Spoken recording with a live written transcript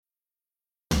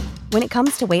When it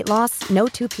comes to weight loss, no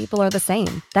two people are the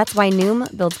same. That's why Noom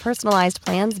builds personalized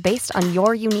plans based on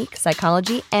your unique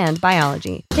psychology and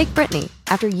biology. Take Brittany.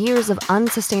 After years of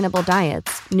unsustainable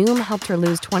diets, Noom helped her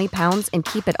lose 20 pounds and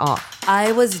keep it off.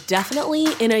 I was definitely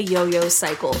in a yo-yo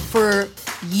cycle for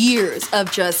years of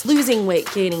just losing weight,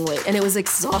 gaining weight, and it was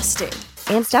exhausting.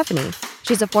 And Stephanie.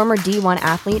 She's a former D1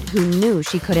 athlete who knew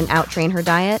she couldn't outtrain her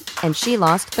diet, and she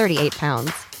lost 38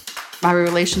 pounds. My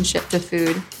relationship to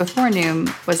food before Noom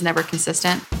was never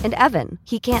consistent. And Evan,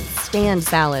 he can't stand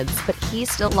salads, but he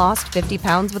still lost 50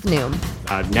 pounds with Noom.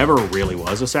 I never really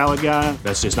was a salad guy.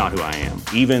 That's just not who I am.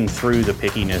 Even through the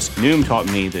pickiness, Noom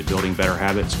taught me that building better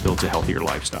habits builds a healthier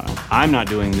lifestyle. I'm not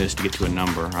doing this to get to a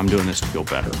number. I'm doing this to feel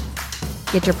better.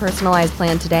 Get your personalized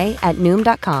plan today at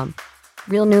Noom.com.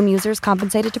 Real Noom users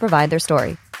compensated to provide their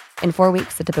story. In 4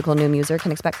 weeks, the typical Noom user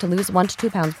can expect to lose 1 to 2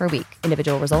 pounds per week.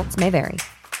 Individual results may vary.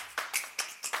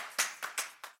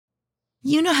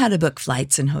 You know how to book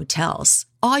flights and hotels.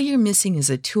 All you're missing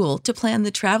is a tool to plan the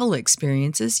travel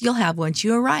experiences you'll have once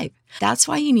you arrive. That's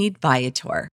why you need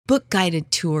Viator. Book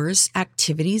guided tours,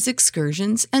 activities,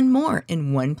 excursions, and more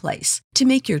in one place to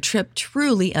make your trip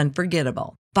truly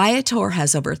unforgettable. Viator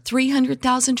has over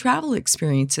 300,000 travel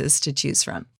experiences to choose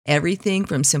from. Everything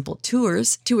from simple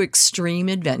tours to extreme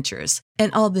adventures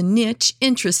and all the niche,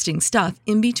 interesting stuff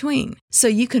in between. So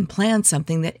you can plan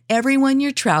something that everyone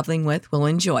you're traveling with will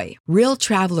enjoy. Real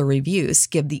traveler reviews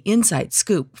give the inside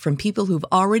scoop from people who've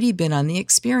already been on the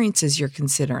experiences you're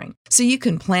considering. So you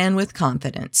can plan with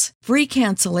confidence. Free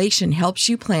cancellation helps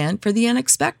you plan for the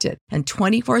unexpected. And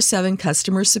 24/7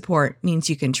 customer support means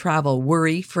you can travel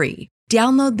worry-free.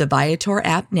 Download the Viator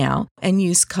app now and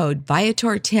use code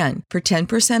Viator10 for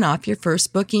 10% off your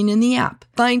first booking in the app.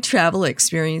 Find travel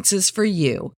experiences for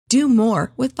you. Do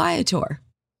more with Viator.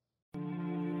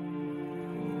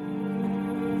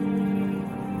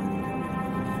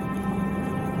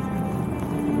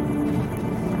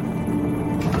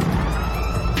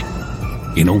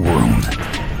 In a world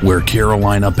where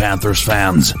Carolina Panthers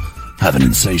fans have an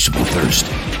insatiable thirst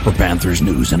for Panthers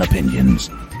news and opinions,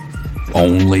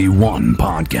 only one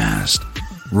podcast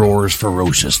roars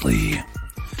ferociously.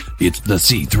 It's the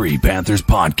C3 Panthers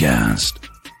Podcast.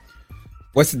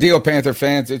 What's the deal, Panther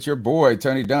fans? It's your boy,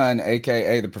 Tony Dunn,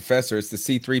 a.k.a. The Professor. It's the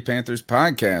C3 Panthers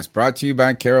Podcast, brought to you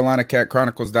by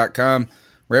CarolinaCatChronicles.com,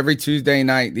 where every Tuesday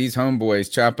night, these homeboys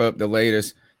chop up the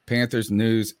latest Panthers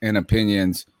news and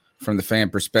opinions from the fan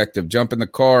perspective. Jump in the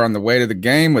car on the way to the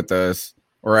game with us,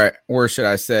 or should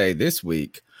I say this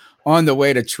week, on the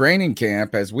way to training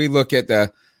camp, as we look at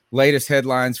the latest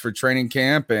headlines for training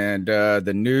camp and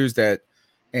the news that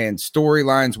and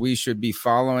storylines we should be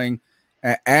following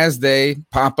as they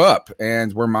pop up.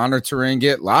 And we're monitoring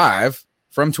it live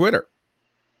from Twitter.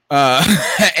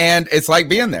 And it's like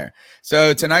being there.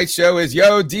 So tonight's show is,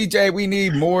 yo, DJ, we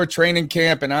need more training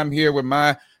camp. And I'm here with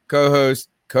my co-host,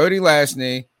 Cody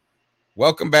Lashney.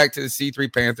 Welcome back to the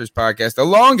C3 Panthers Podcast, the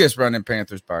longest running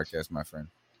Panthers podcast, my friend.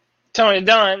 Tony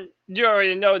Dunn, you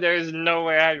already know there's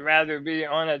nowhere I'd rather be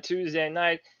on a Tuesday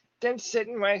night than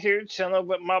sitting right here chilling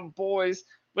with my boys,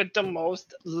 with the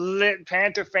most lit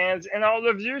Panther fans in all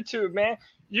of YouTube, man.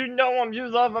 You know them, you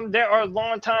love them. There are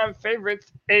longtime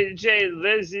favorites, AJ,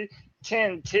 Lizzie,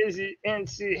 10, Tizzy,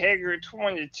 NC Hager,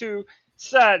 22,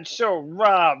 Sideshow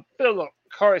Rob, Philip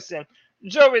Carson,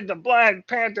 Joey the Black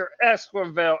Panther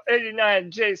Esquivel,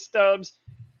 89 J Stubbs,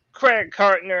 Craig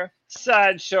Cartner,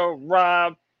 Sideshow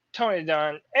Rob, Tony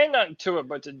Dunn. Ain't nothing to it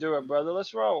but to do it, brother.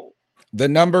 Let's roll. The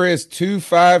number is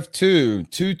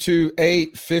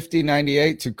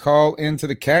 252-228-5098 to call into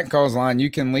the Cat Calls line.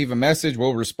 You can leave a message.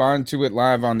 We'll respond to it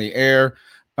live on the air.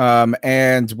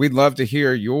 And we'd love to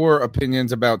hear your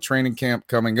opinions about training camp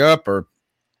coming up, or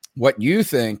what you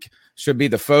think should be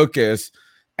the focus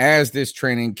as this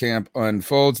training camp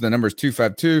unfolds. The number is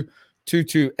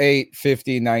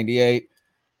 252-228-5098.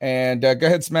 And go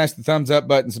ahead, smash the thumbs up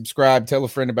button, subscribe, tell a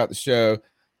friend about the show,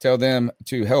 tell them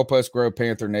to help us grow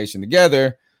Panther Nation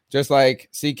together, just like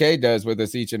CK does with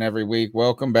us each and every week.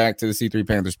 Welcome back to the C3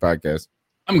 Panthers Podcast.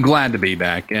 I'm glad to be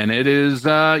back. And it is,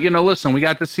 listen, we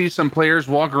got to see some players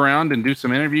walk around and do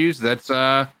some interviews. That's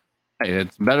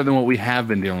it's better than what we have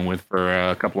been dealing with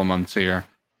for a couple of months here.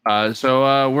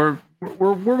 So we're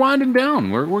winding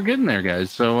down. We're getting there, guys.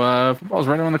 So football's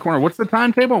right around the corner. What's the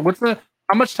timetable?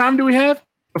 How much time do we have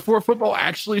before football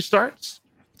actually starts?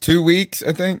 2 weeks,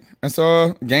 I think. I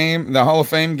saw a game. The Hall of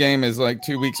Fame game is like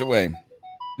 2 weeks away.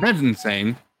 That's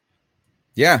insane.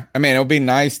 Yeah, I mean, it'll be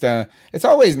nice to. It's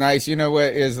always nice. You know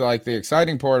what is like the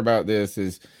exciting part about this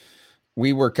is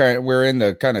we're in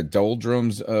the kind of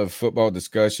doldrums of football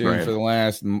discussion for the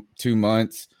last 2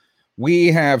 months. We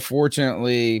have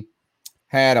fortunately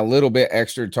had a little bit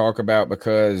extra to talk about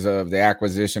because of the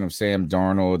acquisition of Sam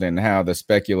Darnold and how the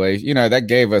speculation, that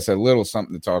gave us a little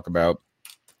something to talk about.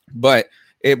 But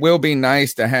it will be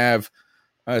nice to have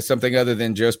something other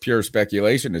than just pure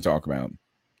speculation to talk about,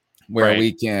 where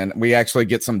we actually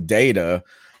get some data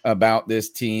about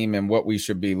this team and what we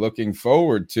should be looking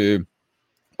forward to.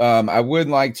 I would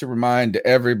like to remind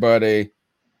everybody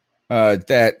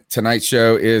that tonight's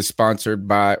show is it's brought to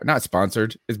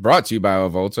you by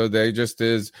Avolta. They just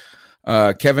is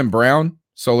Kevin Brown,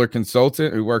 solar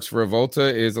consultant who works for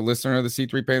Avolta, is a listener of the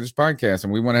C3 Panthers podcast,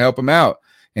 and we want to help him out.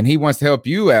 And he wants to help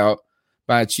you out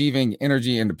by achieving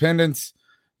energy independence.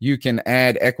 You can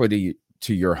add equity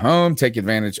to your home, take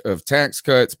advantage of tax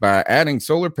cuts by adding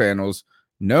solar panels,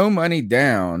 no money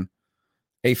down,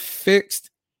 a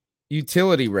fixed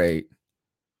utility rate,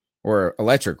 or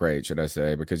electric rate, should I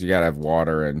say, because you got to have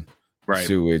water and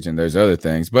sewage and those other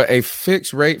things, but a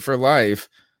fixed rate for life,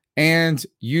 and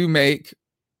you make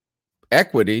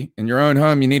equity in your own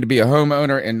home. You need to be a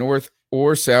homeowner in North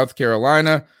or South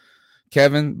Carolina.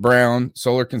 Kevin Brown,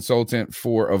 solar consultant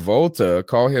for Avolta.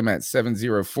 Call him at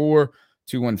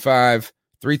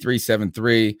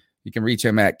 704-215-3373. You can reach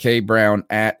him at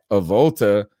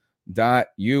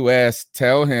kbrown@avolta.us.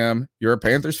 Tell him you're a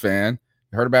Panthers fan,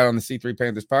 heard about it on the C3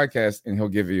 Panthers podcast, and he'll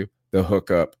give you the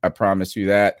hookup. I promise you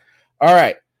that. All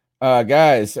right,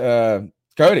 guys.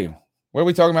 Cody, what are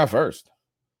we talking about first?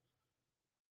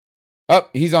 Oh,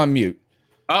 he's on mute.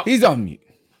 Oh, he's on mute.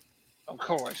 Of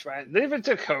course, right? Leave it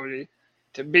to Cody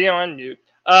to be on mute.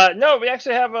 No, we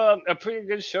actually have a pretty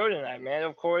good show tonight, man.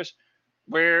 Of course,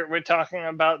 we're talking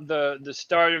about the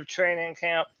start of training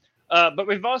camp, but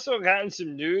we've also gotten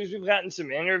some news. We've gotten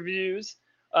some interviews.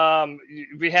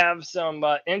 We have some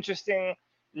interesting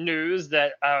news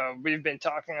that we've been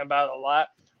talking about a lot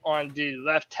on the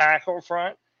left tackle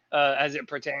front as it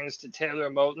pertains to Taylor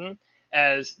Moton,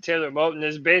 as Taylor Moton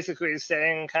is basically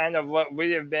saying kind of what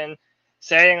we have been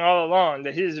saying all along,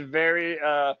 that he's very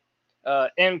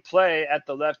in play at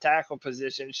the left tackle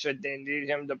position should they need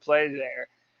him to play there.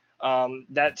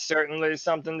 That's certainly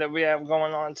something that we have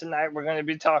going on tonight. We're going to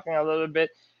be talking a little bit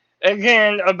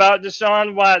again about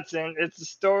Deshaun Watson. It's a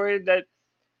story that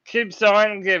keeps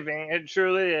on giving. It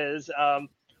truly is.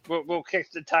 We'll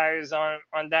kick the tires on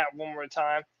that one more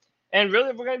time. And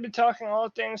really, we're going to be talking all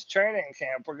things training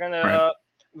camp. We're going to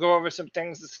go over some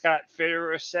things that Scott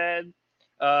Fitterer said.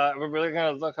 We're really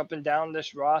going to look up and down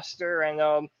this roster.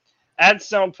 And at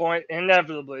some point,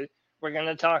 inevitably, we're going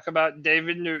to talk about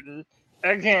David Newton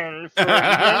again for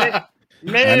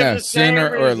many of the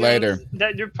sooner or later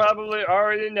that you probably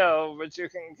already know, but you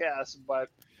can guess. But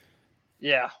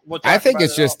yeah, I think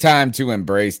it's just time to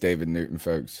embrace David Newton,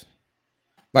 folks.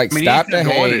 Like, stop the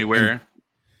hate. Anywhere.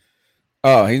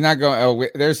 He's not going.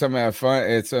 There's some fun.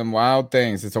 It's some wild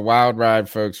things. It's a wild ride,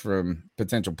 folks, from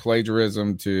potential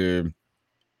plagiarism to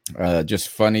just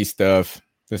funny stuff,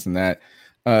 this and that.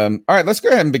 All right, let's go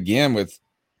ahead and begin with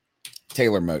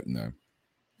Taylor Moton, though.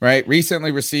 Right,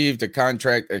 recently received a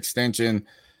contract extension,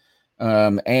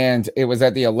 and it was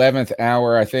at the 11th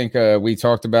hour. I think we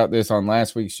talked about this on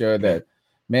last week's show that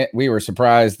we were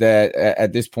surprised that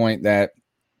at this point that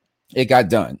it got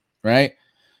done. Right.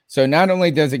 So not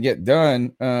only does it get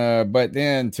done, but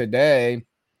then today,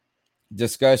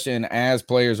 discussion as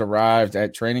players arrived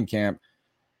at training camp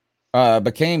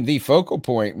became the focal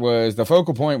point. The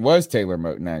focal point was Taylor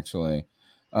Moton, actually.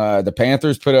 The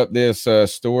Panthers put up this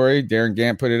story. Darren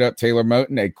Gant put it up. Taylor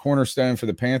Moton, a cornerstone for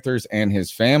the Panthers and his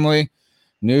family.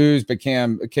 News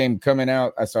came coming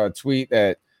out. I saw a tweet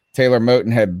that Taylor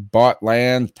Moton had bought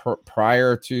land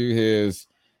prior to his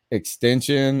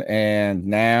extension, and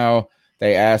now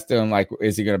they asked him, like,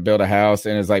 is he going to build a house?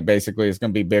 And it's like, basically, it's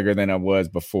going to be bigger than it was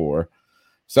before.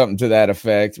 Something to that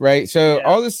effect, right? So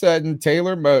all of a sudden,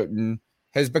 Taylor Moton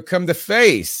has become the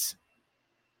face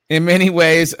in many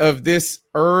ways of this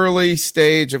early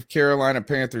stage of Carolina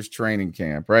Panthers training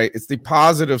camp, right? It's the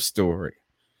positive story,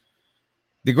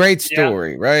 the great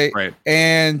story, right? Right.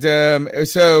 And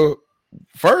so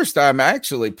first, I'm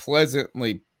actually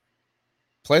pleasantly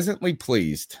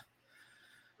pleased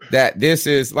that this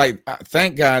is like,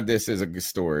 thank God this is a good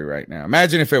story right now.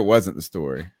 Imagine if it wasn't the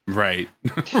story. Right. I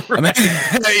mean, you know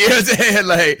what I'm saying?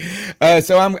 Like,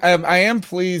 so I am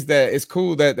pleased that it's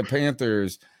cool that the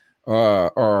Panthers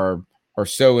are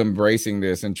so embracing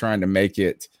this and trying to make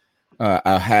it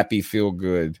a happy, feel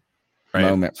good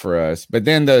moment for us. But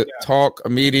then the talk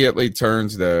immediately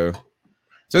turns though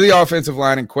to the offensive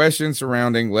line and questions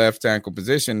surrounding left tackle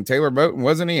position. Taylor Moton,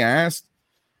 wasn't he asked,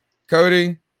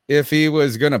 Cody, if he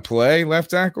was going to play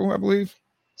left tackle, I believe?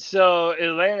 So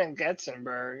Elena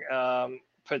Getzenberg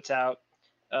puts out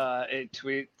a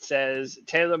tweet says,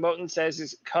 Taylor Moton says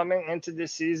he's coming into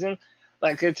this season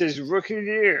like it's his rookie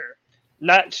year.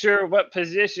 Not sure what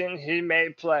position he may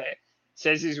play.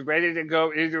 Says he's ready to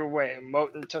go either way.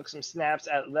 Moton took some snaps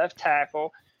at left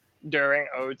tackle during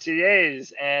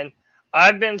OTAs. And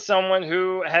I've been someone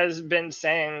who has been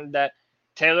saying that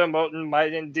Taylor Moton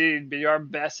might indeed be our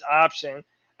best option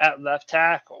at left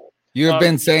tackle. You have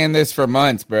been saying this for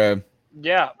months, bro.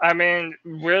 Yeah, I mean,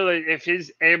 really, if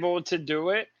he's able to do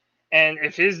it, and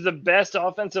if he's the best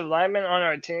offensive lineman on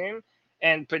our team,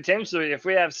 and potentially if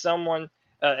we have someone,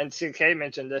 and CK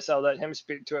mentioned this, I'll let him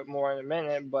speak to it more in a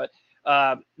minute, but,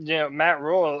 Matt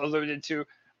Rhule alluded to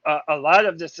a lot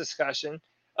of this discussion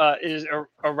is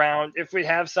around if we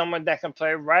have someone that can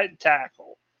play right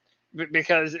tackle.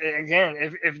 Because, again,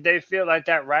 if they feel like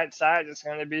that right side is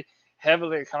going to be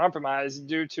heavily compromised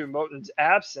due to Moton's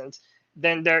absence,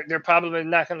 then they're probably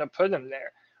not going to put him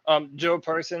there. Joe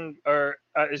Person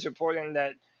is reporting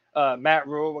that Matt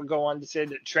Rhule would go on to say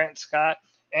that Trent Scott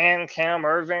and Cam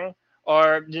Irving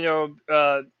are,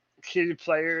 key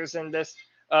players in this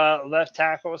left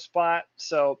tackle spot.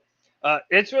 So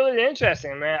it's really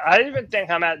interesting, man. I even think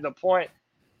I'm at the point,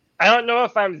 I don't know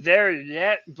if I'm there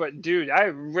yet, but dude, I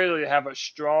really have a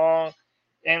strong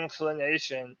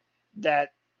inclination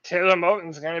that Taylor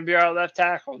Moton's going to be our left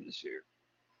tackle this year.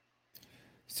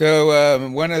 So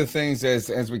one of the things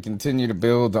as we continue to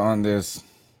build on this,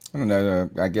 I don't know,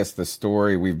 I guess the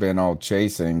story we've been all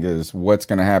chasing is what's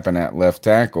going to happen at left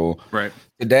tackle. Right.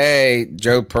 Today,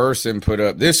 Joe Person put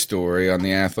up this story on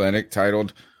The Athletic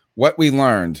titled, What We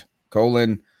Learned,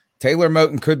 Taylor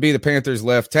Moton could be the Panthers'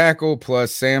 left tackle,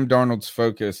 plus Sam Darnold's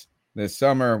focus this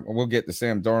summer. We'll get to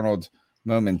Sam Darnold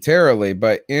momentarily,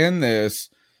 but in this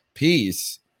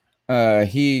piece,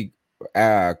 he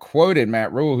quoted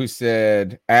Matt Rhule, who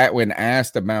said, when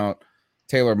asked about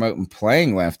Taylor Moton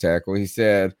playing left tackle, he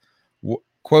said,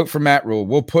 quote from Matt Rhule,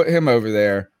 "We'll put him over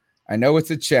there. I know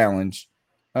it's a challenge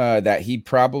that he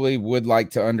probably would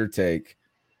like to undertake.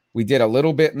 We did a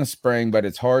little bit in the spring, but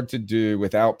it's hard to do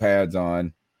without pads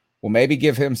on. We'll maybe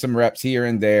give him some reps here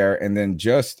and there, and then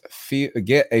just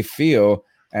get a feel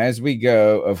as we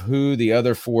go of who the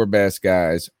other four best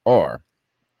guys are."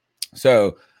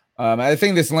 So I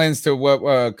think this lends to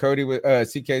what Cody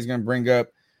CK is going to bring up.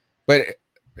 But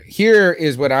here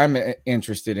is what I'm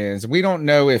interested in. Is we don't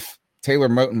know if Taylor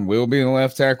Moton will be the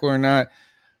left tackle or not,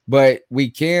 but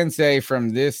we can say from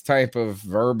this type of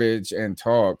verbiage and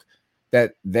talk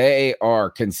that they are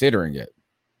considering it.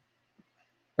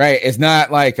 Right? It's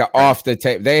not like off the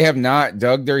tape. They have not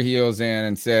dug their heels in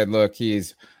and said, look,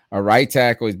 he's a right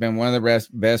tackle. He's been one of the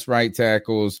best right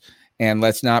tackles, and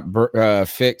let's not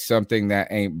fix something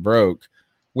that ain't broke,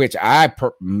 which I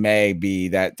may be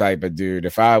that type of dude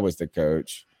if I was the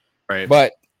coach. Right.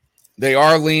 But they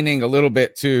are leaning a little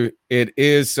bit to it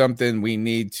is something we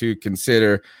need to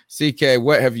consider. CK,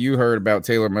 what have you heard about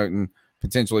Taylor Moton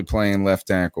potentially playing left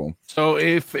tackle? So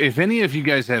if any of you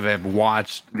guys have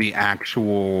watched the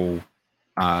actual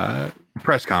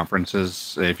press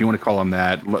conferences, if you want to call them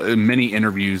that, many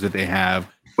interviews that they have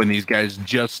when these guys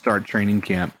just start training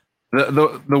camp,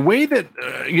 the way that,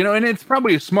 and it's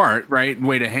probably a smart, right,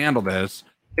 way to handle this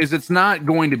is it's not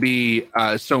going to be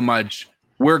so much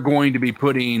we're going to be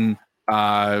putting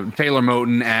Taylor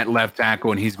Moton at left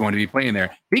tackle and he's going to be playing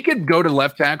there. He could go to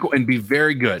left tackle and be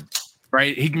very good,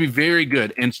 right? He could be very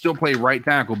good and still play right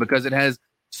tackle because it has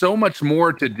so much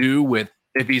more to do with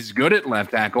if he's good at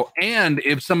left tackle and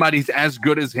if somebody's as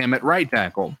good as him at right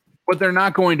tackle. What they're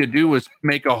not going to do is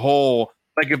make a whole,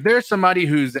 like if there's somebody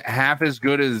who's half as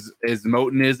good as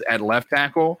Moton is at left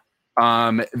tackle,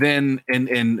 then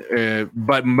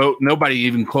nobody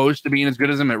even close to being as good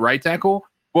as him at right tackle,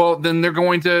 well, then they're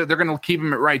going to keep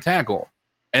him at right tackle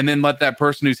and then let that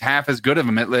person who's half as good of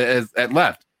him at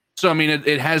left. So, I mean,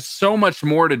 it has so much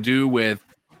more to do with,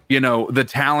 the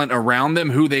talent around them,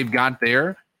 who they've got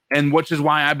there, and which is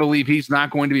why I believe he's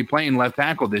not going to be playing left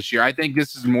tackle this year. I think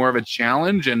this is more of a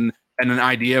challenge and an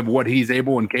idea of what he's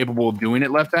able and capable of doing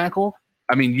at left tackle.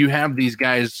 I mean, you have these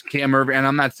guys, Cam Irving, and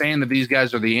I'm not saying that these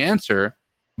guys are the answer,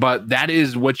 but that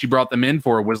is what you brought them in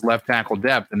for, was left tackle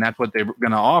depth, and that's what they're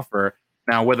going to offer.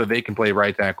 Now, whether they can play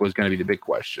right tackle is going to be the big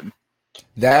question.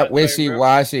 That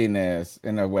wishy-washiness,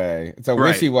 in a way. It's a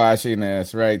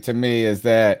wishy-washiness, right? To me, is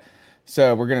that,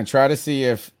 so we're going to try to see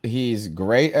if he's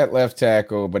great at left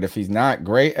tackle, but if he's not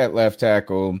great at left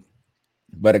tackle,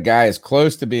 but a guy is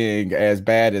close to being as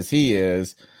bad as he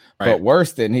is, but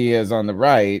worse than he is on the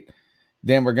right,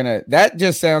 then that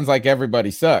just sounds like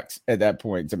everybody sucks at that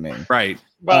point to me. Right.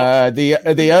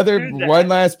 The other one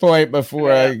last point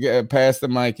before I pass the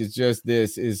mic is just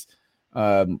this is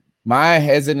My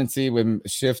hesitancy with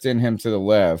shifting him to the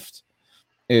left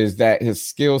is that his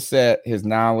skill set, his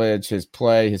knowledge, his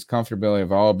play, his comfortability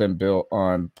have all been built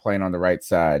on playing on the right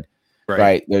side,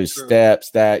 right? Those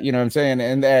steps that, you know what I'm saying?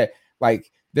 And that, like,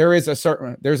 there's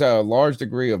a large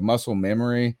degree of muscle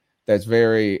memory that's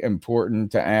very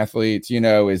important to athletes, you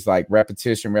know, is like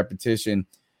repetition.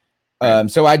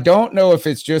 So I don't know if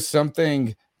it's just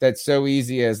something that's so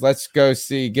easy as let's go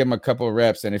give him a couple of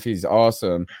reps. And if he's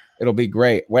awesome, it'll be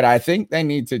great. What I think they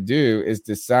need to do is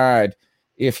decide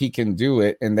if he can do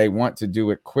it, and they want to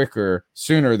do it quicker,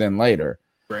 sooner than later.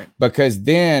 Right. Because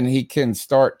then he can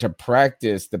start to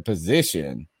practice the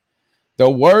position. The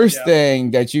worst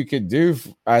thing that you could do,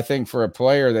 I think, for a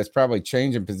player that's probably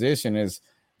changing position is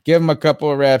give him a couple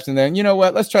of reps, and then, you know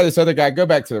what, let's try this other guy, go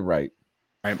back to the right.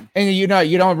 Right. And you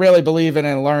don't really believe in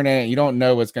it and learn it. You don't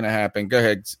know what's going to happen. Go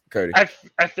ahead, Cody. I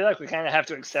feel like we kind of have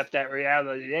to accept that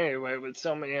reality anyway, with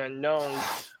so many unknowns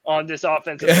on this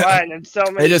offensive line and so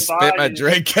many. I just spit my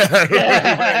drink out.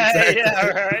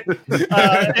 Right.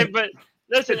 But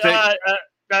listen,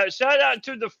 shout out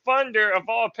to the funder of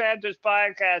all Panthers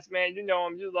podcasts, man. You know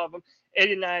him, you love him.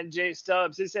 89 J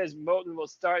Stubbs. He says Moton will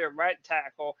start at right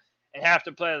tackle and have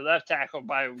to play left tackle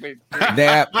by week 3.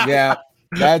 Yeah.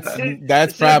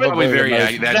 That's probably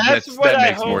very. That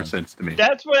makes more sense to me.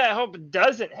 That's what I hope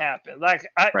doesn't happen. Like,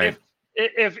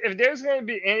 if there's going to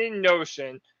be any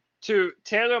notion to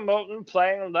Taylor Moton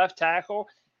playing left tackle,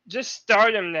 just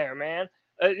start him there, man.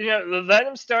 Let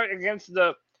him start against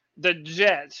the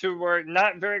Jets, who were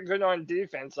not very good on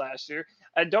defense last year.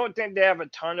 I don't think they have a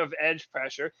ton of edge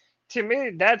pressure. To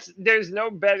me, there's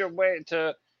no better way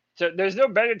there's no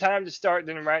better time to start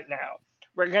than right now.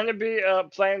 We're going to be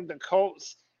playing the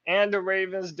Colts and the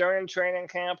Ravens during training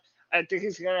camp. I think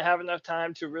he's going to have enough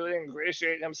time to really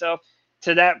ingratiate himself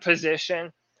to that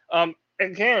position.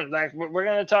 Again, like, we're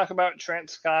going to talk about Trent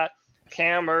Scott,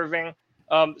 Cam Irving.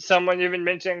 Someone even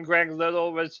mentioned Greg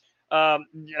Little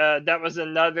that was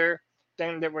another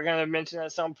thing that we're going to mention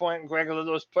at some point. Greg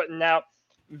Little is putting out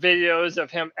videos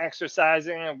of him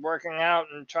exercising and working out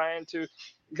and trying to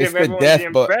give everyone the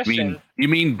impression. You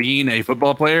mean being a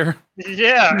football player?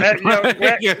 Yeah.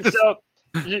 So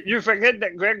you forget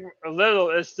that Greg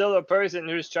Little is still a person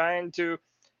who's trying to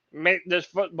make this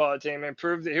football team and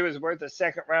prove that he was worth a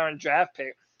second-round draft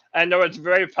pick. I know it's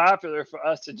very popular for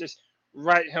us to just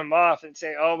write him off and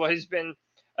say, oh, well, he's been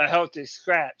a healthy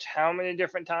scratch. How many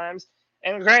different times?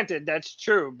 And granted, that's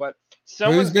true, but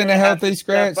who's been a healthy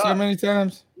scratch so many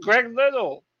times? Greg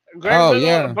Little.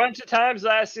 A bunch of times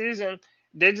last season.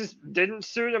 They just didn't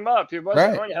suit him up. He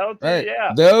wasn't going healthy. Right.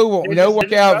 Yeah. No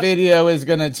workout video is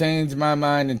gonna change my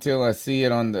mind until I see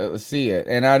it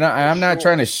And I'm not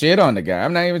trying to shit on the guy.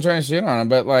 I'm not even trying to shit on him.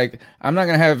 But, like, I'm not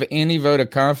gonna have any vote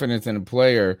of confidence in a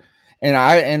player. And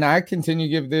I continue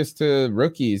to give this to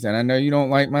rookies. And I know you don't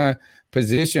like my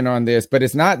position on this, but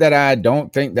it's not that I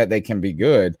don't think that they can be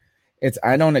good. It's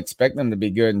I don't expect them to be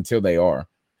good until they are.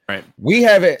 Right. We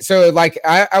have it. So, like,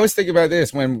 I was thinking about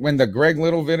this when the Greg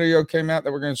Little video came out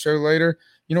that we're going to show later.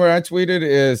 You know what I tweeted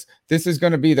is this is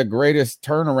going to be the greatest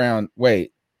turnaround.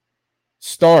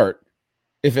 Start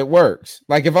if it works.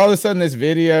 Like, if all of a sudden this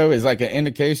video is like an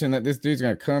indication that this dude's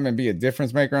going to come and be a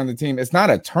difference maker on the team, it's not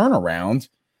a turnaround.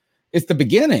 It's the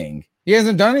beginning. He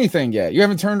hasn't done anything yet. You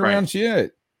haven't turned around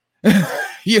shit.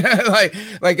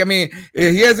 I mean,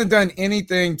 he hasn't done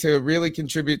anything to really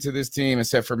contribute to this team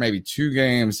except for maybe 2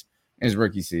 games in his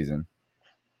rookie season.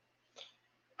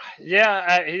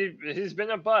 Yeah, he's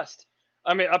been a bust.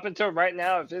 I mean, up until right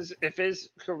now, if his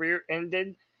career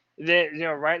ended, then,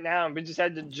 right now, we just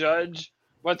had to judge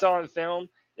what's on film.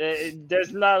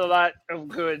 There's not a lot of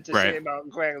good to say about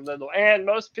Greg Little, and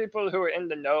most people who are in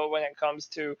the know when it comes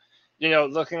to,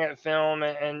 looking at film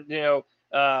and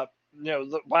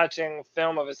watching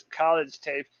film of his college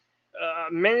tape,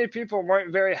 many people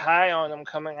weren't very high on him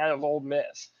coming out of Ole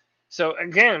Miss. So,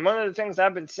 again, one of the things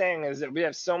I've been saying is that we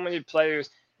have so many players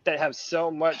that have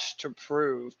so much to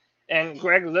prove, and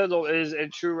Greg Little is a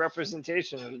true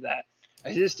representation of that.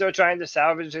 He's still trying to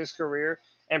salvage his career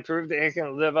and prove that he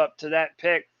can live up to that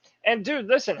pick. And, dude,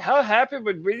 listen, how happy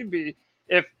would we be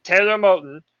if Taylor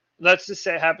Moton, let's just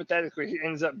say hypothetically, he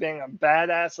ends up being a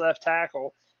badass left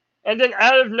tackle, and then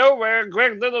out of nowhere,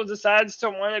 Greg Little decides to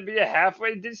want to be a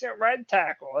halfway decent right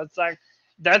tackle. It's like,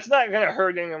 that's not going to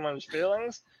hurt anyone's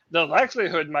feelings. The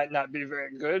likelihood might not be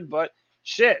very good, but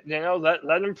shit,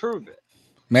 let him prove it.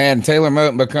 Man, Taylor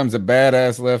Moton becomes a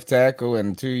badass left tackle.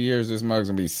 In 2 years, this mug's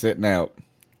going to be sitting out.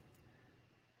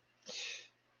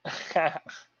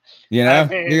 You know, I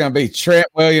mean, you're gonna be Trent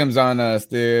Williams on us,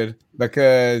 dude.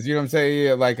 Because you know what I'm saying.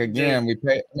 Yeah, like again, we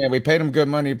paid him good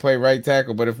money to play right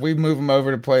tackle, but if we move him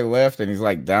over to play left and he's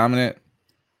like dominant,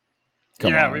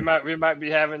 come on. we might be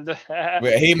having to.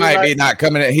 He might be not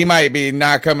coming. He might be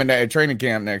not coming to training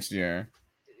camp next year.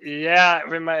 Yeah,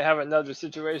 we might have another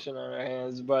situation on our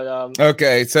hands, but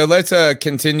okay, so let's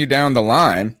continue down the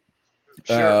line.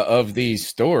 Sure. Of these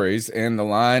stories, and the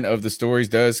line of the stories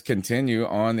does continue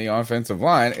on the offensive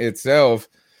line itself.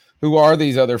 Who are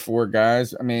these other four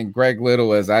guys? I mean, Greg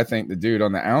Little is, I think, the dude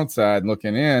on the outside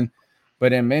looking in,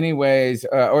 but in many ways,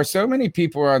 or so many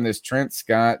people are on this Trent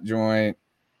Scott joint,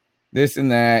 this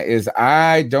and that. Is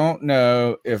I don't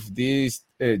know if these.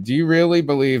 Do you really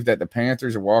believe that the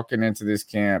Panthers are walking into this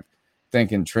camp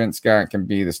thinking Trent Scott can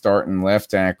be the starting left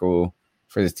tackle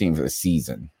for this team for the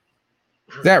season?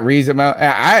 That reason,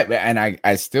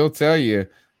 I still tell you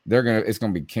it's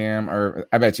gonna be Cam.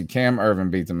 I bet you Cam Irvin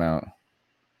beats him out.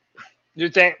 You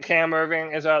think Cam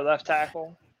Irving is our left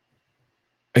tackle?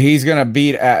 He's gonna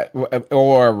beat at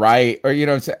or right, or you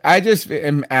know what I'm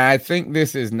saying. I think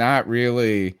this is not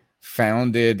really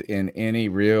founded in any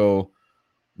real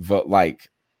validity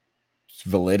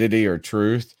or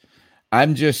truth.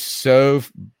 I'm just so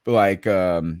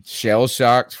shell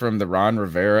shocked from the Ron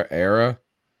Rivera era.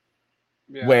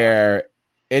 Yeah. Where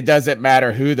it doesn't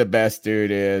matter who the best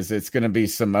dude is, it's going to be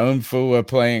Simone Fua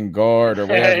playing guard or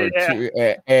whatever.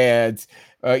 And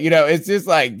it's just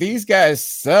like these guys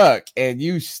suck, and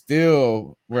you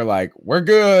still were like, we're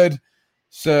good.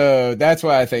 So that's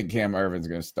why I think Cam Irvin's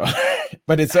going to start.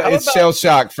 But it's shell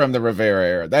shock from the Rivera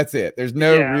era. That's it. There's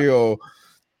no real.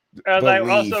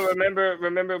 Also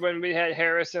remember when we had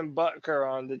Harrison Butker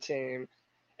on the team.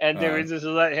 And then we just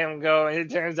let him go, and he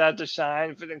turns out to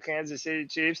shine for the Kansas City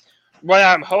Chiefs. What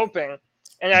I'm hoping,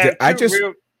 and I just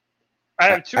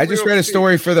read a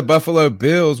story for the Buffalo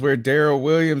Bills where Darrell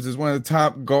Williams is one of the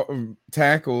top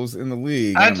tackles in the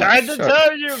league. I tried to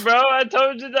tell you, bro. I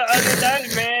told you the other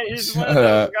night, man. He's one of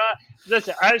those guys.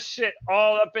 Listen, I shit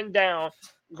all up and down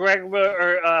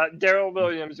Darrell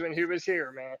Williams when he was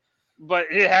here, man. But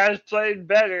he has played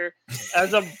better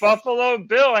as a Buffalo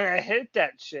Bill, and I hate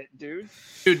that shit, dude.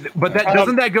 But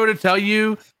doesn't that go to tell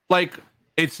you, like,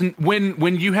 it's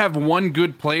when you have one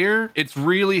good player, it's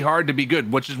really hard to be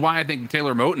good, which is why I think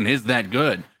Taylor Moton is that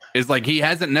good. Is like he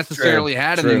hasn't necessarily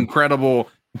had an incredible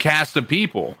cast of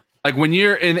people. Like when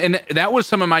you're and that was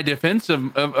some of my defense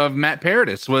of Matt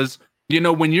Paradis was,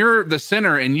 when you're the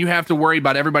center and you have to worry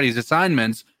about everybody's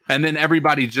assignments, and then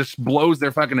everybody just blows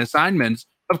their fucking assignments.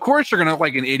 Of course, you're going to look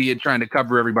like an idiot trying to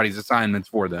cover everybody's assignments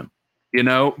for them,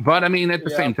 But I mean, at the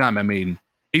same time, I mean,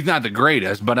 he's not the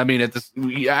greatest, but I mean,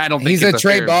 I don't think he's a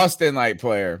Trey Boston like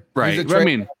player, right?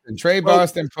 Trey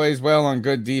Boston plays well on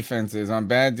good defenses. On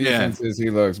bad defenses, he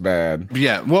looks bad.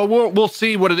 Yeah, well, we'll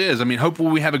see what it is. I mean,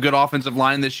 hopefully, we have a good offensive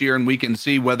line this year, and we can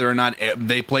see whether or not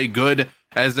they play good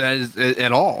as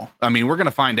at all. I mean, we're going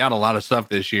to find out a lot of stuff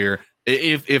this year.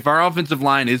 If our offensive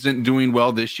line isn't doing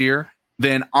well this year,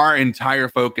 then our entire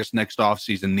focus next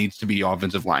offseason needs to be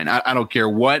offensive line. I don't care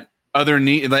what other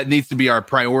that needs to be our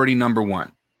priority number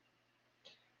one.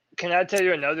 Can I tell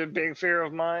you another big fear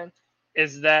of mine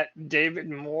is that David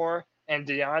Moore and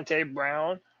Deontay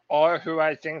Brown are who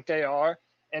I think they are,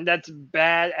 and that's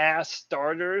badass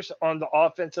starters on the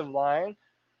offensive line.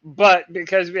 But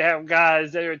because we have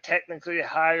guys that are technically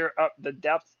higher up the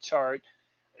depth chart,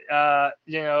 I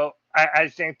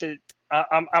think that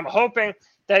I'm hoping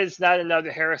that it's not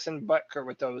another Harrison Butker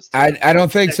with those two. I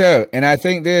don't think so. And I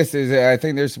think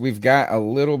we've got a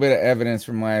little bit of evidence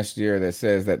from last year that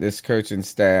says that this coaching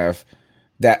staff,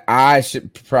 that I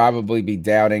should probably be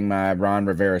doubting my Ron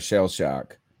Rivera shell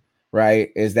shock, right?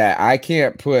 Is that I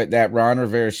can't put that Ron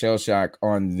Rivera shell shock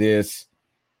on this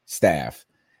staff.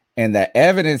 And the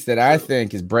evidence that I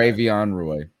think is Bravion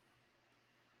Roy.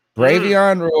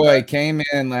 Bravion Roy came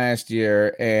in last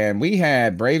year, and we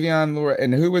had Bravion Roy,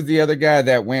 and who was the other guy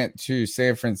that went to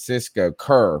San Francisco?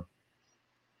 Kerr.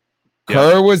 Yeah.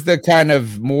 Kerr was the kind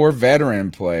of more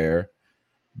veteran player.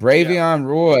 Bravion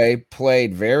Roy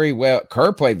played very well.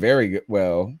 Kerr played very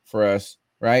well for us,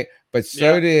 right? But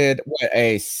so did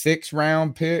a 5th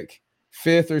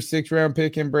or 6th round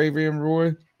pick in Bravion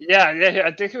Roy. Yeah,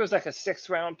 I think it was like a 6th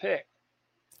round pick.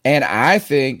 And I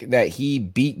think that he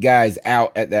beat guys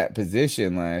out at that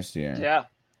position last year. Yeah.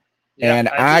 And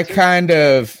I kind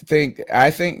of think,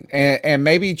 and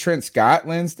maybe Trent Scott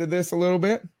lends to this a little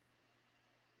bit,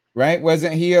 right?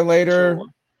 Wasn't he a later? Sure.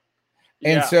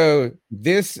 And so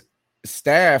this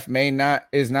staff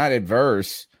is not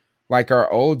adverse like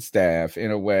our old staff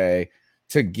in a way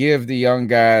to give the young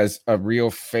guys a real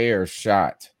fair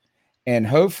shot. And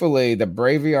hopefully the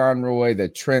Bravion Roy, the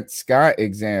Trent Scott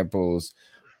examples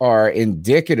are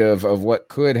indicative of what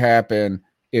could happen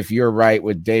if you're right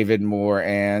with David Moore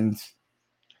and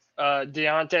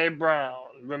Deontay Brown.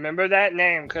 Remember that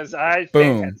name, because I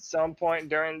think at some point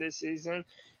during this season,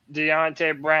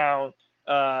 Deontay Brown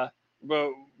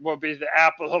will be the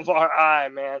apple of our eye,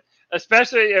 man.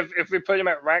 Especially if we put him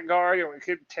at right guard and we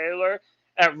keep Taylor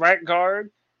at right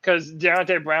guard, because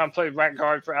Deontay Brown played right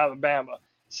guard for Alabama.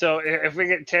 So if we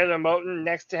get Taylor Moton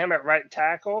next to him at right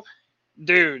tackle,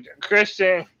 dude,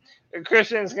 Christian's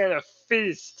going to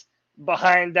feast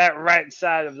behind that right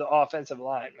side of the offensive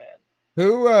line, man.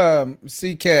 Who,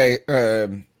 CK,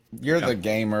 you're the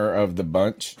gamer of the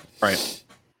bunch. Right.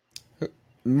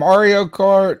 Mario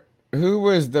Kart, who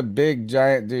was the big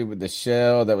giant dude with the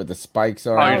shell that with the spikes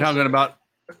on? Oh, you're talking about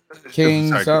King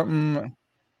Sorry, something?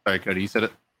 Sorry, Cody, you said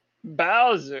it.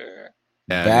 Bowser.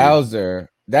 Yeah, Bowser.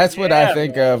 That's what I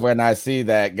think man. of when I see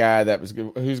that guy who's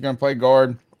going to play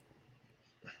guard.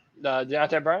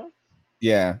 Deontay Brown?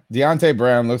 Yeah. Deontay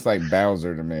Brown looks like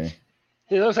Bowser to me.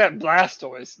 He looks like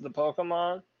Blastoise, the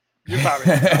Pokemon. You probably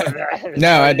know that.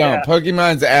 No, I don't. Yeah.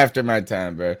 Pokemon's after my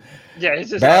time, bro. Yeah, he's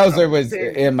just Bowser was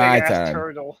in my time.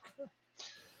 Turtle.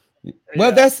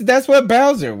 Well, that's what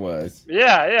Bowser was.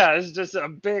 Yeah, it's just a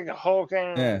big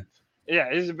hulking.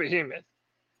 Yeah, he's a behemoth.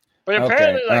 But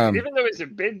apparently, even though he's a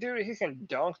big dude, he can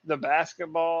dunk the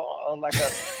basketball on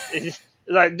he's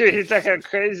like a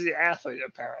crazy athlete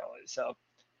apparently. So,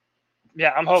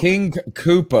 yeah, I'm hoping King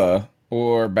Koopa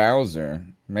or Bowser.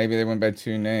 Maybe they went by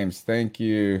two names. Thank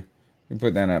you. You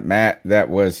put that up, Matt. That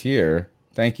was here.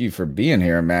 Thank you for being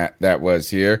here, Matt. That was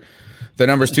here. The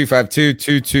number's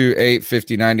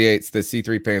 252-228-5098. It's the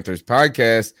C3 Panthers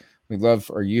podcast. We'd love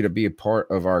for you to be a part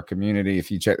of our community.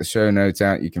 If you check the show notes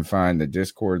out, you can find the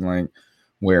Discord link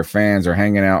where fans are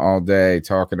hanging out all day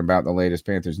talking about the latest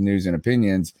Panthers news and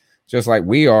opinions, just like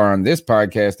we are on this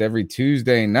podcast every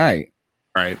Tuesday night.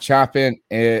 Right. Chopping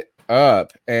it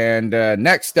up. And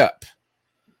next up,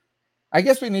 I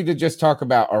guess we need to just talk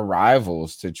about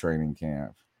arrivals to training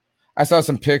camp. I saw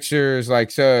some pictures.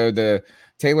 So the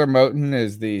Taylor Moton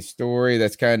is the story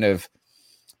that's kind of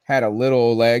had a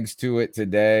little legs to it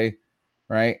today,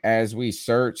 right? As we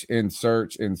search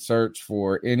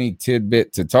for any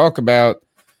tidbit to talk about.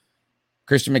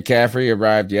 Christian McCaffrey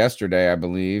arrived yesterday, I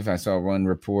believe. I saw one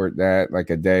report that like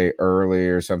a day early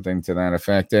or something to that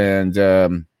effect.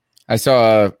 And I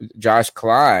saw Josh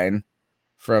Klein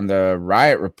from the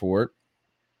Riot Report.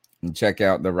 And check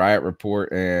out the Riot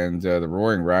Report and the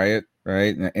Roaring Riot,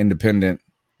 right?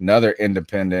 Another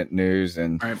independent news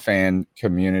and fan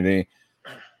community.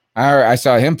 I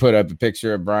saw him put up a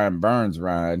picture of Brian Burns'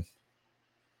 ride.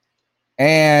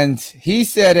 And he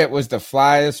said it was the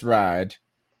flyest ride.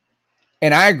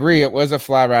 And I agree, it was a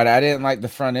fly ride. I didn't like the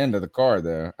front end of the car,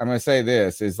 though. I'm going to say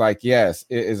this. It's like, yes,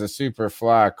 it is a super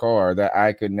fly car that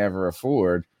I could never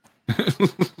afford.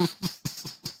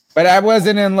 But I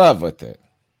wasn't in love with it.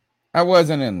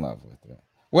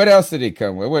 What else did he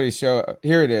come with? What did he show?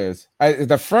 Here it is.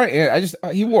 The front end.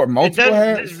 He wore multiple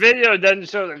hats. This video doesn't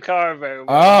show the car very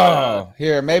well. Oh,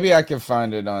 here. Maybe I can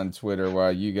find it on Twitter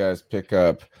while you guys pick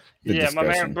up the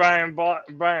discussion. My man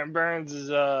Brian Burns is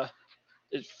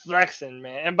flexing,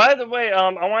 man. And by the way, I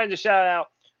wanted to shout out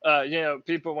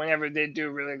people whenever they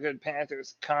do really good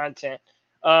Panthers content.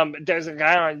 There's a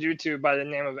guy on YouTube by the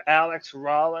name of Alex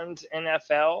Rollins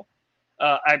NFL.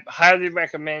 I highly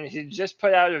recommend. He just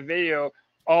put out a video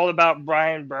all about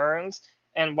Brian Burns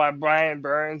and why Brian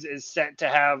Burns is set to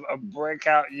have a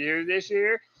breakout year this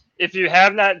year. If you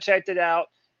have not checked it out,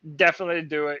 definitely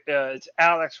do it. It's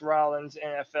Alex Rollins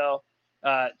NFL.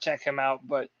 Check him out.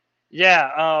 But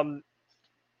yeah,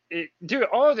 dude,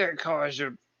 all their cars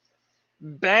are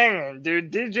banging,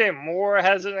 dude. DJ Moore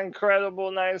has an incredible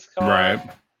nice car. Right.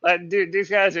 Like, dude, these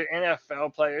guys are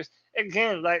NFL players.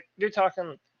 Again, like, you're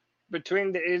talking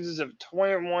between the ages of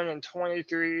 21 and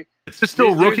 23. It's just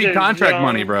still rookie contract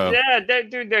money, bro. Yeah,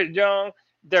 they're young.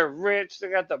 They're rich. They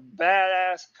got the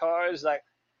badass cars. Like,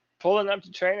 pulling up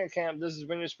to training camp, this is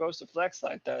when you're supposed to flex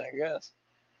like that, I guess.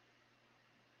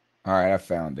 All right, I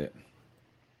found it.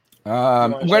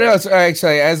 What else?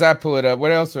 Actually, as I pull it up,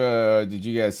 what else did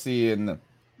you guys see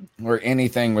or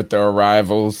anything with the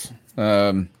arrivals?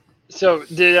 So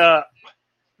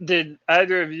did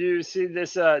either of you see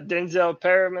this Denzel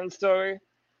Perriman story?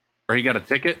 Or he got a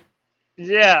ticket?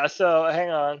 Yeah, so hang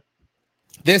on.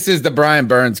 This is the Brian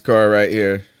Burns car right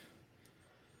here.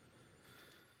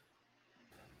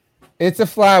 It's a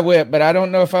fly whip, but I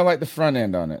don't know if I like the front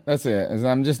end on it. That's it.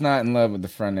 I'm just not in love with the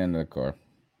front end of the car.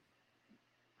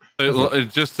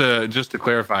 Just to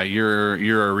clarify, you're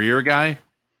a rear guy?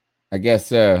 I guess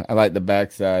so. I like the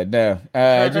backside. No,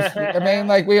 just I mean,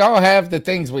 like we all have the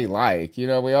things we like. You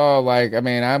know, we all like. I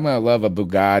mean, I'm gonna love a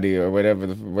Bugatti or whatever,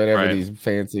 whatever Right. these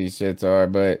fancy shits are.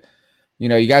 But you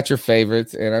know, you got your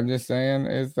favorites, and I'm just saying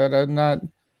is that I'm not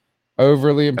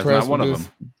overly That's impressed not one with of his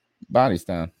them. body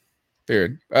style.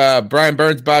 Period. Brian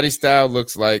Burns' body style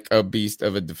looks like a beast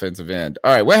of a defensive end.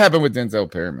 All right, what happened with Denzel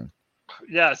Perriman?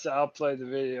 Yes, I'll play the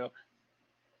video.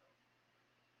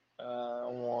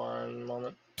 One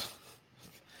moment.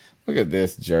 Look at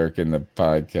this jerk in the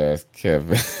podcast,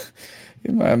 Kevin.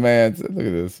 My man, look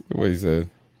at this. What he said.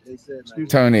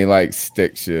 Tony likes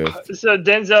stick shift. So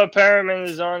Denzel Perriman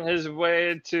is on his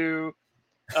way to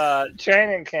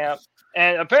training camp,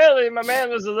 and apparently my man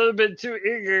was a little bit too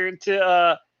eager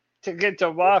to get to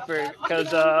Wofford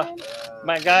because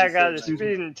my guy got a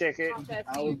speeding ticket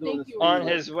on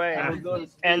his way.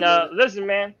 And listen,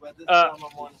 man.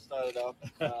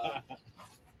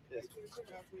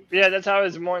 Yeah, that's how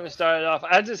his morning started off.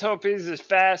 I just hope he's as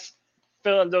fast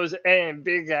filling those A and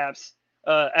B gaps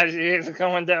as he is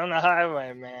going down the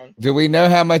highway, man. Do we know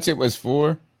how much it was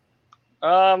for?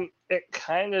 It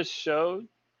kind of showed.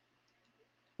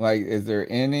 Like, is there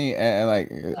any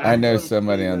like? I know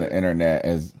somebody on the internet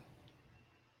is.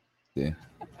 Yeah.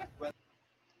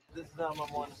 This is how my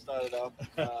morning started off.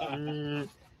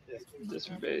 This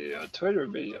video, Twitter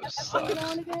video sucks.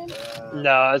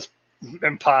 No, it's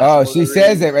impossible. Oh, she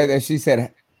says it right there. She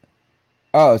said,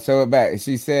 "Oh, so back."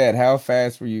 She said, "How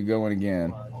fast were you going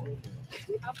again?"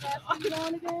 How fast were you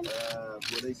going again? Well,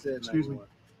 they said excuse me.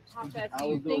 How fast do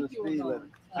you think you were going?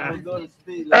 I was doing the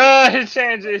speed limit. He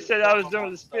changed it. He said I was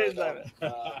doing the speed limit.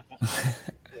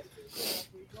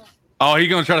 Oh, he's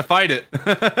gonna try to fight it.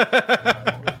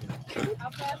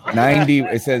 90.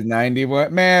 It says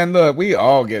 91. Man, look, we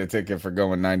all get a ticket for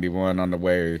going 91 on the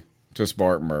way to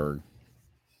Spartanburg.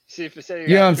 See if it say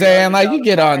You know what I'm saying? Like, you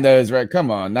get on those, right? Come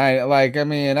on. Like, I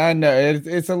mean, I know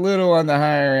it's a little on the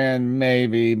higher end,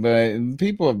 maybe, but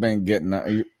people have been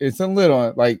getting it's a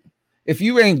little like if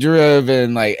you ain't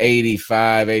driven like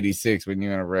 85, 86 when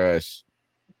you're in a rush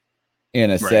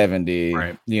in a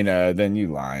 70, you know, then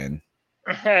you lying.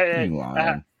 You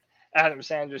lying. Adam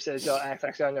Sanders says y'all act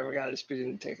like y'all never got a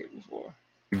speeding ticket before.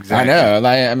 Exactly. I know,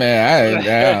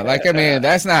 like I mean,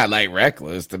 that's not like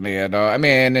reckless to me at all. I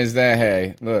mean, is that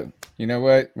hey, look, you know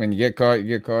what? When you get caught,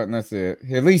 and that's it.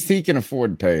 At least he can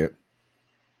afford to pay it.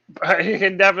 He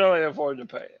can definitely afford to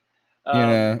pay it.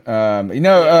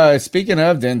 Speaking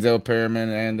of Denzel Perriman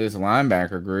and this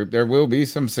linebacker group, there will be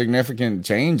some significant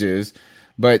changes,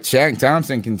 but Shaq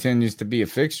Thompson continues to be a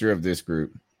fixture of this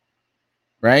group.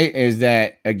 Right? Is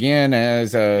that again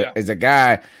as a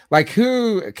guy like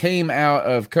who came out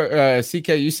of CK?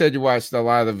 You said you watched a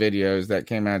lot of the videos that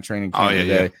came out of training camp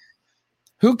today. Yeah.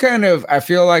 Who kind of I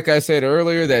feel like I said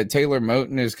earlier that Taylor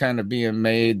Moton is kind of being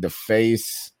made the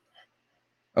face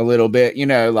a little bit, you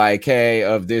know, like hey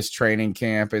of this training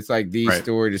camp. It's like the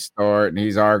story to start, and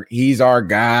he's our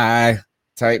guy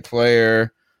type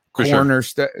player,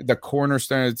 the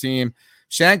cornerstone of the team.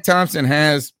 Shaq Thompson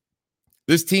has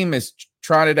this team is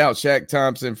trotted out Shaq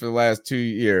Thompson for the last 2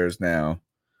 years now.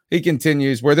 He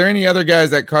continues. Were there any other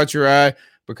guys that caught your eye?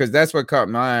 Because that's what caught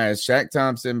my eye. Shaq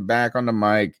Thompson back on the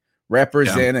mic,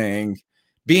 representing,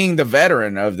 being the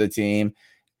veteran of the team.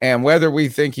 And whether we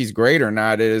think he's great or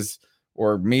not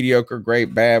or mediocre,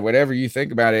 great, bad, whatever you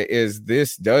think about it,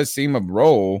 this does seem a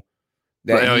role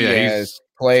that he has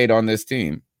played on this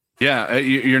team. Yeah,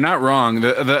 you're not wrong.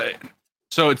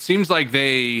 So it seems like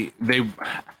they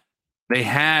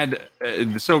had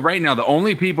so right now the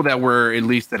only people that were, at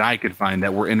least that I could find,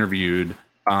 that were interviewed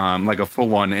like a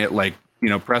full on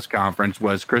press conference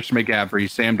was Christian McCaffrey,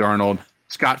 Sam Darnold,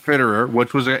 Scott Fitterer,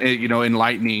 which was a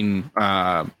enlightening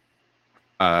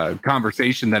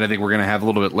conversation that I think we're going to have a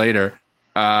little bit later.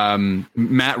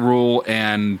 Matt Rule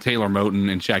and Taylor Moton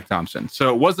and Shaq Thompson.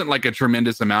 So it wasn't like a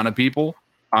tremendous amount of people.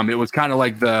 It was kind of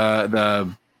like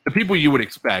the people you would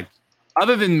expect,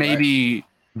 other than maybe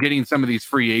getting some of these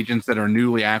free agents that are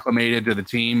newly acclimated to the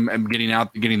team and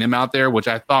getting them out there, which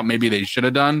I thought maybe they should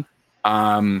have done.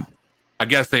 I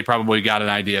guess they probably got an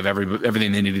idea of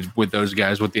everything they needed with those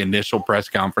guys with the initial press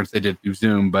conference they did through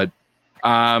Zoom. But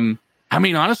I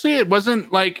mean, honestly, it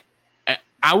wasn't like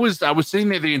I was sitting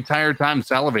there the entire time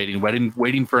salivating,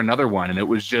 waiting for another one. And it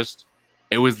was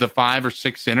the 5 or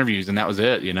 6 interviews and that was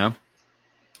it, you know?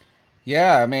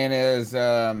 Yeah. I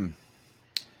mean,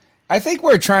 I think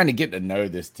we're trying to get to know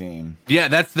this team. Yeah,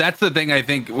 that's the thing I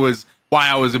think was why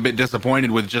I was a bit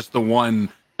disappointed with just the one,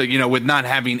 with not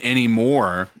having any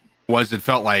more, was it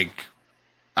felt like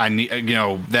I need,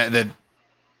 that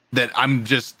I'm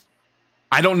just,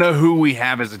 I don't know who we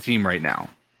have as a team right now.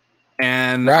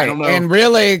 And right. I don't know. And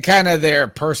really kind of their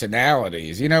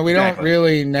personalities. We don't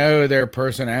really know their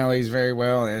personalities very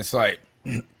well. And it's like,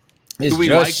 it's we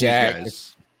just like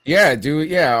Shaq.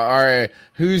 Yeah.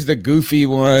 Who's the goofy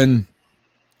one?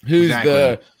 Who's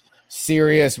the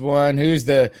serious one? Who's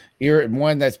the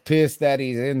one that's pissed that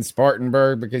he's in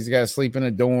Spartanburg because he got to sleep in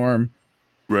a dorm?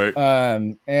 Right.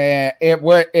 And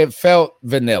it felt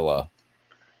vanilla.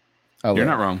 You're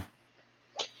not wrong.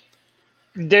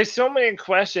 There's so many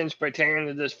questions pertaining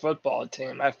to this football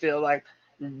team. I feel like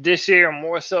this year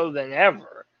more so than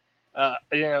ever.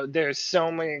 There's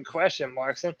so many question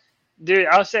marks. And dude,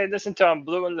 I'll say this until I'm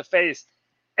blue in the face.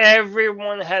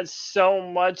 Everyone has so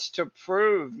much to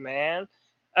prove, man.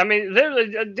 I mean,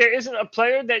 literally, there isn't a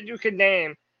player that you could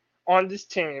name on this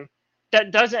team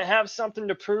that doesn't have something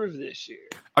to prove this year.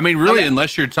 I mean, really,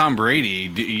 unless you're Tom Brady,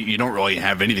 you don't really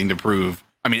have anything to prove.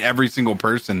 I mean, every single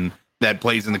person that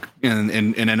plays in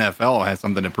NFL has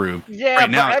something to prove. Yeah, right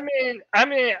now.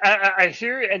 I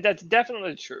hear it, and that's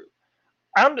definitely true.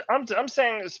 I'm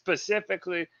saying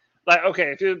specifically, like,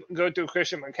 okay, if you go through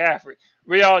Christian McCaffrey,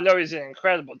 we all know he's an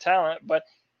incredible talent, but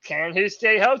can he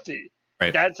stay healthy?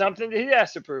 Right. That's something that he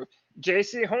has to prove.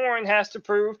 J.C. Horn has to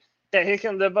prove that he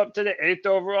can live up to the 8th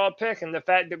overall pick, and the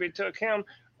fact that we took him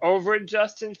over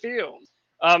Justin Fields.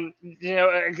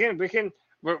 Again,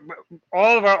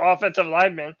 all of our offensive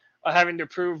linemen are having to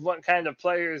prove what kind of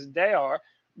players they are.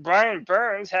 Brian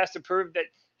Burns has to prove that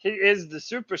he is the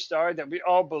superstar that we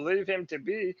all believe him to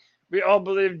be. We all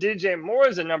believe DJ Moore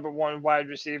is the number one wide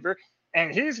receiver,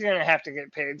 and he's going to have to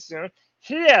get paid soon.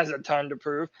 He has a ton to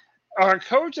prove. Our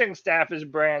coaching staff is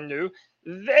brand new.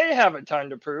 They have a ton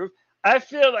to prove. I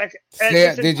feel like...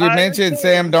 Did you mention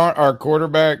Sam Darnold, our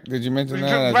quarterback? Did you mention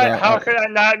that? Right. How could I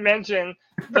not mention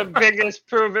the biggest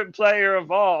proven player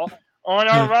of all on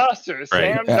our roster, right.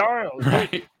 Sam Darnold?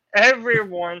 Right.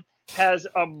 Everyone has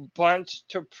a bunch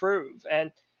to prove.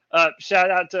 And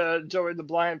shout out to Joey the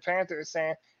Blind Panther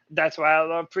saying, that's why I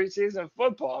love preseason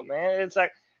football, man. It's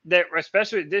like, that,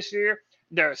 especially this year,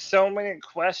 there are so many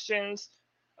questions.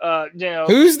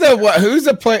 Who's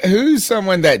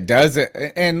someone that doesn't?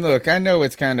 And look, I know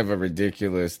it's kind of a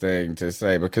ridiculous thing to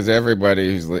say because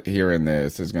everybody who's hearing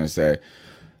this is going to say,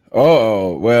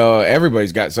 "Oh, well,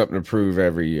 everybody's got something to prove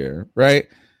every year, right?"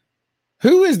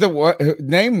 Who is the one?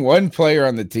 Name one player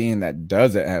on the team that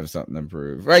doesn't have something to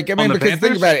prove. Like, I mean, because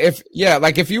think about it.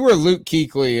 If you were Luke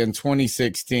Kuechly in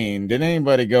 2016, did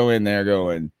anybody go in there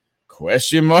going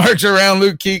question marks around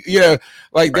Luke Kuechly?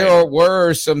 There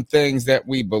were some things that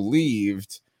we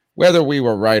believed, whether we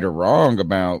were right or wrong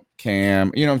about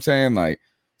Cam. You know what I'm saying? Like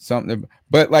something,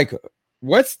 but like,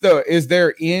 is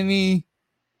there any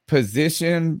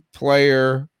position,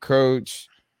 player, coach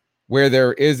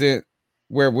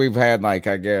where we've had, like,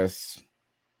 I guess,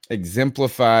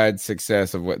 exemplified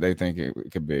success of what they think it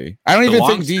could be? I don't even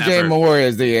think DJ Moore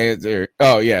is the answer.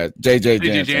 Oh yeah,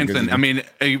 JJ Jansen.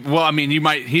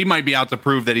 He might be out to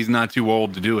prove that he's not too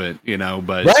old to do it,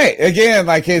 but right. Again,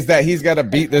 like, is that he's got to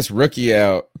beat this rookie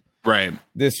out. Right.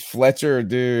 This Fletcher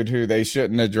dude who they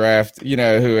shouldn't have drafted,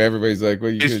 who everybody's like,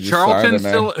 well, you is Charlton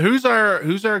still who's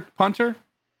our punter?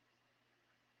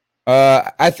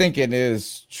 I think it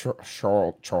is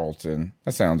Charlton.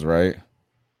 That sounds right.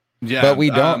 Yeah, but we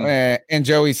don't. And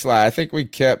Joey Sly. I think we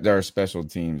kept our special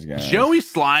teams guys. Joey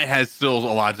Sly has still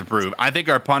a lot to prove. I think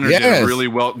our punter did a really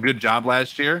good job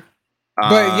last year.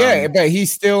 But he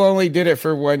still only did it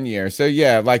for 1 year. So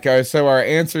so our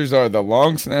answers are the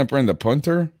long snapper and the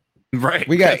punter. Right.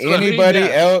 We got anybody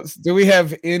else? Do we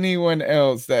have anyone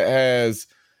else that has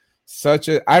such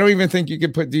a? I don't even think you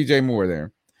could put DJ Moore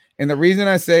there. And the reason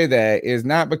I say that is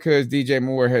not because DJ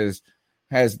Moore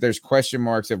there's question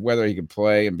marks of whether he could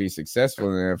play and be successful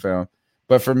in the NFL.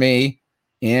 But for me,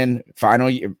 in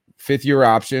fifth year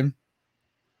option,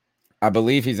 I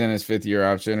believe he's in his 5th year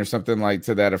option or something like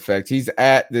to that effect. He's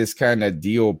at this kind of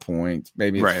deal point.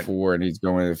 Maybe it's 4 and he's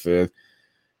going to the 5th.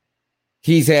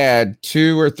 He's had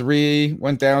 2 or 3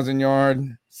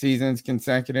 1,000-yard seasons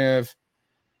consecutive.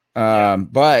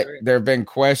 But there have been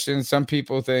questions. Some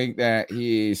people think that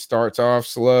he starts off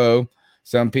slow.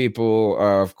 Some people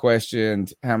have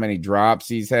questioned how many drops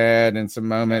he's had in some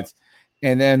moments.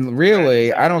 And then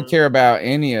really, I don't care about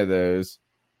any of those.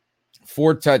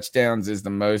 4 touchdowns is the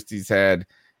most he's had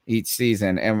each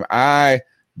season. And I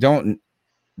don't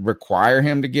require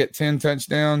him to get 10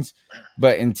 touchdowns,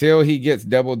 but until he gets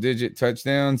double-digit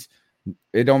touchdowns,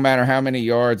 it don't matter how many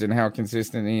yards and how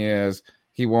consistent he is,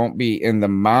 he won't be in the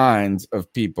minds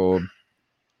of people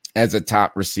as a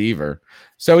top receiver.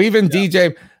 So even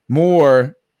DJ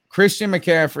Moore, Christian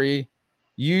McCaffrey,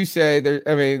 you say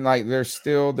there's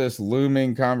still this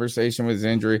looming conversation with his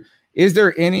injury. Is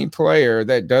there any player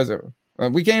that doesn't?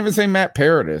 We can't even say Matt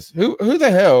Paradis. Who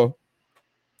the hell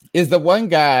is the one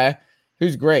guy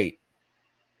who's great?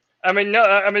 I mean, no.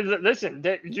 I mean, listen.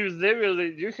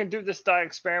 You can do this thought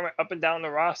experiment up and down the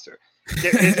roster.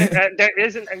 There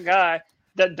isn't a guy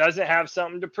that doesn't have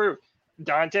something to prove.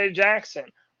 Dante Jackson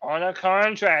on a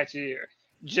contract year.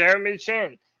 Jeremy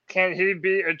Chin. Can he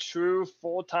be a true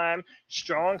full-time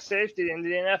strong safety in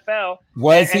the NFL?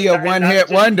 Was he a one-hit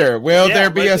wonder? Will there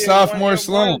be a sophomore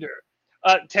slump?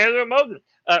 Taylor Moton.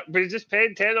 We just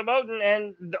paid Taylor Moton,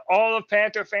 and all of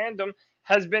Panther fandom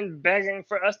has been begging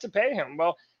for us to pay him.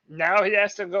 Well, now he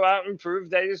has to go out and prove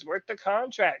that he's worth the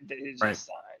contract that he just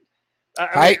signed.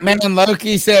 Hype Man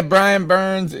Loki said Brian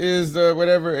Burns is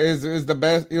the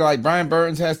best. Like Brian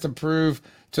Burns has to prove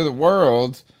to the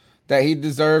world that he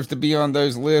deserves to be on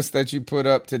those lists that you put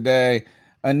up today.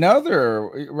 Didn't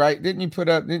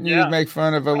you make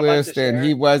fun of a list and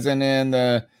he wasn't in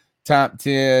the top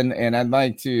 10? And I'd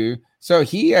like to. So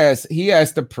he has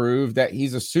to prove that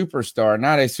he's a superstar,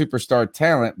 not a superstar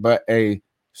talent, but a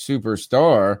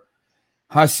superstar.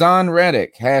 Hassan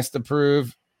Reddick has to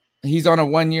prove he's on a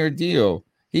 1-year deal.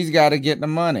 He's got to get the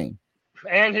money.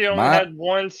 And he only had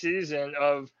one season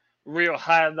of real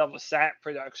high-level sack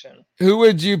production. Who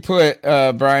would you put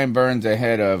Brian Burns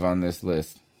ahead of on this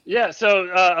list? Yeah, so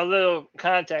a little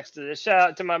context to this. Shout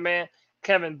out to my man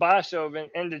Kevin Boshoven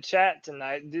in the chat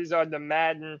tonight. These are the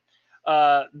Madden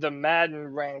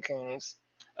rankings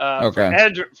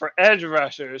for edge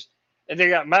rushers. And they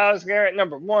got Myles Garrett,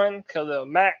 number 1, Khalil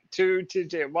Mack, 2,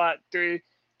 TJ Watt, 3,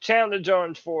 Chandler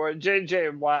Jones, 4,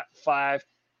 JJ Watt, 5,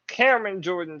 Cameron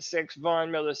Jordan, 6,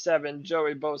 Von Miller, 7,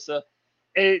 Joey Bosa,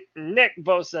 8, Nick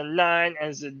Bosa, 9,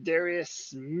 and Zadarius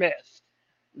Smith,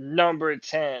 number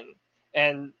 10.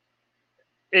 And,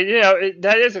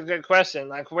 that is a good question.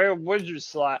 Like, where would you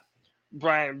slot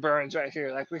Brian Burns right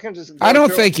here? Like, we can just. I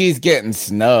don't think he's getting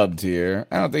snubbed here.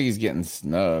 I don't think he's getting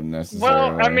snubbed necessarily.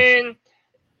 Well, I mean,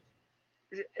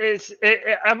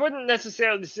 I wouldn't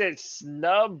necessarily say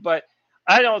snub, but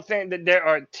I don't think that there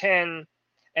are 10.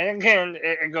 And again,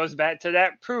 it goes back to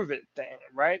that prove it thing,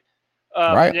 right?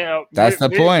 Right. That's the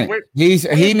point.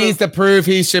 He needs to prove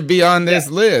he should be on this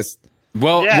list.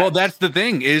 Well, that's the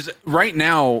thing is right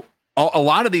now, a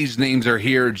lot of these names are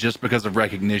here just because of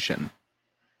recognition,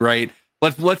 right?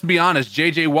 Let's be honest.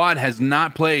 JJ Watt has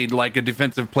not played like a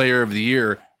defensive player of the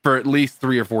year for at least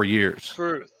 3 or 4 years.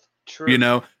 Truth.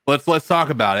 Let's talk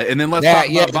about it, and then let's talk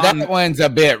about that one's a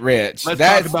bit rich.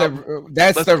 That's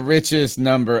the richest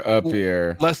number up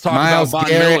here. Let's talk about Von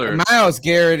Miller. Myles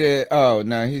Garrett.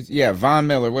 Von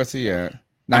Miller. What's he at?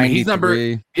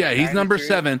 93. He's number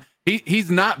 7. He's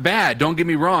not bad. Don't get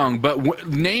me wrong, but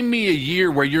name me a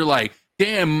year where you're like,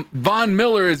 damn, Von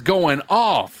Miller is going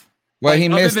off. Well, he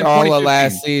missed all of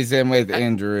last season with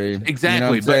injury. Exactly. You know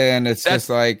what I'm saying? It's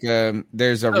just like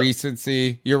there's a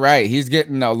recency. You're right. He's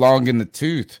getting long in the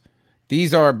tooth.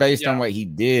 These are based on what he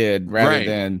did rather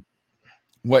than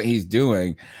what he's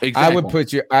doing. Exactly. I would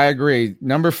put you. I agree.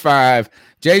 Number 5,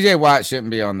 JJ Watt shouldn't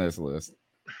be on this list.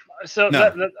 So,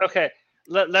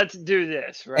 let's do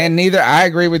this. Right. And I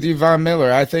agree with you, Von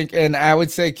Miller. I think, and I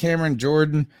would say Cameron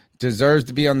Jordan deserves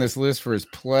to be on this list for his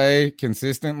play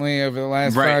consistently over the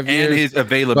last 5 years. And his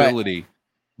availability.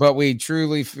 But we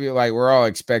truly feel like we're all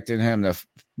expecting him to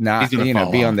not,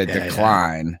 be on the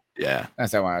decline. Yeah.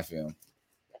 That's how I feel.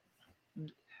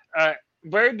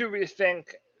 Where do we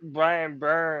think Brian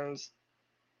Burns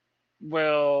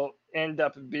will end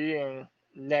up being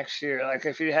next year? Like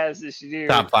if he has this year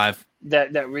top 5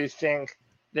 that we think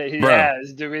that he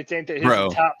has, do we think that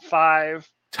he's top 5?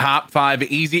 Top 5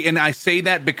 easy. And I say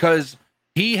that because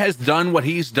he has done what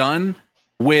he's done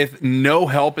with no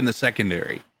help in the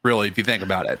secondary, really, if you think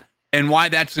about it. And why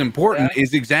that's important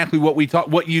is exactly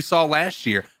what you saw last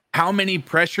year. How many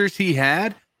pressures he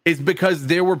had is because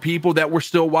there were people that were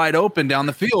still wide open down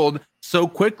the field so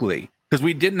quickly because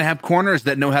we didn't have corners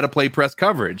that know how to play press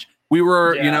coverage. We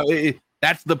were,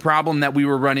 that's the problem that we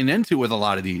were running into with a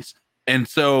lot of these. And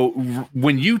so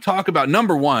when you talk about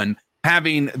number 1,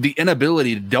 having the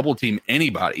inability to double team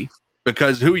anybody,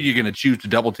 because who are you going to choose to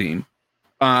double team?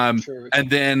 And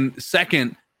then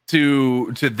second,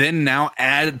 to then now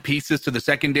add pieces to the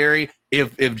secondary.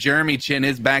 If Jeremy Chin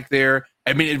is back there,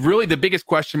 I mean, really the biggest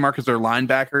question mark is their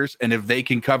linebackers, and if they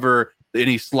can cover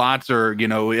any slots or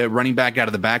running back out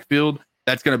of the backfield,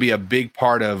 that's going to be a big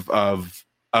part of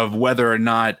whether or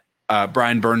not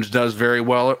Brian Burns does very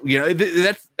well.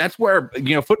 That's where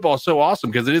football is so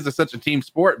awesome because it is such a team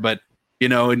sport, but.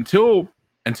 Until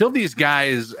these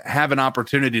guys have an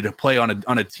opportunity to play on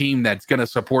a team that's going to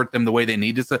support them the way they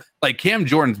need to, like Cam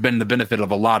Jordan's been the benefit of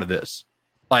a lot of this.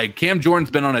 Like Cam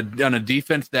Jordan's been on a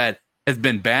defense that has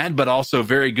been bad, but also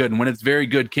very good. And when it's very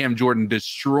good, Cam Jordan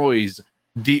destroys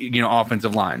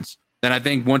offensive lines. Then I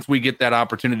think once we get that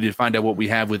opportunity to find out what we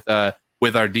have with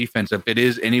our defense, if it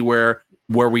is anywhere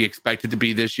where we expect it to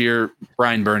be this year,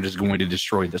 Brian Burns is going to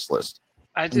destroy this list.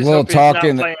 I just hope he's not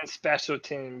playing special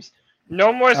teams.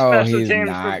 No more special teams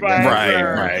for Brian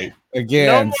Burns. Right.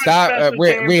 Again, stop.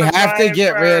 We have to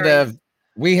get rid of.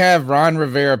 We have Ron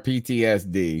Rivera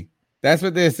PTSD. That's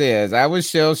what this is. I was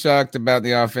shell-shocked about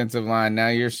the offensive line. Now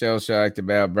you're shell-shocked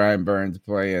about Brian Burns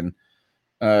playing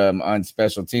on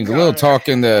special teams. A little talk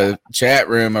in the chat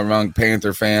room among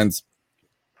Panther fans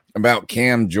about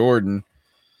Cam Jordan,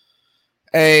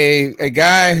 a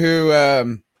guy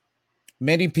who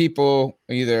many people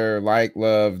either like,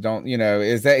 love, don't,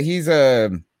 is that he's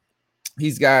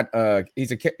got a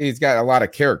lot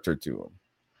of character to him.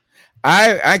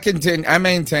 I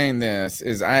maintain this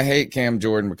is I hate Cam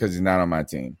Jordan because he's not on my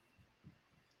team.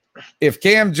 If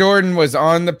Cam Jordan was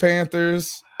on the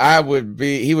Panthers,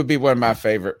 he would be one of my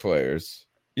favorite players.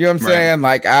 You know what I'm saying?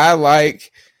 Like I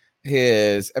like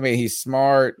he's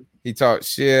smart. He talks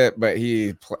shit, but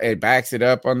he backs it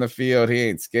up on the field. He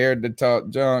ain't scared to talk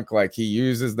junk. Like he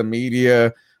uses the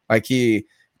media. Like he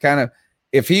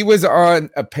if he was on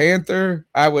a Panther,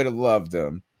 I would have loved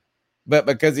him. But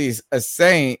because he's a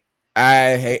Saint,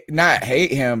 I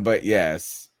hate him, but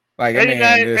yes. Like,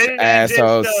 this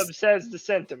asshole says the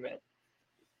sentiment.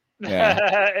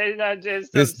 Yeah.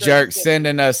 This jerk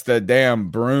sending us the damn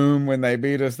broom when they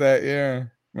beat us that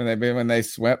year. When they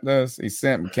swept us, he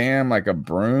sent Cam like a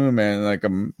broom and like a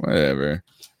whatever.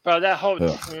 Bro, that whole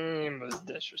team was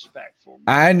disrespectful.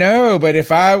 Bro. I know, but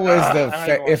if I was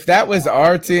if that was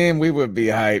our team, we would be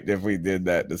hyped if we did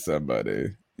that to somebody.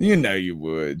 You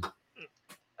would.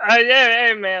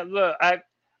 Hey man, look, I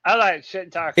like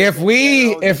shit talking. If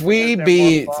we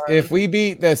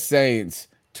beat the Saints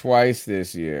twice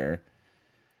this year,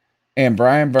 and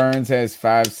Brian Burns has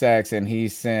 5 sacks, and he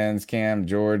sends Cam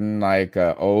Jordan like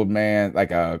a old man,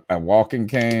 like a walking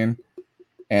cane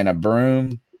and a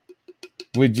broom,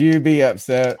 would you be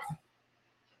upset?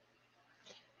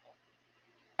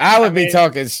 I would be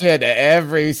talking shit to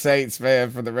every Saints fan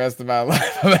for the rest of my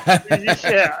life.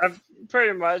 Yeah,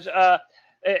 pretty much.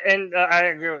 And I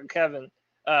agree with Kevin.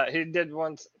 He did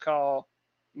once call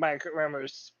Mike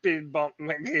Rimmer's speed bump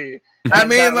McGee. I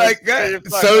mean, like,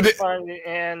 so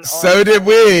did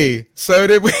we.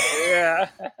 Yeah.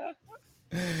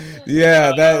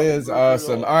 Yeah, that is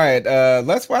awesome. All right, why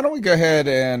don't we go ahead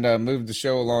and move the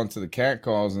show along to the cat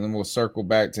calls, and then we'll circle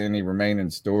back to any remaining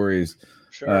stories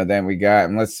that we got,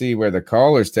 and let's see where the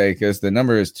callers take us. The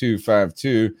number is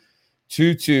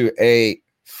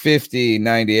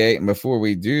 252-228-5098. And before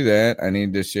we do that, I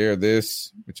need to share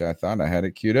this, which I thought I had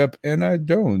it queued up, and I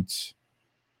don't.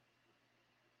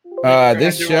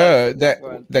 This show,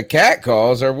 the cat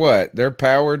calls are what? They're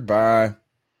powered by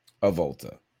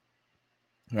Avolta,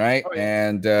 right? Oh, yeah.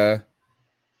 And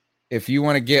if you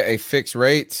want to get a fixed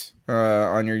rate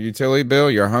on your utility bill,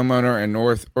 your homeowner in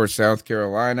North or South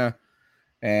Carolina,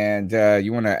 and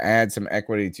you want to add some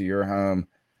equity to your home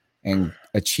and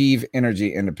achieve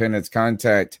energy independence,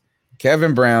 contact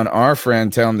Kevin Brown, our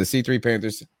friend. Tell him the C3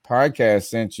 Panthers podcast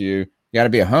sent you. You got to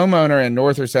be a homeowner in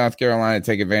North or South Carolina to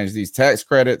take advantage of these tax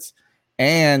credits,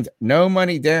 and no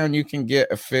money down. You can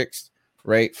get a fixed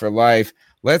rate for life.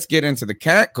 Let's get into the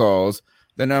cat calls.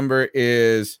 The number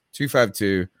is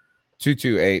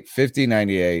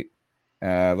 252-228-5098.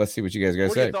 Let's see what you guys got to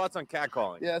say. What are your thoughts on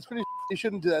catcalling? Yeah, it's pretty. You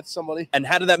shouldn't do that to somebody. And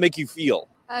how did that make you feel?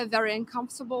 Very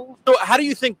uncomfortable. So how do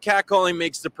you think catcalling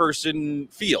makes the person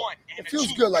feel? It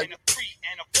feels good, like.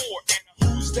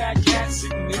 Who's that cat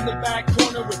sitting in the back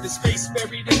corner with his face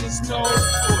buried in his nose?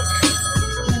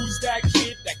 Who's that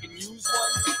kid that can use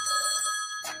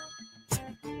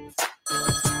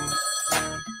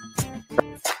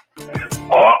one?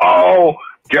 Uh-oh.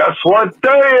 Guess what day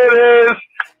it is?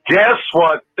 Guess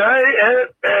what day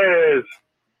it is?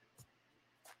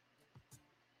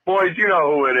 Boys, you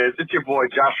know who it is. It's your boy,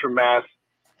 Josh from Mass.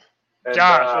 And,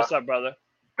 Josh, what's up, brother?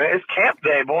 Man, it's camp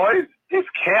day, boys. It's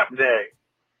camp day.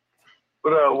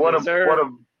 What a,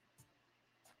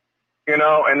 you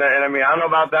know, and I mean, I don't know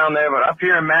about down there, but up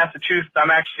here in Massachusetts,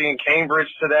 I'm actually in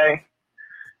Cambridge today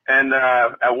and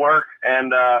at work,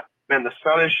 and man, the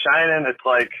sun is shining. It's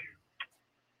like,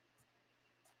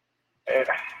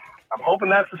 I'm hoping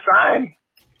that's a sign.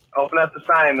 Hoping that's a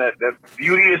sign that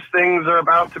beauteous things are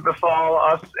about to befall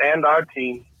us and our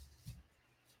team.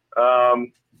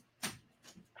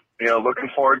 You know, looking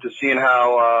forward to seeing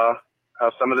how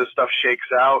some of this stuff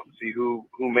shakes out, see who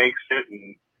makes it,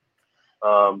 and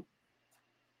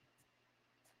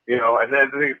You know, I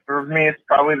think for me, it's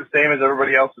probably the same as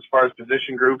everybody else as far as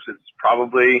position groups. It's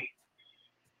probably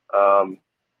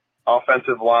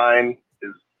offensive line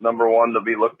is number one to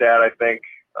be looked at, I think.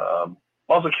 I'm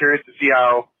also curious to see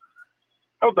how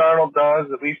Darnold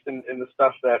does, at least in the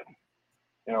stuff that,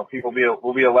 you know, people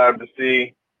will be allowed to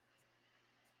see.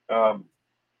 But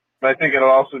I think it'll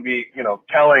also be, you know,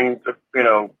 telling to, you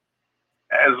know,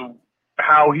 as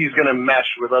how he's going to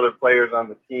mesh with other players on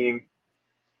the team.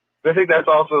 I think that's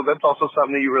also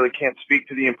something that you really can't speak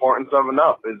to the importance of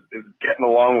enough is getting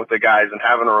along with the guys and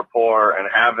having a rapport and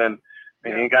having, I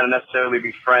mean, you got to necessarily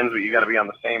be friends, but you got to be on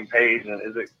the same page. And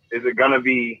is it going to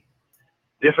be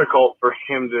difficult for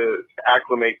him to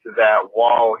acclimate to that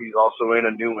while he's also in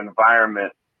a new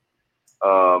environment?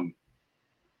 You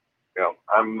know,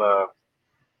 I'm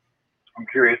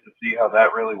curious to see how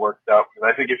that really works out, because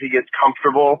I think if he gets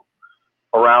comfortable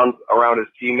around his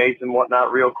teammates and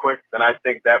whatnot real quick, then I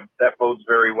think that bodes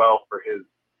very well for his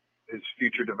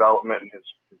future development and his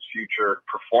future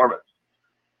performance.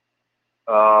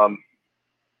 I'm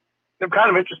kind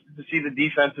of interested to see the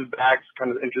defensive backs,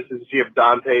 kind of interested to see if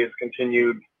Dante has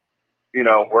continued, you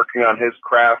know, working on his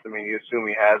craft. I mean, you assume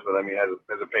he has, but I mean, has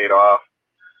it paid off?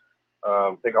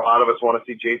 I think a lot of us want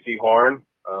to see J.C. Horn.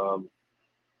 Oh,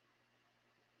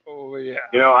 yeah.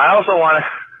 You know, I also want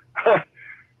to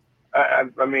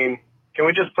I mean, can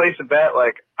we just place a bet?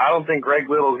 Like, I don't think Greg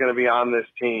Little is going to be on this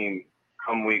team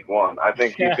come week 1. I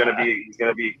think he's going to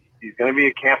be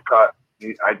a camp cut.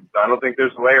 I don't think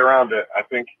there's a way around it. I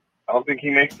don't think he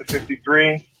makes the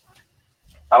 53.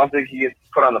 I don't think he gets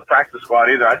put on the practice squad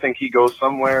either. I think he goes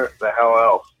somewhere the hell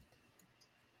else.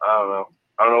 I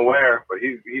don't know where, but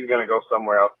he's going to go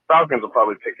somewhere else. Falcons will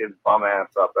probably pick his bum ass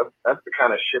up. That's the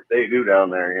kind of shit they do down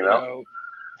there, you know? No.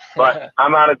 But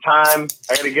I'm out of time.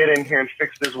 I got to get in here and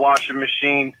fix this washing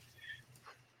machine.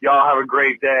 Y'all have a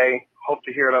great day. Hope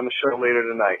to hear it on the show later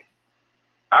tonight.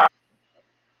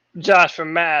 Josh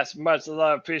from Mass, much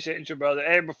love. Appreciate you, brother.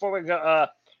 Hey, before we go,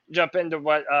 jump into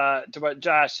what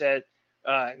Josh said,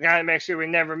 gotta make sure we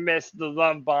never miss the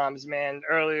love bombs, man.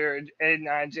 Earlier,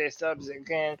 89J Subs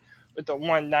again with the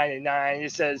 199. He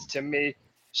says to me,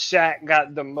 Shaq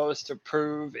got the most to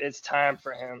prove. It's time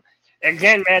for him.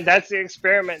 Again, man, that's the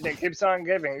experiment that keeps on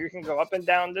giving. You can go up and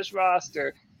down this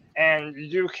roster, and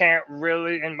you can't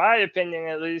really, in my opinion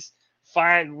at least,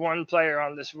 find one player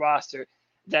on this roster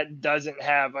that doesn't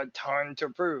have a ton to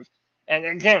prove. And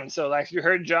again, so like you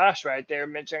heard Josh right there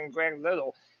mention Greg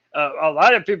Little. A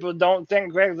lot of people don't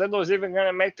think Greg Little is even going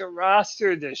to make the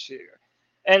roster this year.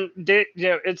 And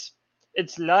it's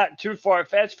not too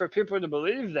far-fetched for people to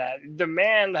believe that. The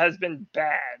man has been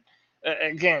bad.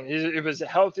 Again, it was a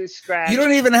healthy scratch. You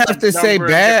don't even have to say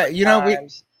bad. You know,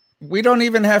 we don't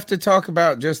even have to talk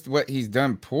about just what he's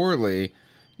done poorly.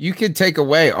 You could take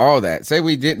away all that. Say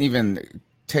we didn't even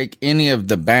take any of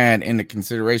the bad into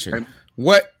consideration.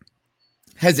 What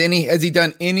has he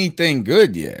done anything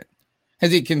good yet?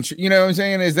 Has he you know what I'm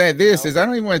saying? Is that this? I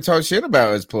don't even want to talk shit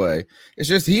about his play. It's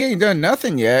just he ain't done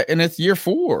nothing yet, and it's year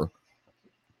 4.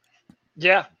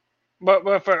 Yeah. But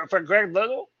for Greg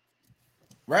Little,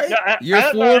 right? No, year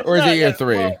 4 or is it year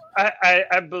 3? Well,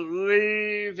 I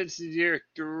believe it's year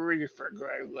 3 for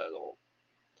Greg Little.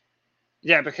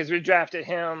 Yeah, because we drafted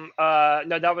him.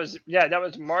 That was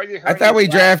Marty Hernandez. I thought we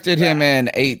drafted him in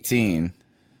 18.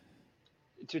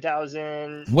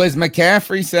 2000. Was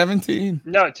McCaffrey 17?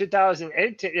 No,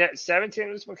 2018. Yeah,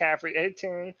 17 was McCaffrey.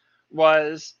 18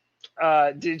 was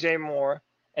DJ Moore,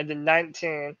 and then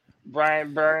 19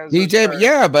 Brian Burns. DJ,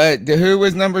 yeah, but who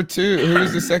was number 2? Who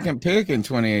was the second pick in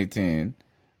 2018?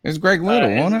 It was Greg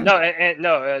Little, wasn't it?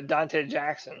 No, Dante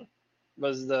Jackson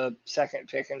was the second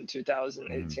pick in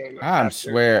 2018. I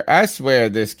swear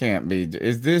this can't be.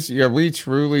 Are we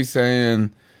truly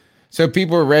saying? So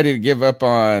people are ready to give up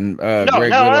on Greg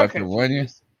Little after 1 year?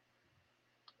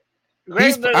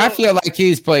 I feel like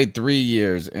he's played 3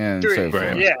 years in so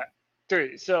far. Yeah,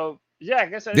 3. So, yeah, I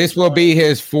guess this will be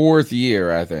his 4th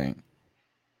year, I think.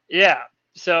 Yeah,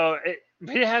 so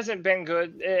he hasn't been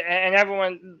good. And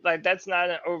everyone, like, that's not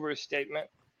an overstatement.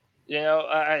 You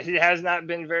know, he has not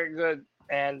been very good.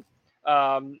 And,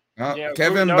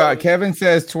 Kevin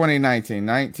says 2019,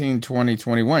 19, 20,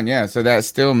 21. Yeah, so that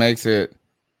still makes it.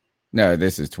 No,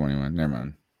 this is 21. Never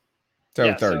mind.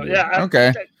 So third year. Yeah,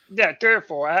 okay. 3 or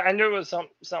 4. I knew it was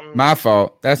something. My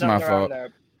fault. That's my fault.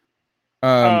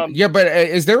 Yeah, but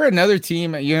is there another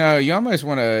team? You know, you almost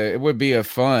want to. It would be a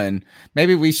fun.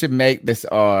 Maybe we should make this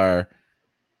our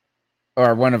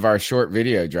one of our short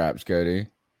video drops, Cody.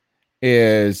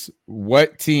 Is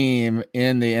what team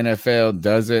in the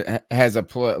NFL has a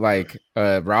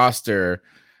roster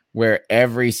where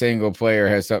every single player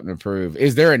has something to prove?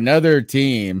 Is there another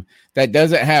team that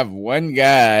doesn't have one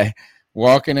guy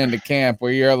walking into camp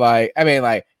where you're like, I mean,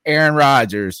 like Aaron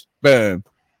Rodgers, boom.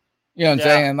 You know what I'm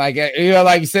saying? Like,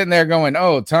 like sitting there going,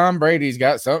 oh, Tom Brady's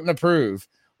got something to prove.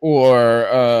 Or,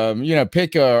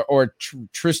 pick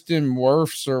Tristan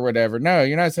Wirfs or whatever. No,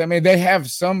 you know what I'm saying? I mean, they have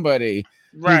somebody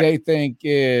who they think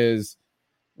is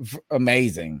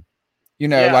amazing.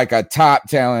 Like a top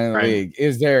talent in the league.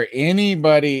 Is there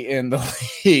anybody in the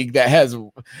league that has?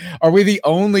 Are we the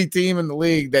only team in the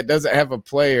league that doesn't have a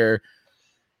player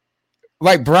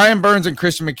like Brian Burns and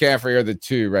Christian McCaffrey are the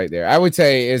two right there? I would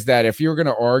say is that if you're going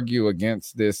to argue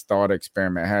against this thought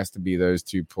experiment, it has to be those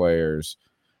two players.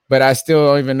 But I still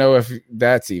don't even know if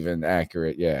that's even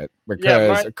accurate yet,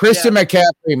 because Christian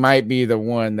McCaffrey might be the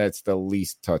one that's the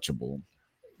least touchable.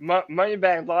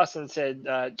 Moneybag Lawson said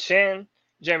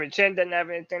Jeremy Chin didn't have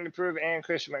anything to prove, and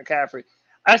Christian McCaffrey.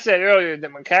 I said earlier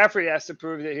that McCaffrey has to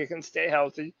prove that he can stay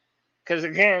healthy, because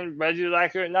again, whether you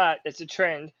like it or not, it's a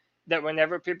trend that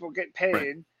whenever people get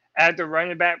paid at the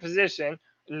running back position,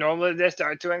 normally they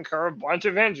start to incur a bunch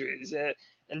of injuries.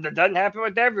 And that doesn't happen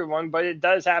with everyone, but it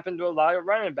does happen to a lot of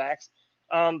running backs.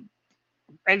 And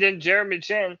then Jeremy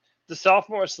Chin, the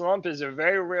sophomore slump is a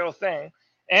very real thing,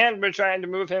 and we're trying to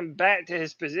move him back to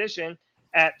his position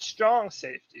at strong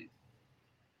safety.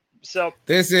 So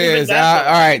this is all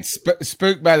right.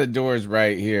 Spooked by the Doors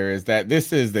right here is that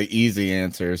this is the easy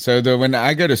answer. So when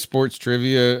I go to sports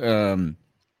trivia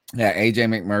at AJ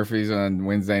McMurphy's on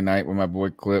Wednesday night with my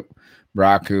boy Clip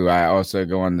Brock, who I also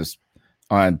go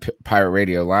on Pirate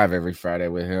Radio Live every Friday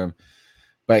with him.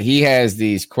 But he has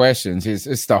these questions.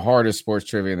 It's the hardest sports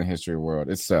trivia in the history of the world.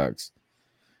 It sucks.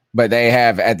 But they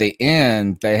have at the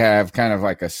end, they have kind of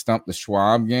like a Stump the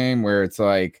Schwab game where it's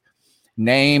like,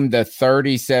 name the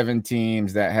 37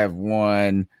 teams that have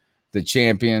won the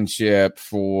championship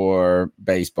for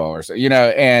baseball or so,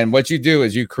 and what you do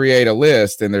is you create a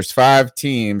list and there's 5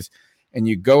 teams and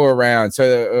you go around. So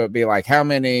it would be like, how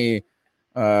many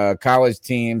college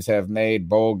teams have made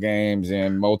bowl games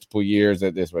in multiple years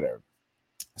at this, whatever.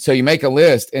 So you make a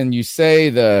list and you say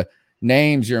the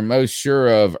names you're most sure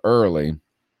of early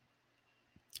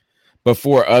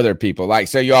before other people. Like,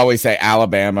 so you always say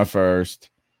Alabama first.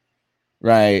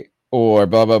 Right. Or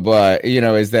blah, blah, blah,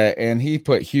 is that, and he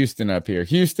put Houston up here.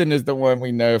 Houston is the one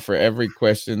we know for every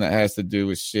question that has to do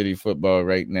with shitty football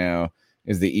right now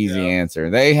is the easy answer.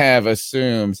 They have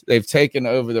assumed they've taken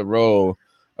over the role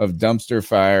of dumpster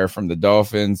fire from the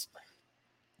Dolphins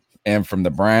and from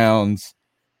the Browns.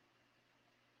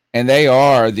 And they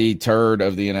are the turd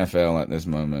of the NFL at this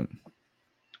moment.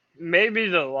 Maybe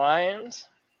the Lions.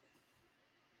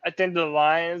 I think the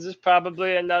Lions is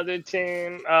probably another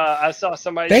team. I saw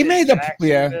somebody. They made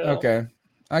okay.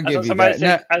 I'll give you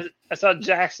that. I saw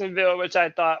Jacksonville, which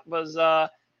I thought was the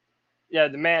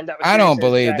man that was. I don't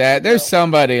believe that. There's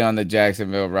somebody on the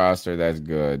Jacksonville roster that's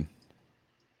good.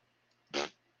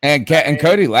 And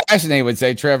Cody Lashley would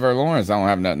say Trevor Lawrence. I don't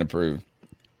have nothing to prove.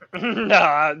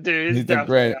 No, dude. He's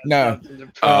great. No.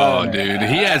 Oh, dude,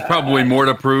 he has probably more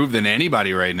to prove than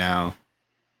anybody right now.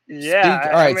 Yeah.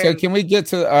 All right. So can we get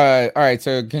to? All right.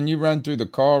 So can you run through the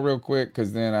call real quick?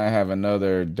 Because then I have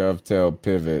another dovetail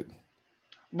pivot.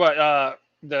 What?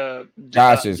 The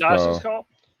Josh's call.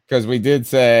 Because we did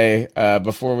say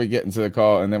before we get into the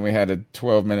call, and then we had a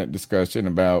 12-minute discussion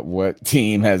about what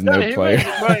team has no player.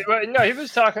 He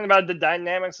was talking about the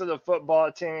dynamics of the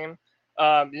football team.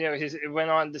 He went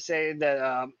on to say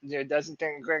that doesn't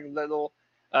think Greg Little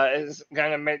is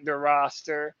going to make the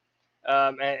roster.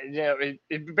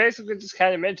 It basically just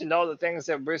kind of mentioned all the things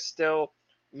that we're still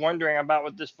wondering about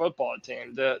with this football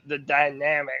team, the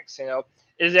dynamics.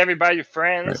 Is everybody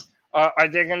friends? Right. Are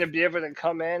they going to be able to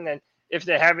come in and if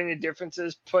they have any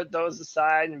differences, put those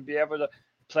aside and be able to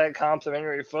play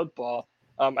complementary football?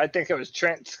 I think it was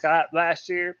Trent Scott last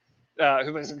year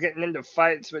who was getting into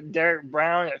fights with Derek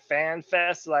Brown at Fan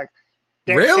Fest. Like,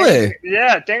 really?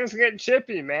 Things get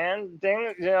chippy, man.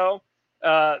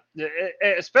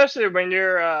 Especially when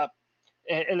you're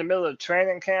in the middle of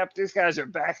training camp. These guys are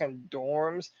back in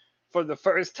dorms for the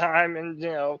first time, and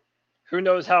who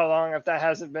knows how long if that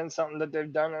hasn't been something that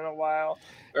they've done in a while.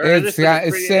 It's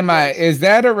semi. Is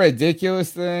that a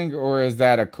ridiculous thing or is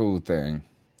that a cool thing?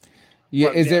 Yeah,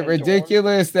 is it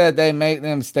ridiculous that they make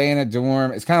them stay in a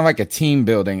dorm? It's kind of like a team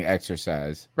building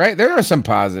exercise, right? There are some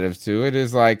positives to it.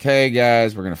 It's like, hey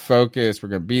guys, we're going to focus. We're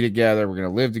going to be together. We're going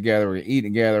to live together. We're going to eat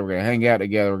together. We're going to hang out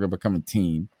together. We're going to become a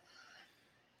team.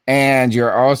 And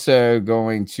you're also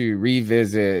going to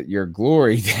revisit your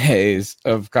glory days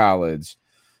of college.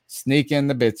 sneak in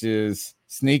the bitches,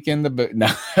 sneak in the no.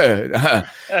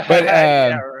 But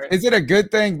is it a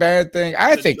good thing, bad thing?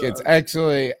 I think it's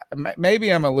actually,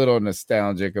 maybe I'm a little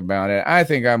nostalgic about it. I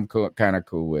think I'm kind of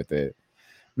cool with it.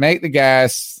 Make the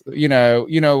guys, you know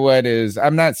what is,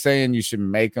 I'm not saying you should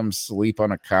make them sleep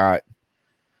on a cot.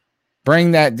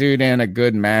 Bring that dude in a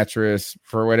good mattress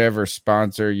for whatever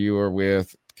sponsor you are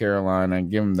with, Carolina, and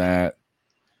give him that.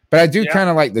 But I do kind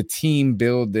of like the team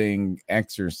building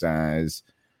exercise.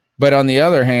 But on the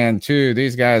other hand, too,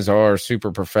 these guys are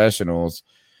super professionals.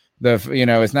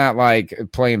 It's not like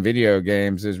playing video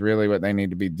games is really what they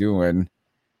need to be doing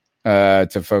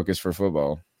to focus for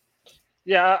football.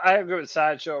 Yeah, I agree with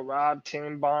Sideshow Rob.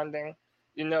 Team bonding,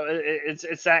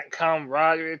 it's that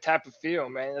camaraderie type of feel,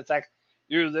 man. It's like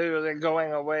you're literally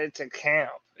going away to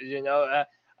camp.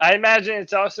 I imagine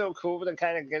it's also cool to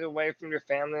kind of get away from your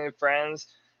family and friends.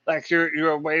 Like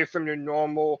you're away from your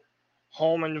normal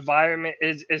home environment.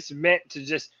 It's meant to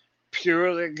just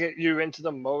purely get you into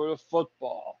the mode of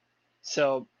football.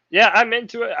 So yeah, I'm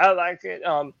into it. I like it.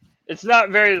 It's not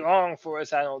very long for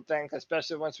us, I don't think,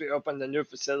 especially once we open the new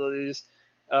facilities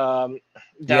down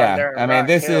there. I mean,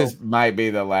 this might be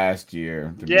the last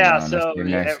year. So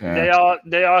they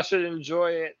all should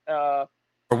enjoy it. Are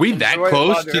we that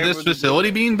close to this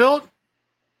facility being built?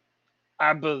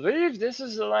 I believe this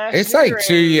is the last. It's like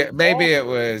 2 years. Maybe it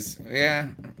was. Yeah.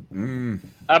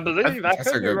 I believe. That's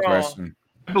a good question.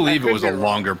 I believe it was a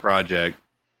longer project.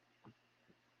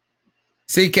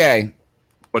 CK,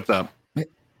 what's up?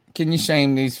 Can you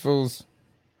shame these fools?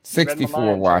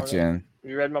 64 watching.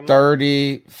 You read my mind?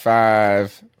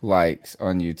 35 likes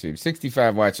on YouTube.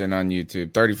 65 watching on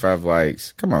YouTube. 35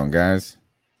 likes. Come on, guys.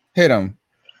 Hit them.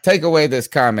 Take away this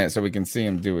comment so we can see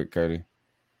him do it, Cody.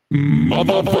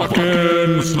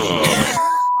 Motherfucking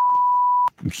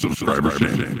subscriber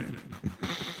shame.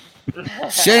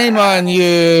 Shame on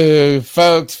you,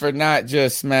 folks, for not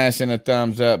just smashing a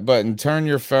thumbs up button. Turn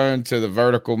your phone to the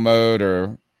vertical mode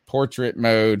or portrait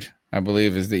mode, I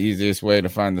believe, is the easiest way to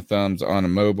find the thumbs on a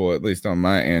mobile. At least on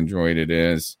my Android, it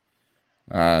is.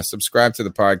 Subscribe to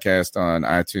the podcast on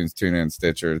iTunes, TuneIn,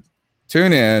 Stitcher.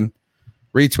 Tune in,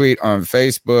 retweet on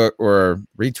Facebook or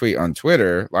retweet on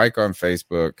Twitter, like on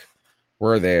Facebook.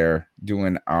 We're there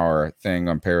doing our thing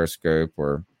on Periscope.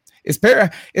 Or is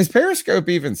Periscope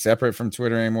even separate from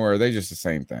Twitter anymore? Or are they just the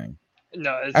same thing?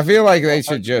 No, I feel like they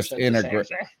should just integrate.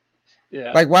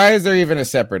 Yeah. Like, why is there even a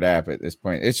separate app at this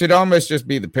point? It should almost just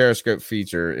be the Periscope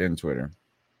feature in Twitter.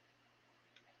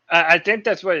 I think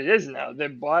that's what it is now. They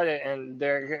bought it and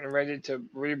they're getting ready to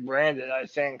rebrand it, I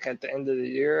think, at the end of the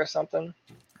year or something.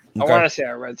 Okay. I want to say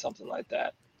I read something like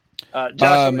that.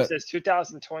 Joshua says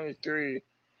 2023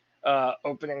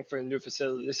 opening for a new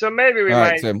facility. So maybe we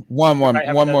might. So one more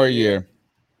year. One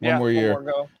more year. One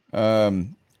more go.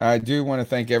 I do want to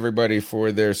thank everybody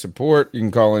for their support. You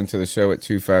can call into the show at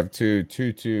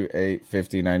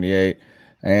 252-228-5098.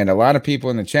 And a lot of people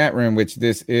in the chat room, which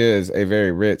this is a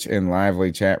very rich and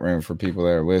lively chat room for people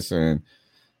that are listening.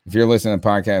 If you're listening to the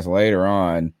podcast later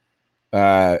on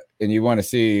and you want to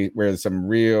see where some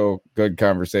real good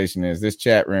conversation is, this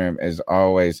chat room is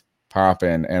always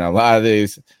popping. And a lot of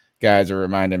these guys are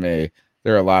reminding me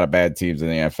there are a lot of bad teams in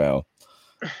the NFL.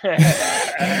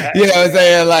 You know what I'm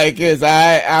saying? Like, because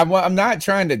I'm not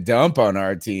trying to dump on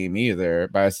our team either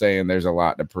by saying there's a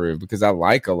lot to prove, because I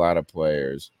like a lot of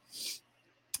players.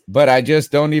 But I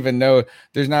just don't even know.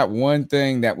 There's not one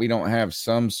thing that we don't have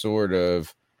some sort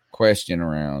of question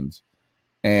around.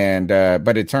 And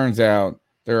but it turns out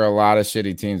there are a lot of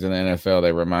shitty teams in the NFL.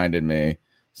 They reminded me.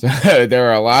 So there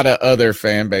are a lot of other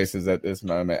fan bases at this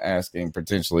moment asking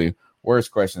potentially worse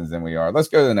questions than we are. Let's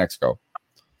go to the next call.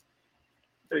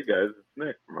 Hey guys, it's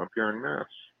Nick from up here in Mass.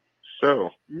 So,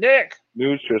 Nick,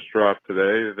 news just dropped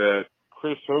today that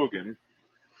Chris Hogan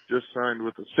just signed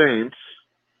with the Saints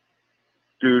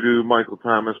due to Michael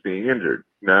Thomas being injured.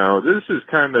 Now, this is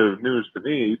kind of news to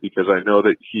me because I know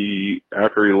that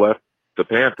after he left the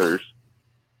Panthers,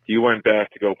 he went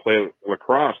back to go play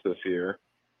lacrosse this year,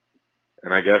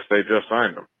 and I guess they just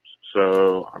signed him.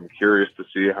 So I'm curious to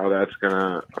see how that's going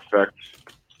to affect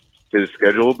his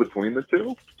schedule between the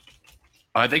two.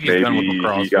 I think he's done with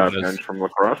lacrosse. He got benched from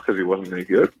lacrosse because he wasn't any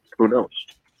good. Who knows?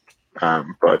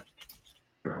 But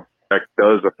that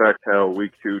does affect how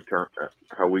week two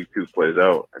plays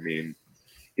out. I mean,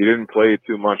 he didn't play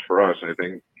too much for us. I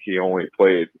think he only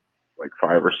played like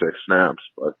 5 or 6 snaps.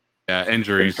 But yeah,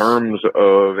 injuries. In terms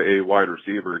of a wide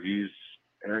receiver, he's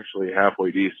actually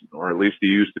halfway decent, or at least he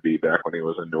used to be back when he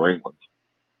was in New England.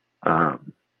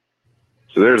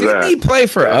 So there's that. Didn't he play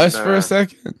for us for a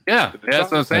second? Yeah,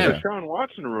 that's what I'm saying. The Deshaun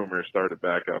Watson rumors started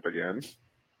back up again.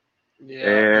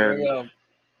 Yeah,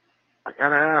 I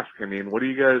gotta ask. I mean, what do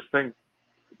you guys think?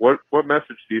 What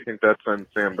message do you think that sends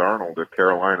Sam Darnold if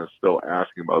Carolina's still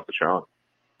asking about Deshaun?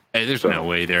 Hey, there's no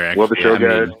way they're actually. Love the show,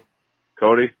 guys.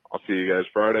 Cody, I'll see you guys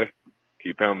Friday.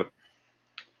 Keep pounding.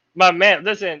 My man,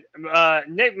 listen,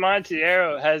 Nick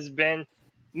Montiero has been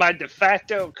my de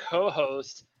facto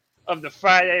co-host of the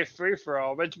Friday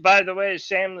Free-For-All, which, by the way,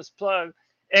 shameless plug,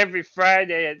 every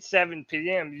Friday at 7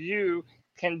 p.m., you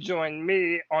can join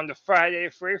me on the Friday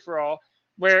Free-For-All,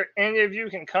 where any of you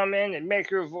can come in and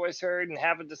make your voice heard and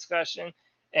have a discussion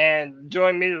and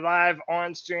join me live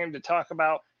on stream to talk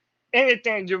about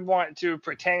anything you want to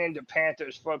pertaining to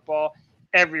Panthers football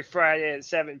every Friday at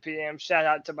 7 p.m. Shout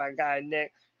out to my guy,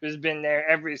 Nick, who's been there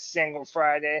every single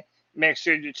Friday. Make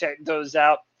sure you check those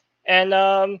out. And,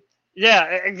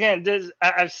 again,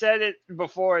 I've said it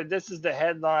before. This is the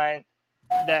headline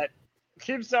that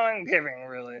keeps on giving,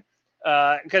 really.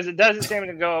 Because it doesn't seem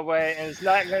to go away, and it's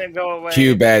not going to go away.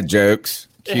 Cue bad jokes.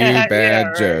 Cue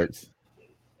bad jokes.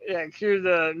 Yeah, cue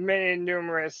the many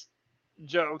numerous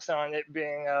jokes on it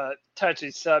being a touchy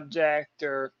subject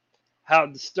or how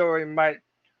the story might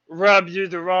rub you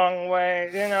the wrong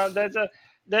way. You know, there's a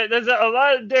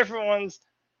lot of different ones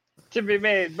to be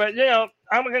made. But, you know,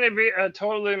 I'm going to be a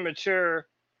totally mature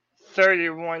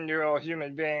 31-year-old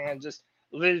human being and just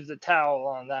leave the towel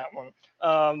on that one.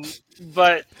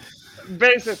 But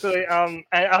basically, and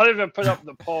I'll even put up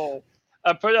the poll.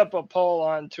 I put up a poll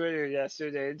on Twitter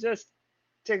yesterday just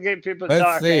to get people Let's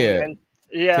talking. see it. And,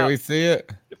 yeah, can we see it?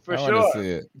 For I sure. want to see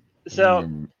it. So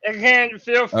again,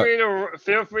 feel free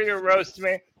to roast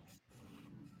me.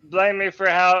 Blame me for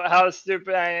how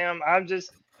stupid I am. I'm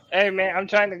just, hey man, I'm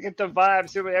trying to get the vibe,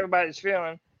 see what everybody's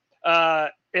feeling.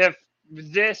 If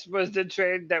this was the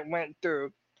trade that went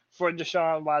through for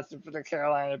Deshaun Watson for the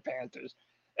Carolina Panthers,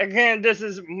 again, this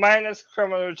is minus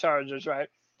criminal charges, right?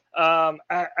 I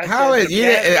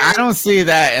don't see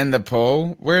that in the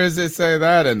poll. Where does it say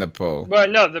that in the poll? Well,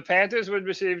 no, the Panthers would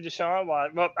receive Deshaun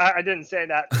Watson. Well, I didn't say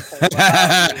that.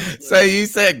 So you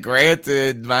said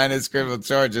granted minus criminal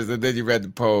charges, and then you read the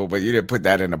poll, but you didn't put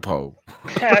that in the poll.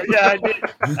 Yeah, I did.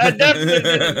 I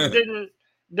definitely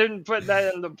didn't put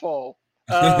that in the poll.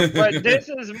 But this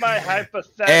is my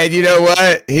hypothetical. And you know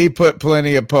what? He put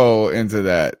plenty of poll into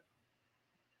that.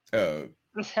 Oh.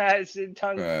 I see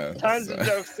tons of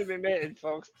jokes to be made,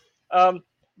 folks.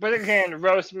 But again,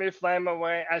 roast me, flame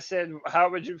away. I said, how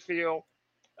would you feel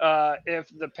if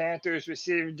the Panthers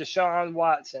received Deshaun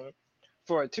Watson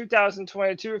for a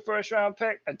 2022 first-round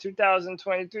pick, a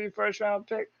 2023 first-round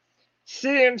pick,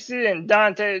 CMC and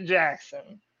Dante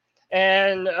Jackson,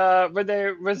 and with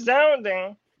a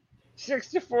resounding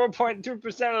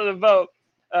 64.2% of the vote,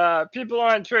 people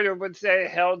on Twitter would say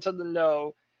hell to the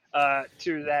no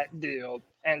to that deal.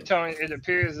 And Tony, it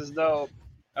appears as though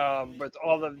with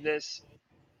all of this,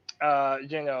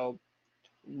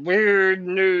 weird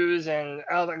news and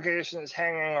allegations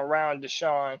hanging around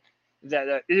Deshaun,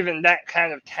 that even that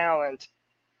kind of talent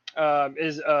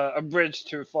is a bridge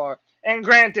too far. And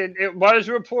granted, it was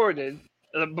reported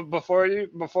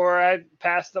before I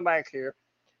pass the mic here,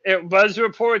 it was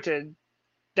reported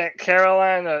that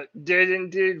Carolina did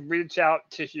indeed reach out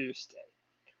to Houston,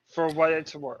 for what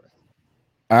it's worth.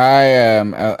 I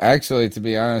am actually, to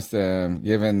be honest,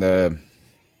 given the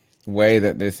way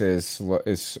that this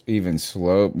is even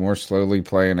more slowly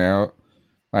playing out,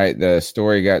 like the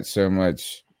story got so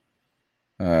much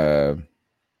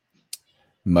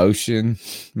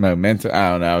momentum. I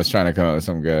don't know. I was trying to come up with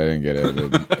something good. I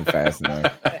didn't get it fast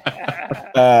enough.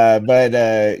 But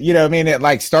it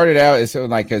like started out as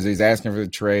like because he's asking for the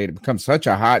trade, it becomes such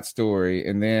a hot story,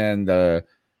 and then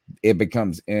it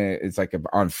becomes it's like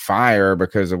on fire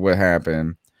because of what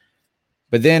happened.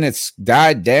 But then it's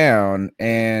died down,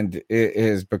 and it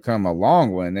has become a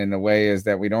long one in the way is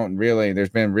that there's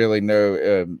been really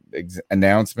no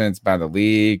announcements by the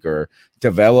league or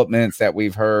developments that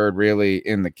we've heard really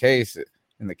in the case,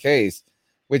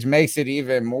 which makes it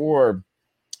even more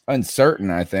uncertain,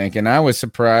 I think. And I was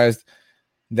surprised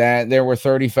that there were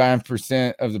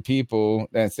 35% of the people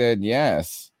that said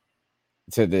yes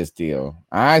to this deal.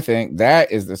 I think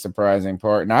that is the surprising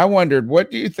part. And I wondered,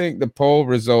 what do you think the poll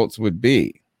results would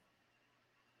be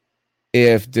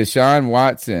if Deshaun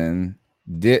Watson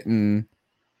didn't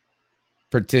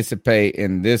participate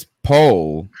in this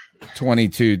poll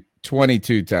 22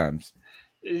 times?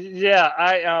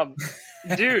 Yeah,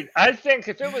 dude, I think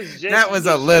if it was just that was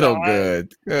a little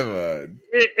good. Come on.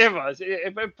 It was.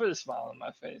 It put a smile on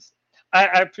my face.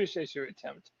 I appreciate your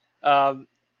attempt.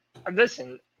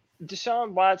 Listen,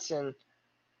 Deshaun Watson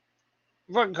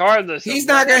regardless. He's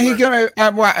not going to. He's going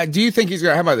to. Do you think he's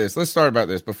going to? How about this? Let's start about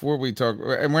this before we talk.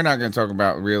 And we're not going to talk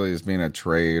about really as being a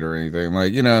trade or anything.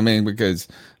 Like, you know what I mean? Because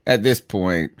at this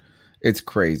point, it's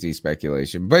crazy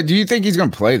speculation. But do you think he's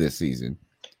going to play this season?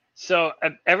 So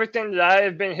everything that I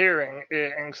have been hearing,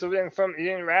 including from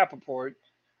Ian Rappaport,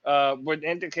 would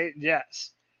indicate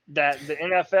yes, that the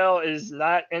NFL is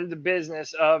not in the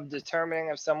business of determining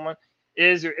if someone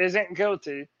is or isn't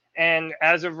guilty. And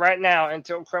as of right now,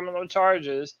 until criminal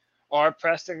charges are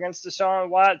pressed against Deshaun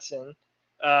Watson,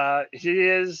 he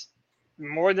is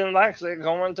more than likely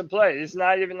going to play. He's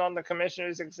not even on the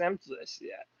commissioner's exempt list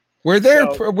yet. Were there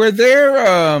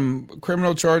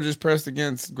criminal charges pressed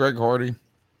against Greg Hardy?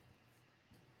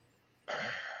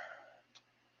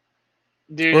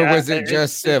 Dude, or was it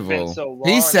just civil?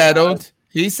 He settled.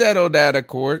 He settled out of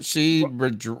court. She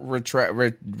redacted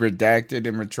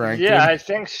and retracted. Yeah, I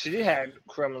think she had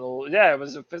criminal. Yeah, it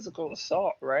was a physical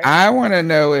assault, right? I want to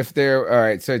know if there. All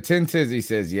right, so Tin Tizzy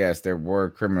says yes, there were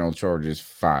criminal charges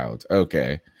filed.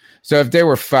 Okay, so if they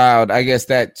were filed, I guess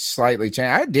that slightly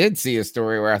changed. I did see a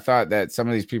story where I thought that some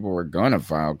of these people were going to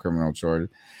file criminal charges.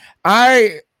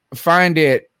 I find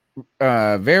it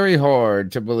very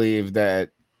hard to believe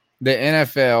that the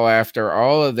NFL, after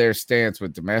all of their stance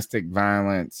with domestic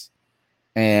violence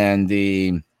and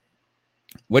the,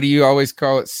 what do you always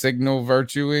call it, signal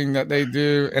virtuing that they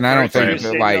do? And I don't think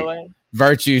that, like,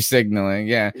 virtue signaling,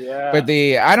 yeah. But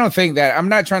I don't think that, I'm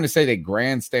not trying to say they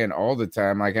grandstand all the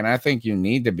time, like, and I think you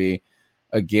need to be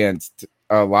against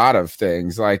a lot of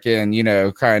things, like, and, you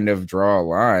know, kind of draw a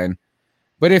line.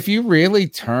 But if you really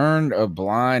turned a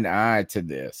blind eye to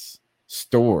this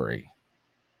story,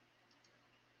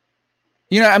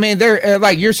 you know, I mean, they're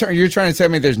like, you're trying to tell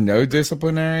me there's no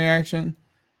disciplinary action,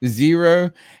 zero.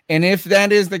 And if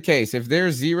that is the case, if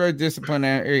there's zero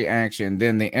disciplinary action,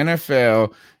 then the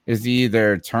NFL is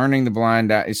either turning the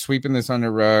blind eye, is sweeping this under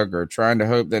the rug, or trying to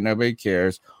hope that nobody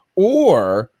cares,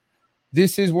 or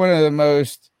this is one of the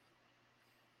most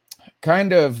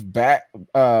kind of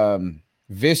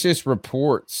vicious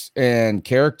reports and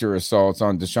character assaults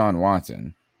on Deshaun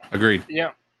Watson. Agreed.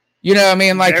 Yeah. You know, I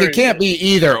mean, like, it can't be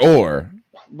either or.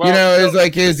 Well, you know, it's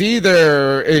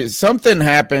like, something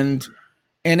happened,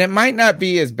 and it might not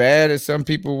be as bad as some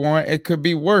people want. It could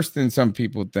be worse than some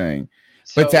people think.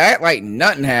 But to act like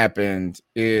nothing happened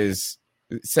is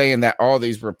saying that all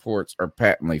these reports are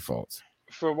patently false.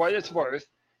 For what it's worth,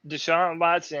 Deshaun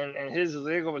Watson and his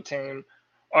legal team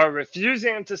are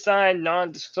refusing to sign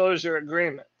non-disclosure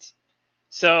agreements.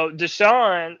 So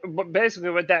Deshaun, basically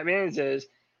what that means is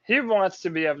he wants to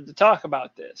be able to talk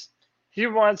about this. He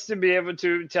wants to be able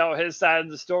to tell his side of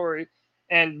the story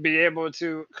and be able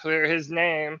to clear his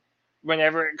name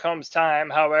whenever it comes time,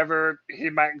 however he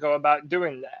might go about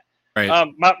doing that. Right.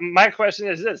 My question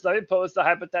is this. Let me pose the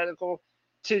hypothetical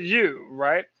to you,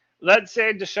 right? Let's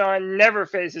say Deshaun never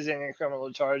faces any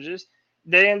criminal charges.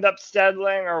 They end up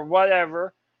settling or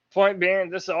whatever. Point being,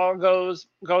 this all goes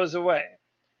away.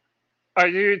 Are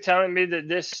you telling me that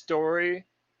this story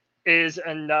is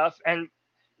enough? And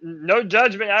no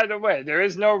judgment either way. There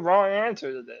is no wrong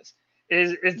answer to this.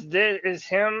 Is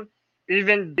him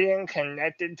even being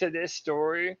connected to this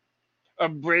story a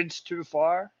bridge too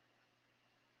far?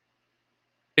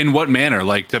 In what manner?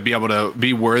 Like, to be able to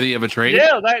be worthy of a trade?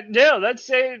 Yeah, let's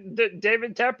say that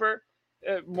David Tepper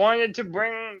wanted to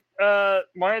bring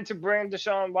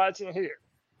Deshaun Watson here.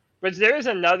 But there is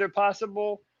another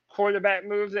possible quarterback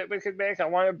move that we could make. I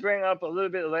want to bring up a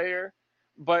little bit later.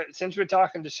 But since we're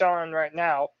talking Deshaun right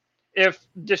now, if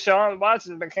Deshaun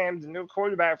Watson became the new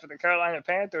quarterback for the Carolina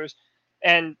Panthers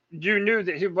and you knew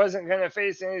that he wasn't going to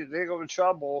face any legal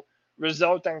trouble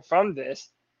resulting from this,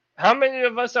 how many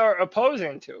of us are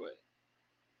opposing to it?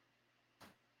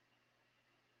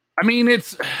 I mean,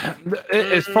 it's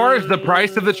as far as the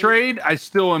price of the trade, I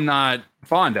still am not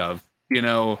fond of, you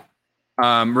know,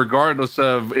 regardless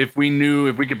of if we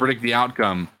could predict the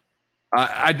outcome.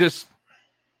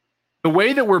 The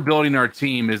way that we're building our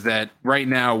team is that right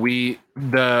now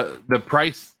the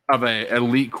price of an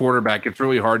elite quarterback, it's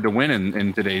really hard to win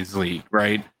in today's league,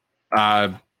 right?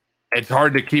 It's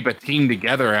hard to keep a team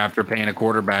together after paying a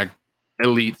quarterback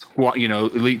elite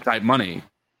type money.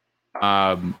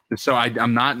 So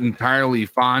I'm not entirely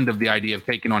fond of the idea of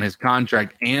taking on his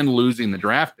contract and losing the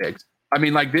draft picks. I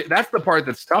mean, like, that's the part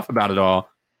that's tough about it all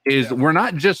is we're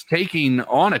not just taking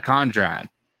on a contract.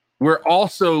 We're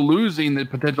also losing the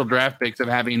potential draft picks of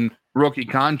having rookie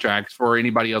contracts for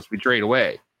anybody else we trade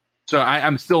away. So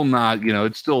I'm still not, you know,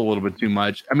 it's still a little bit too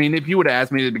much. I mean, if you would have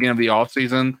asked me at the beginning of the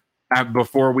offseason,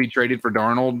 before we traded for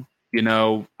Darnold, you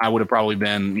know, I would have probably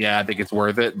been, yeah, I think it's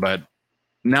worth it. But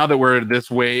now that we're this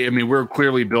way, I mean, we're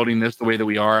clearly building this the way that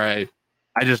we are. I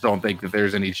just don't think that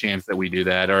there's any chance that we do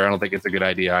that, or I don't think it's a good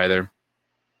idea either.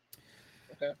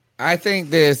 Okay. I think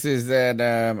this is that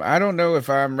I don't know if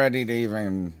I'm ready to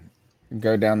even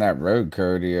go down that road,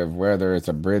 Cody, of whether it's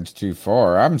a bridge too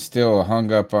far. I'm still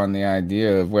hung up on the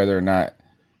idea of whether or not,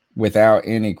 without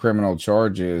any criminal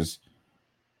charges,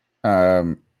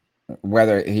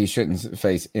 whether he shouldn't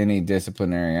face any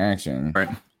disciplinary action. Right.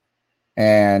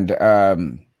 And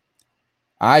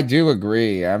I do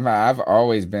agree. I've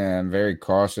always been very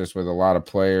cautious with a lot of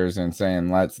players and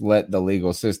saying, let's let the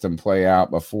legal system play out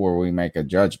before we make a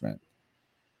judgment.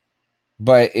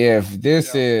 But if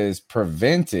this is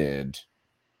prevented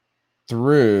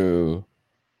through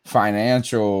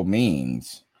financial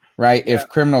means, right? If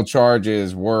criminal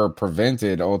charges were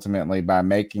prevented ultimately by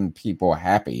making people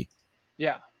happy.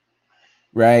 Yeah.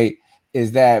 Right.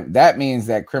 Is that means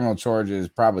that criminal charges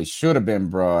probably should have been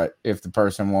brought if the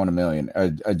person won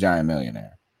a giant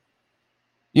millionaire.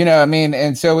 You know what I mean?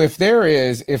 And so if there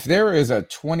is a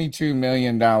 $22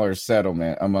 million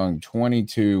settlement among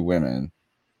 22 women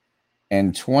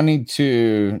and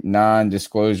 22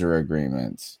 non-disclosure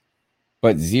agreements,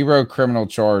 but zero criminal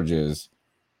charges,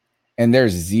 and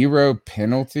there's zero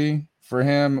penalty for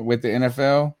him with the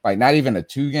NFL, like not even a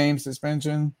 2-game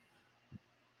suspension,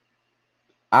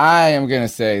 I am going to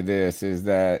say this is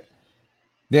that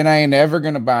then I ain't ever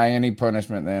going to buy any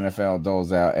punishment the NFL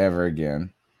doles out ever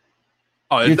again.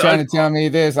 Oh, you're trying to tell me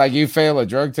this, like you fail a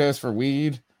drug test for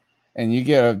weed and you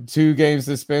get a 2-game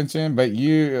suspension, but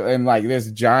you and like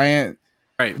this giant,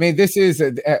 right? I mean, this is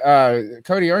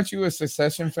Cody, aren't you a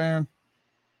Succession fan?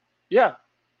 Yeah.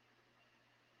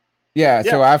 Yeah.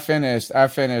 So I finished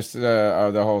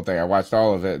the whole thing. I watched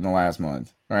all of it in the last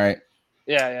month. Right.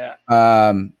 Yeah.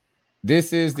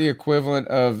 This is the equivalent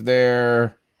of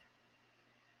the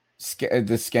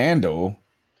scandal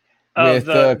with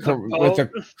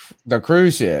the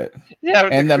cruise ship,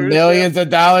 and the millions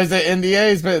of dollars of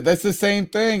NDAs. But that's the same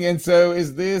thing. And so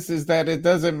is that it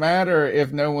doesn't matter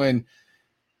if no one,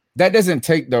 that doesn't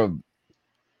take the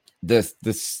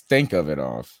stink of it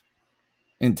off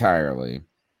entirely.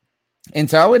 And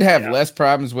so I would have less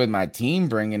problems with my team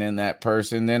bringing in that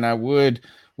person than I would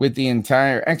with the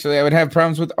entire. Actually, I would have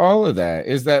problems with all of that.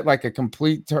 Is that like a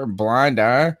complete blind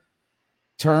eye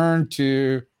turn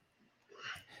to?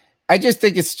 I just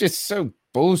think it's just so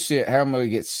bullshit how we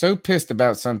get so pissed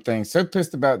about something, so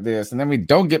pissed about this, and then we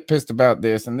don't get pissed about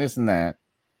this and this and that.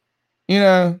 You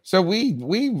know, so we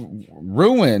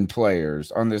ruin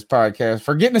players on this podcast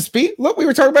for getting a speed. Look, we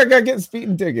were talking about a guy getting a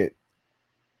speeding ticket.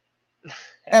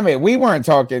 I mean, we weren't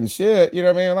talking shit, you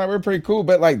know what I mean? Like, we're pretty cool,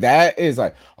 but like that is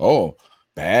like, oh,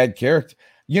 bad character.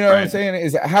 You know what I'm saying?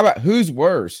 Is how about who's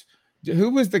worse? Who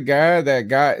was the guy that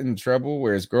got in trouble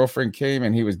where his girlfriend came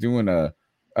and he was doing a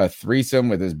threesome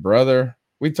with his brother?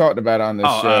 We talked about on this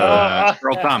show.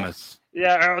 Earl Thomas.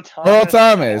 Yeah, Earl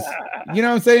Thomas. You know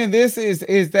what I'm saying? This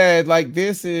is that like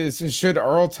this is should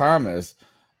Earl Thomas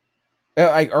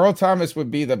like Earl Thomas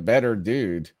would be the better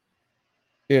dude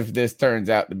if this turns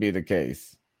out to be the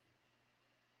case.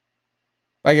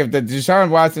 Like if the Deshaun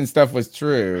Watson stuff was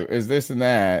true, is this and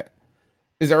that,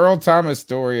 is Earl Thomas'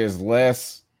 story is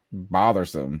less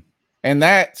bothersome. And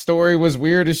that story was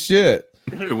weird as shit.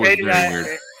 It was very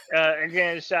weird.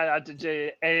 Again, shout out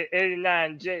to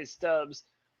 89 J Stubbs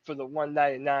for the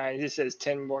 199. He says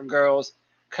 10 more girls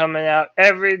coming out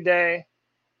every day.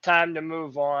 Time to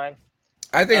move on.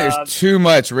 I think there's too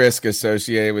much risk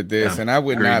associated with this, and I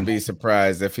would not be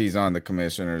surprised if he's on the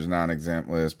commissioner's non-exempt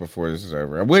list before this is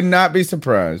over. I would not be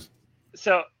surprised.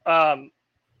 So, I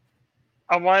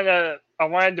wanted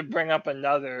to bring up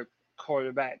another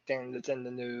quarterback thing that's in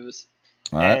the news,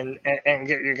 and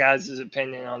get your guys'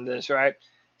 opinion on this, right?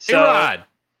 So,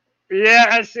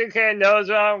 yeah, SCK knows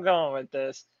where I'm going with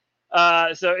this.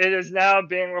 So it is now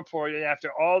being reported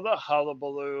after all the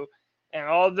hullabaloo and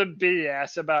all the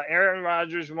BS about Aaron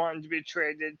Rodgers wanting to be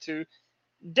traded to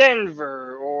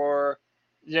Denver or,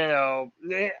 you know,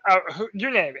 you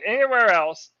name it, anywhere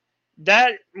else.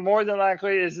 That more than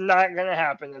likely is not going to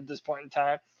happen at this point in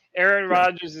time. Aaron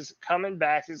Rodgers is coming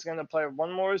back. He's going to play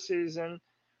one more season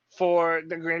for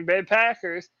the Green Bay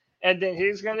Packers, and then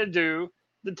he's going to do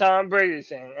the Tom Brady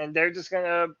thing, and they're just going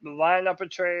to line up a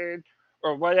trade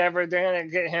or whatever. They're going to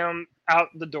get him out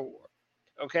the door,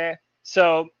 okay?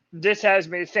 So this has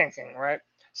me thinking, right?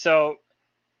 So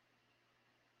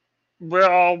we're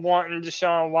all wanting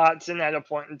Deshaun Watson at a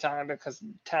point in time because of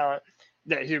the talent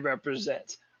that he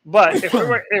represents. But if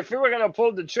we were going to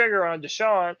pull the trigger on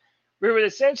Deshaun, we would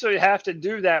essentially have to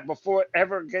do that before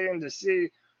ever getting to see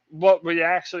what we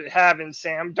actually have in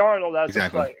Sam Darnold as a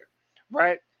player,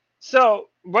 right? So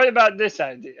what about this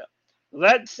idea?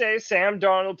 Let's say Sam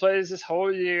Darnold plays this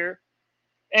whole year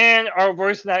and our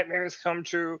worst nightmares come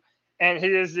true and he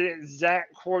is the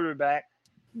exact quarterback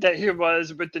that he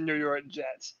was with the New York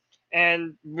Jets.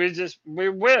 And we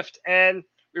whiffed and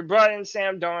we brought in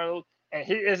Sam Darnold and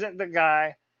he isn't the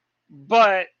guy.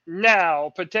 But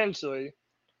now, potentially,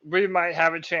 we might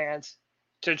have a chance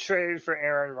to trade for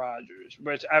Aaron Rodgers,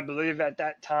 which I believe at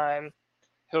that time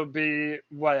he'll be,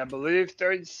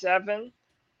 37?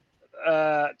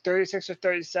 36 or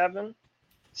 37.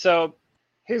 So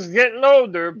he's getting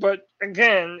older, but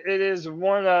again, it is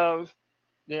one of,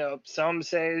 some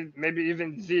say maybe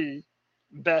even the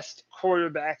best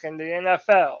quarterback in the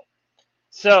NFL.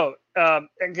 So,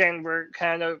 again, we're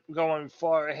kind of going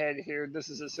far ahead here. This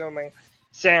is assuming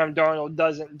Sam Darnold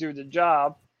doesn't do the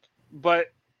job. But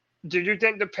do you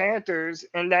think the Panthers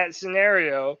in that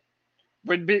scenario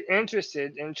would be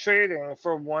interested in trading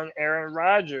for one Aaron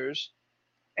Rodgers?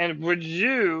 And would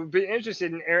you be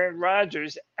interested in Aaron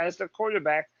Rodgers as the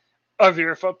quarterback of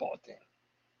your football team?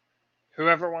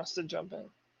 Whoever wants to jump in.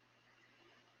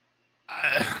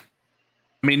 I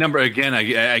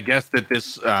guess that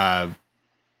this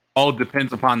all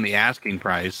depends upon the asking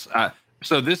price.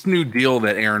 So this new deal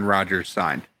that Aaron Rodgers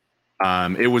signed,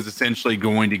 it was essentially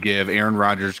going to give Aaron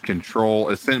Rodgers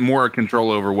more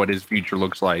control over what his future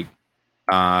looks like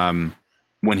when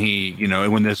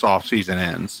this offseason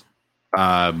ends.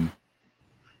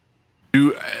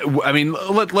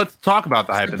 Let's talk about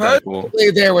the hypothetical.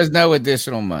 Supposedly there was no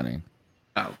additional money.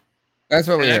 Oh, that's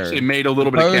what we heard. Actually made a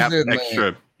little bit of cap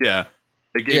extra. Yeah,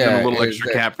 they gave him a little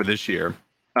extra cap for this year.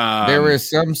 There is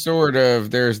some sort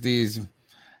of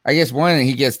I guess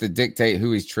he gets to dictate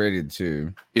who he's traded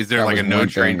to. Is there like a no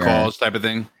trade clause type of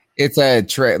thing? It's a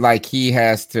trade, like he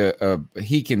has to.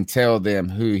 He can tell them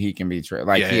who he can be traded.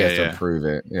 Like he has to approve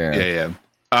it. Yeah.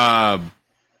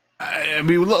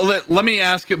 Let me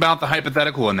ask you about the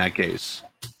hypothetical in that case,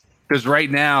 because right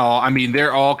now,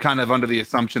 they're all kind of under the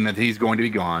assumption that he's going to be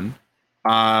gone,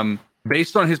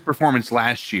 based on his performance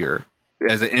last year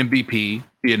as an MVP,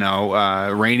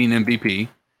 reigning MVP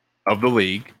of the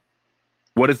league.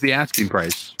 What is the asking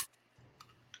price?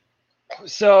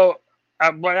 So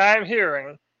what I'm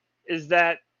hearing is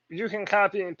that you can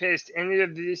copy and paste any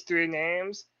of these three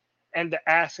names and the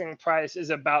asking price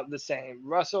is about the same.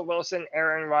 Russell Wilson,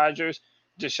 Aaron Rodgers,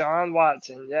 Deshaun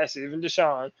Watson. Yes, even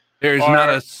Deshaun.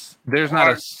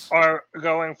 Are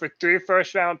going for 3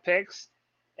 first-round picks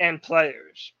and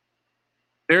players.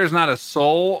 There's not a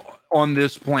soul on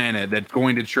this planet that's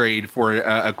going to trade for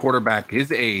a quarterback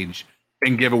his age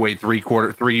and give away 3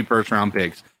 first-round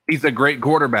picks. He's a great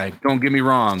quarterback. Don't get me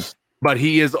wrong, but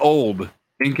he is old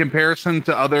in comparison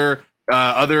to other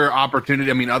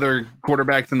opportunity. Other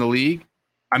quarterbacks in the league.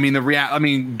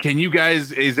 Can you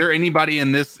guys? Is there anybody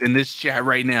in this chat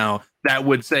right now that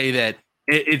would say that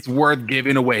it's worth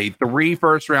giving away 3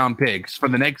 first-round picks for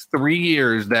the next 3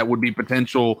 years? That would be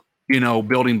potential,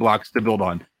 building blocks to build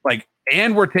on.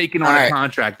 And we're taking on a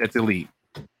contract that's elite.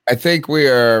 I think we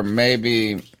are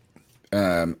maybe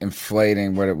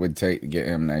inflating what it would take to get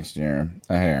him next year.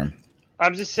 I'm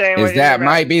just saying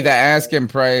might be the asking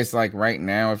price right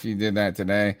now if you did that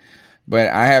today, but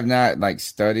I have not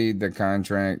studied the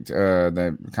contract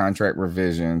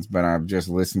revisions, but I've just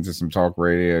listened to some talk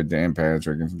radio, Dan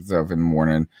Patrick and some stuff in the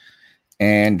morning.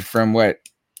 And from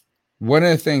one of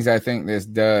the things I think this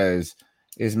does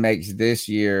is makes this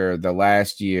year the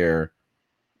last year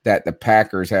that the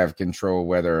Packers have control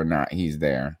whether or not he's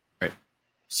there. Right.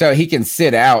 So he can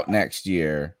sit out next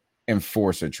year and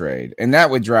force a trade, and that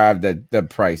would drive the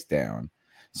price down.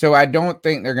 So I don't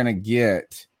think they're going to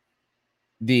get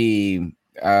the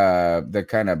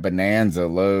kind of bonanza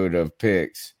load of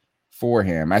picks for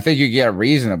him. I think you get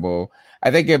reasonable. I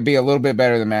think it'd be a little bit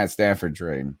better than Matt Stafford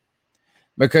trade,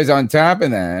 because on top of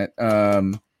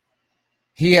that,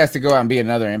 he has to go out and be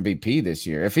another MVP this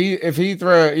year. If he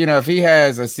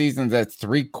has a season that's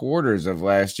 3/4 of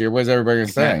last year, what's everybody going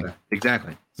to say?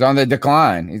 Exactly. He's on the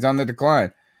decline.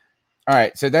 All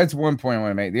right, so that's one point I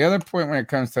want to make. The other point when it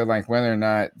comes to whether or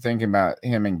not thinking about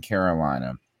him in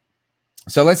Carolina.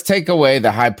 So let's take away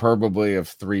the hyperbole of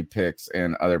 3 picks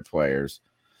and other players.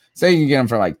 Say you can get him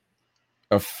for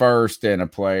a first and a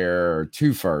player, or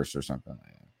 2 firsts or something like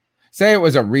that. Say it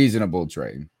was a reasonable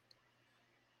trade.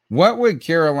 What would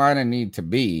Carolina need to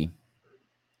be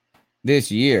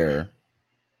this year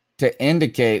to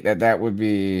indicate that would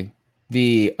be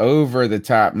the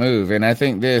over-the-top move? And I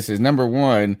think this is, number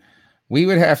one, we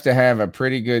would have to have a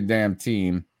pretty good damn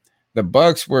team. The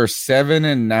Bucs were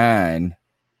 7-9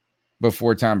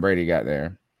 before Tom Brady got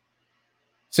there.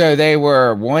 So they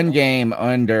were 1 game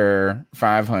under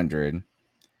 500.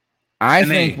 I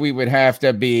think we would have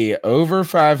to be over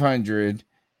 500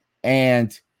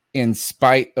 and in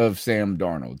spite of Sam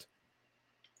Darnold.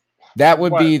 That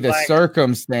would be the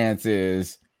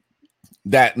circumstances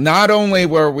that not only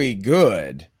were we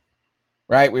good,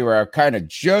 right? We were kind of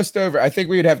just over. I think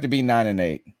we would have to be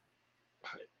 9-8.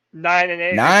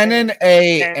 9-8. 9-8,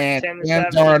 and Sam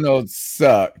Darnold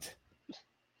sucked.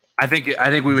 I think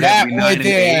we would have to be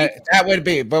 9-8. That would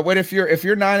be. But what if you're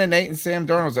 9-8 and Sam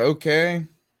Darnold's okay?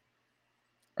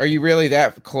 Are you really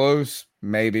that close?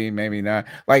 Maybe not.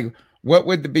 Like, what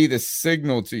would be the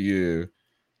signal to you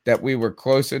that we were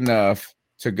close enough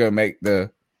to go make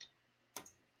the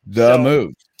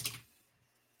move?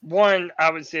 One,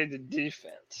 I would say the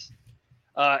defense.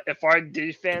 If our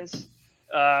defense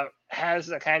has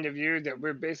the kind of year that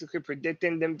we're basically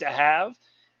predicting them to have,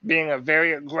 being a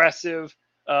very aggressive,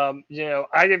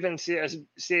 I'd even see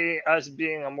us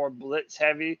being a more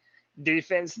blitz-heavy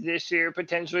defense this year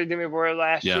potentially than we were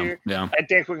last year. Yeah. I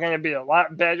think we're going to be a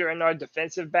lot better in our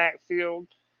defensive backfield.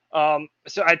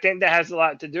 So I think that has a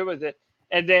lot to do with it.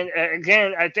 And then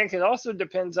again, I think it also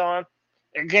depends on,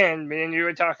 again, me and you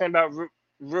were talking about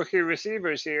rookie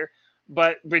receivers here,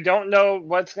 but we don't know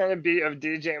what's going to be of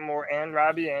DJ Moore and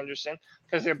Robbie Anderson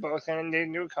because they're both going to need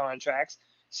new contracts.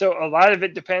 So a lot of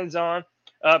it depends on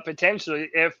potentially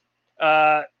if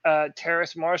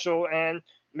Terrace Marshall and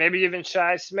maybe even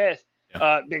Shi Smith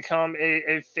become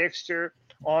a fixture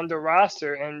on the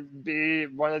roster and be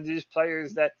one of these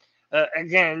players that,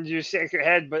 again, you shake your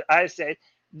head, but I say a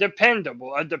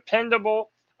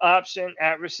dependable option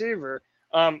at receiver.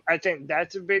 I think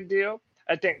that's a big deal.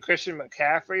 I think Christian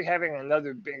McCaffrey having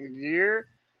another big year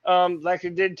like he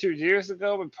did 2 years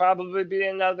ago would probably be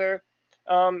another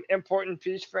important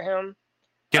piece for him.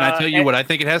 Can I tell you what I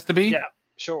think it has to be? Yeah,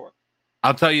 sure.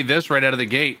 I'll tell you this right out of the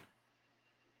gate.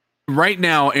 Right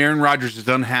now, Aaron Rodgers is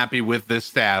unhappy with this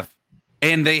staff,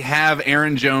 and they have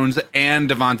Aaron Jones and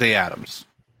Devontae Adams.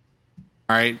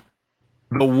 All right.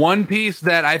 The one piece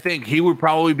that I think he would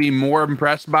probably be more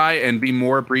impressed by and be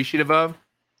more appreciative of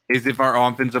is if our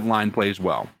offensive line plays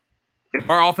well. If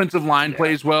our offensive line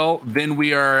plays well, then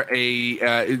we are we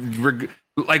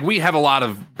have a lot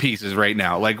of pieces right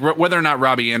now. Like whether or not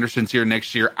Robbie Anderson's here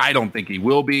next year, I don't think he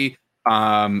will be.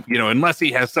 Unless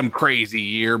he has some crazy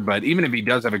year, but even if he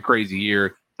does have a crazy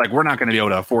year, like we're not going to be able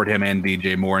to afford him and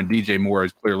DJ Moore, and DJ Moore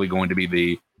is clearly going to be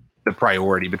the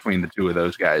priority between the two of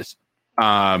those guys.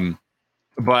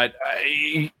 But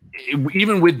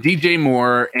even with DJ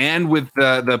Moore and with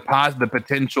the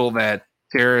potential that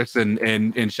Terrace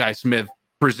and Shi Smith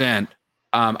present,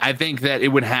 I think that it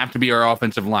would have to be our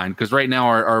offensive line because right now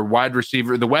our wide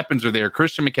receiver, the weapons are there.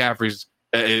 Christian McCaffrey's,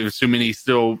 assuming he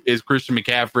still is Christian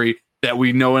McCaffrey that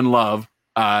we know and love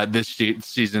this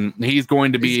season, he's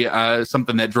going to be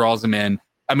something that draws him in.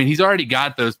 I mean, he's already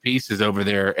got those pieces over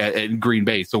there at Green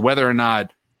Bay. So whether or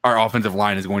not our offensive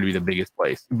line is going to be the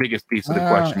biggest piece of the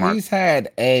question mark. He's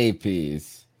had a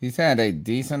piece. He's had a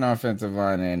decent offensive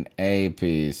line and a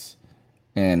piece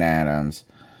in Adams.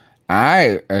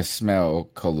 I smell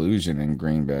collusion in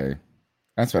Green Bay.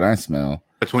 That's what I smell.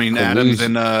 Between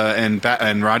collusion. Adams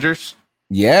and Rodgers?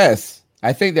 Yes.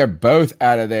 I think they're both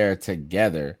out of there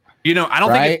together. I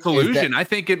don't think it's collusion. I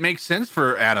think it makes sense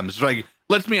for Adams. Like,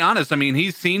 let's be honest. I mean,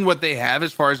 he's seen what they have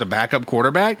as far as a backup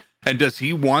quarterback. And does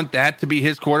he want that to be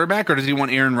his quarterback or does he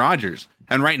want Aaron Rodgers?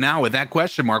 And right now with that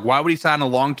question mark, why would he sign a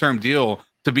long-term deal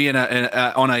to be on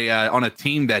a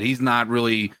team that he's not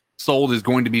really sold is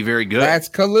going to be very good? That's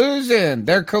collusion.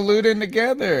 They're colluding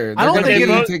together. They're going to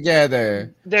get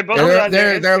together.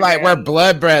 They're like, we're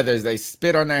blood brothers. They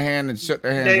spit on their hand and shook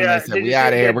their hands and they said, we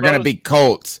out of here. We're going to be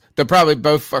Colts. They'll probably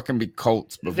both fucking be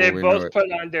Colts before they we both know it.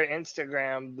 put on their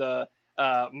Instagram the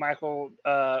Michael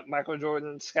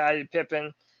Jordan, Scottie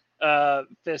Pippen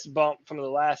fist bump from The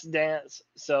Last Dance.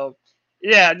 So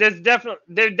yeah, they've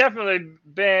definitely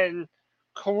been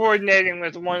coordinating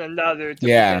with one another to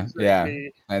be on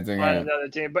another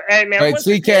team. But hey, man, but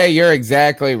CK, you're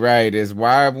exactly right. Is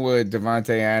why would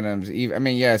Devontae Adams even? I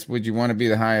mean, yes, would you want to be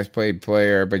the highest paid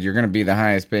player? But you're going to be the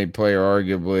highest paid player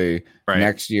arguably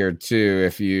next year too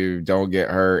if you don't get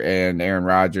hurt. And Aaron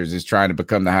Rodgers is trying to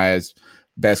become the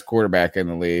best quarterback in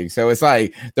the league. So it's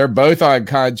like they're both on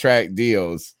contract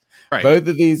deals. Right. Both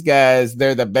of these guys,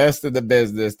 they're the best of the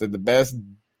business. They're the best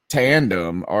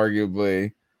tandem,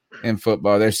 arguably, in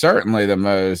football. They're certainly the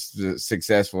most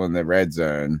successful in the red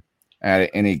zone out of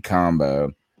any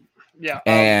combo. Yeah.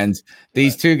 And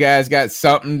these two guys got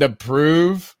something to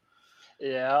prove.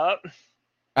 Yeah.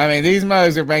 I mean, these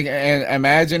mugs are making. And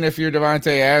imagine if you're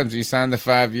Devontae Adams, you sign the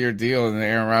 5-year deal, and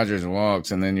Aaron Rodgers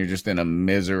walks, and then you're just in a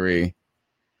misery,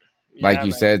 like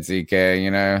you said, CK.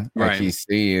 Like he's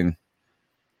seeing.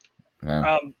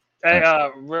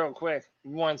 Real quick,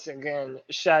 once again,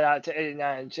 shout out to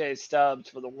 89 J Stubbs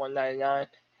for the 199.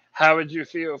 How would you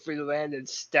feel if we landed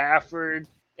Stafford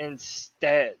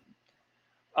instead?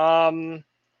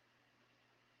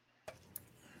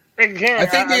 Again, I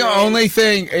think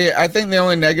the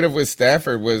only negative with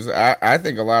Stafford was I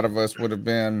think a lot of us would have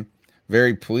been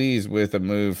very pleased with a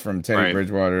move from Teddy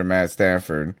Bridgewater to Matt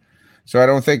Stafford. So I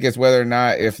don't think it's whether or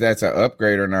not if that's an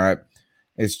upgrade or not.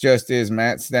 It's just is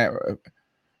Matt Stafford.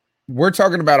 We're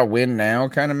talking about a win now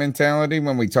kind of mentality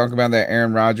when we talk about that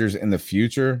Aaron Rodgers in the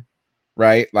future,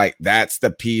 right? Like that's the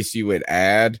piece you would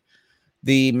add.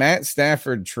 The Matt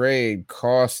Stafford trade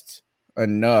cost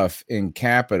enough in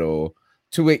capital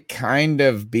to it kind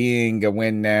of being a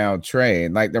win now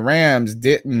trade. Like the Rams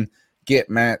didn't get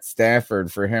Matt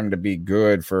Stafford for him to be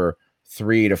good for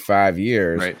 3 to 5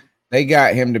 years. Right. They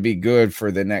got him to be good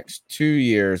for the next 2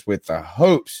 years with the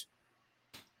hopes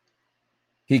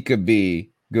he could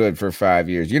be good for 5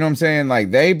 years. You know what I'm saying?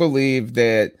 Like they believed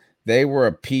that they were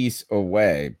a piece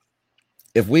away.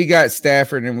 If we got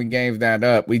Stafford and we gave that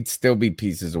up, we'd still be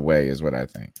pieces away is what I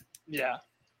think. Yeah,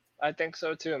 I think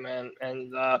so too, man.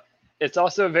 And it's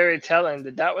also very telling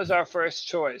that was our first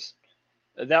choice.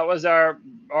 That was our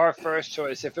first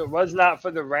choice. If it was not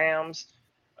for the Rams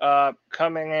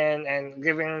coming in and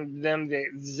giving them the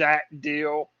exact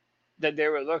deal that they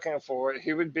were looking for,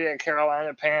 he would be at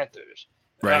Carolina Panthers.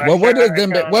 Right. What would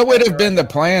have been the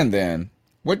plan then?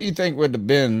 What do you think would have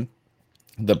been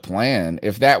the plan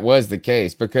if that was the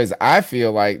case? Because I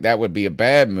feel like that would be a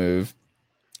bad move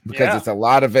because it's a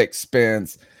lot of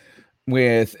expense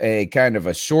with a kind of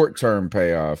a short-term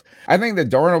payoff. I think the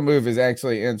Darnold move is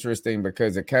actually interesting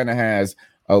because it kind of has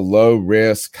a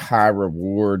low-risk,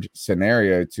 high-reward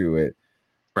scenario to it.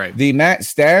 Right. The Matt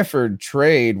Stafford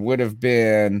trade would have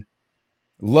been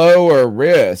lower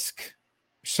risk.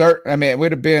 I mean, it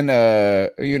would have been a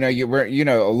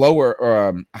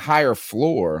lower, higher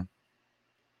floor.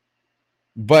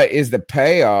 But is the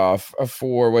payoff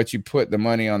for what you put the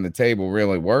money on the table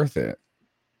really worth it?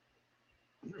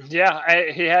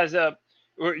 Yeah, he has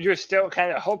you're still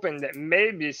kind of hoping that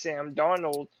maybe Sam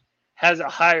Darnold has a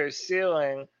higher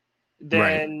ceiling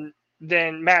than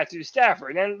Matthew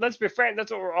Stafford. And let's be frank,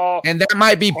 that's what we're all. And that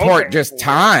might be part just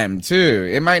time too.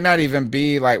 It might not even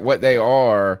be like what they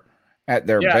are at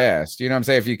their best. You know what I'm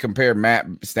saying? If you compare Matt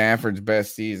Stafford's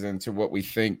best season to what we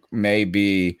think may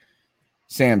be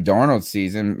Sam Darnold's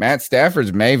season, Matt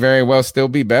Stafford's may very well still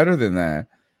be better than that.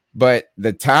 But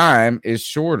the time is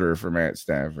shorter for Matt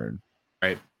Stafford.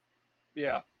 Right.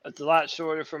 Yeah, it's a lot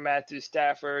shorter for Matthew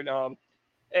Stafford.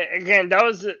 Again, that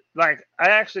was I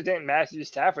actually think Matthew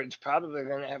Stafford's probably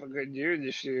going to have a good year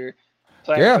this year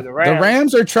playing for the Rams. The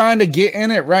Rams are trying to get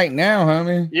in it right now,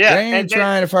 homie. Yeah, they ain't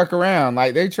trying to fuck around.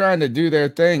 Like they're trying to do their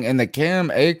thing, and the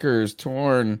Cam Akers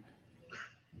torn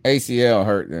ACL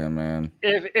hurt them, man.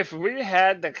 If we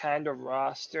had the kind of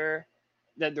roster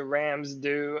that the Rams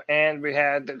do, and we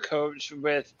had the coach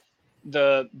with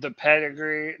the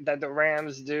pedigree that the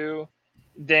Rams do,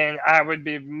 then I would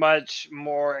be much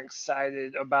more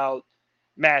excited about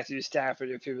Matthew Stafford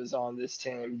if he was on this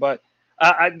team. But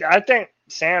I think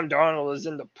Sam Darnold is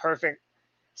in the perfect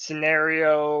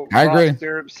scenario,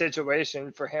 roster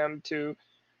situation for him to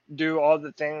do all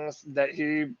the things that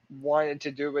he wanted to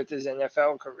do with his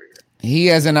NFL career. He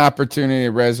has an opportunity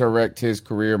to resurrect his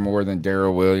career more than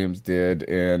Darrell Williams did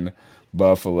in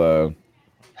Buffalo.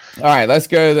 All right, let's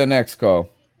go to the next call.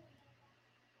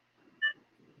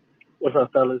 What's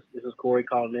up, fellas? This is Corey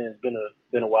calling in. It's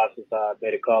been a while since I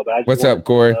made a call, but I just What's up,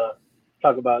 Corey?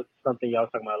 Talk about something y'all was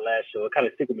talking about last show. It kind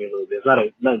of tickled me a little bit.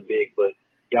 It's nothing big, but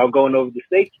y'all going over the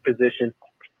safety position,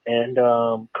 and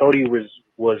Cody was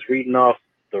reading off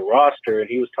the roster, and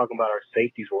he was talking about our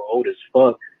safeties were old as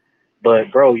fuck.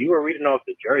 But bro, you were reading off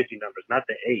the jersey numbers, not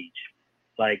the age.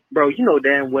 Like, bro, you know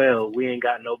damn well we ain't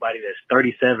got nobody that's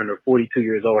 37 or 42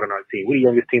 years old on our team. We're the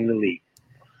youngest team in the league.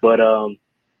 But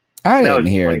I didn't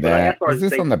hear that. Is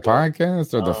this on the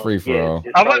podcast or the free for all?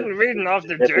 I wasn't reading off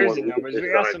the jersey numbers. We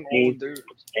got some old dudes.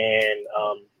 And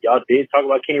y'all did talk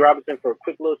about Kenny Robinson for a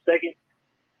quick little second.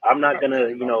 I'm not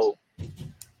gonna,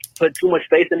 put too much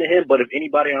faith into him, but if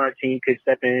anybody on our team could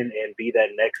step in and be that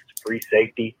next free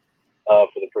safety for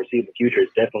the foreseeable future,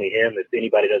 it's definitely him. If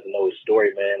anybody doesn't know his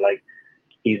story, man, like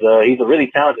he's a really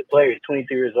talented player. He's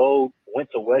 22 years old, went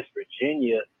to West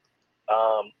Virginia,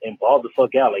 and balled the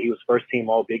fuck out. Like he was first team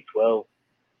all Big 12,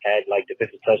 had like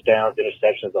defensive touchdowns,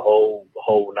 interceptions, the whole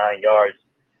 9 yards.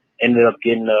 Ended up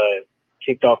getting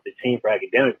kicked off the team for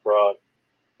academic fraud,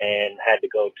 and had to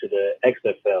go to the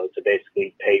XFL to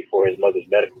basically pay for his mother's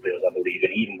medical bills, I believe.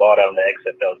 And he even bought out on the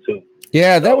XFL too.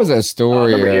 Yeah, that was a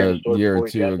story hearing a the story year or before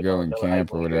he two drafted ago in Miller High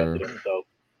camp or when he whatever. drafted him. So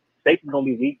safety's gonna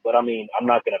be weak, but I mean, I'm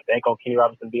not gonna bank on Kenny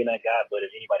Robinson being that guy. But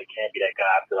if anybody can be that guy,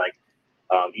 I feel like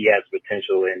he has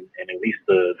potential and at least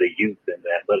the youth and the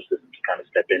athleticism to kind of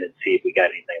step in and see if we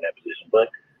got anything in that position. But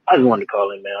I just wanted to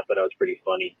call him, man. I thought that was pretty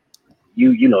funny.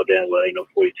 You know damn well ain't no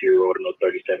 42-year-old or no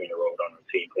 37-year-old on the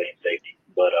team playing safety.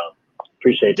 But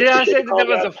appreciate Did I say appreciate that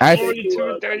there was a guys.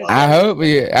 42, 37? I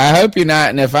hope you're not.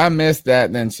 And if I missed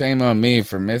that, then shame on me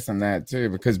for missing that too,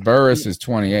 because Burris is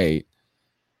 28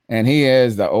 and he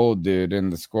is the old dude in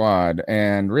the squad.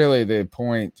 And really the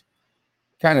point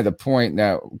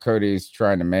that Cody's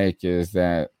trying to make is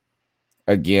that,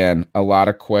 again, a lot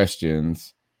of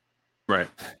questions. Right.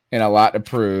 And a lot to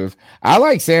prove. I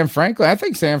like Sam Franklin. I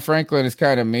think Sam Franklin is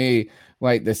kind of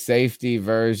like the safety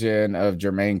version of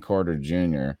Jermaine Carter Jr.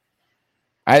 You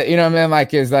know what I mean?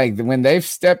 Like, it's like when they've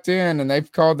stepped in and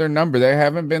they've called their number, they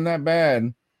haven't been that bad. You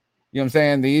know what I'm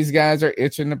saying? These guys are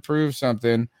itching to prove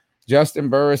something. Justin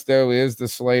Burris, though, is the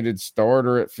slated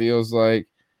starter, it feels like.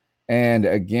 And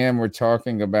again, we're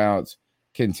talking about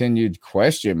continued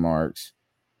question marks.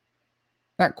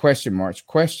 Not question marks,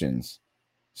 questions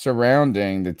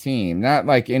surrounding the team. Not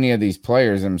like any of these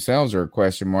players themselves are a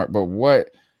question mark, but what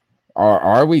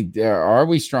are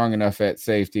we strong enough at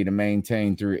safety to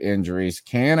maintain through injuries?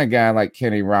 Can a guy like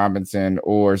Kenny Robinson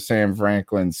or Sam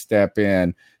Franklin step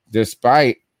in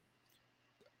despite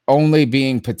only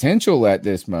being potential at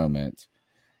this moment?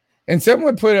 And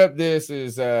someone put up this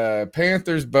as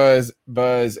Panthers Buzz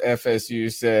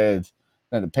FSU said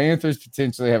that the Panthers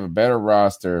potentially have a better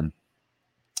roster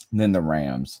than the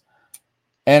Rams.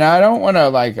 And I don't want to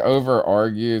like over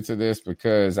argue to this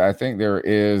because I think there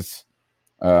is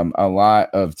a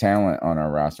lot of talent on our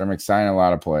roster. I'm excited a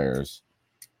lot of players,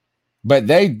 but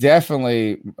they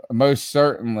definitely, most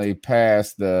certainly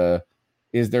pass the,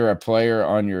 is there a player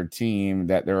on your team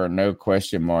that there are no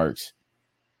question marks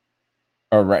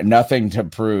or nothing to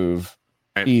prove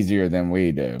easier than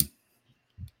we do?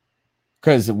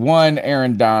 Because one,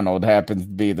 Aaron Donald happens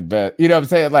to be the best. You know what I'm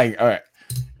saying? Like, all right.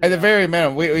 At the very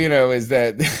minimum, is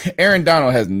that Aaron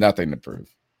Donald has nothing to prove.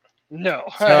 No.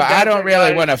 So I don't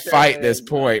really want to fight this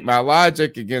point. My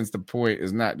logic against the point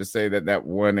is not to say that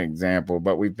one example,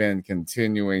 but we've been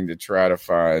continuing to try to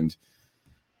find,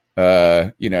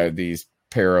 these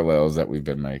parallels that we've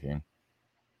been making.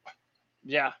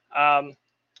 Yeah.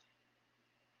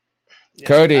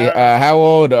 Cody, how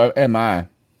old am I?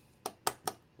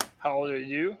 How old are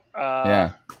you?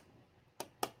 Yeah.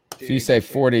 If you say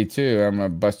 42, I'm going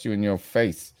to bust you in your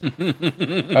face.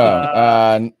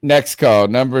 Next call.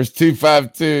 Numbers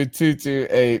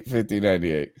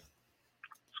 252-228-5098. What's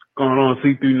going on,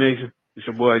 C3 Nation? It's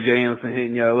your boy Jay Anderson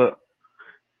hitting y'all up.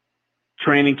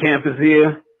 Training camp is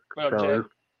here. What up, Jay?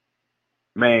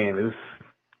 Man,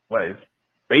 it's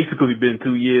basically been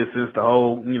 2 years since the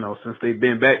whole, since they've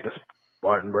been back to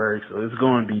Spartanburg. So it's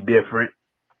going to be different.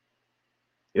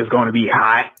 It's going to be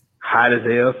hot as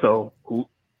hell. So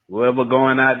whoever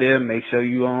going out there, make sure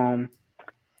you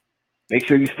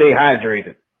stay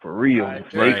hydrated for real.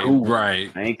 Stay cool. Right.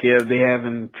 I ain't care if they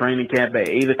having training camp at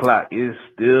 8:00. It's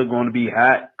still going to be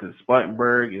hot because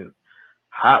Spartanburg is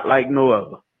hot like no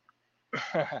other.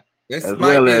 This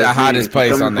might be the hottest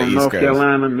place on the East North Coast.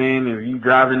 Carolina, man, if you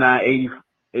driving down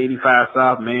 85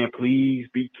 South, man, please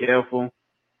be careful.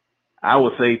 I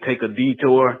would say take a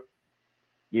detour.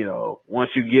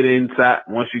 Once you get inside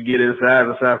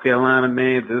of South Carolina,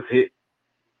 man, just hit,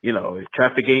 if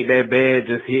traffic ain't that bad,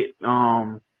 just hit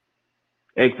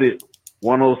exit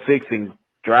 106 and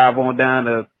drive on down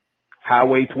to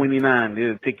Highway 29.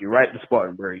 It'll take you right to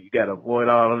Spartanburg. You got to avoid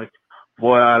all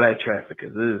that traffic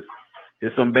because there's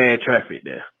some bad traffic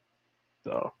there.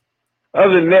 So,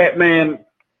 other than that, man,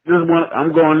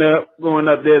 I'm going up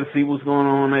there to see what's going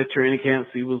on at training camp,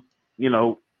 see what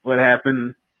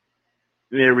happened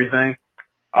and everything.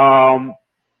 Want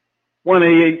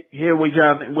to hear what's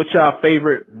y'all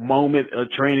favorite moment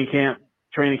of training camp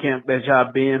that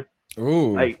y'all been?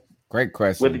 Ooh, great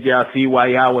question. What did y'all see while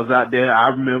y'all was out there? I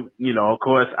remember, of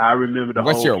course, I remember the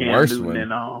What's whole your Cam worst Newton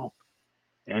one?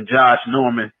 and Josh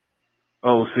Norman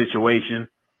whole situation.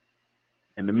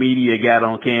 And the media got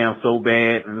on Cam so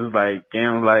bad, and it was like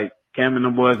Cam and the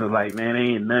boys was like, man,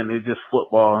 it ain't nothing. It's just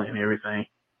football and everything.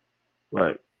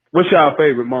 But what's y'all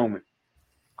favorite moment?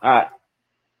 All right.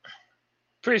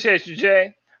 Appreciate you,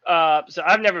 Jay. So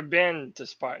I've never been to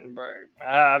Spartanburg.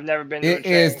 I've never been to It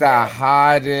is the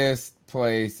hottest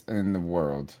place in the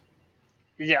world.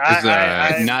 Yeah,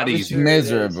 it's not It's easy.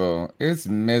 miserable. It's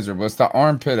miserable. It's the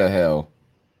armpit of hell.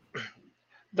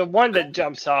 The one that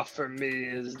jumps off for me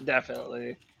is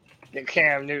definitely the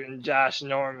Cam Newton, Josh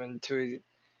Norman tweet.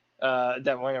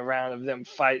 that went around of them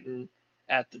fighting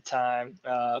at the time.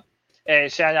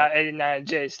 And shout out 89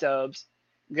 J Stubbs,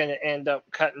 gonna end up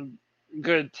cutting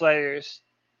good players.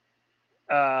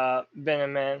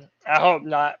 Beneman. I hope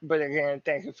not, but again,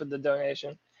 thank you for the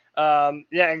donation.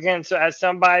 Again, so as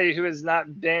somebody who has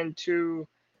not been to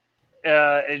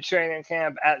a training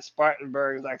camp at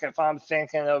Spartanburg, like if I'm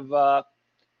thinking of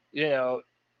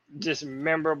just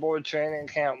memorable training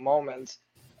camp moments,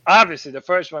 obviously the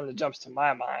first one that jumps to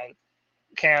my mind,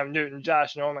 Cam Newton,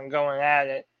 Josh Norman going at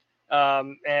it.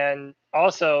 And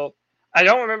also, I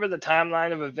don't remember the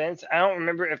timeline of events. I don't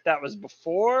remember if that was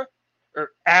before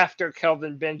or after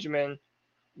Kelvin Benjamin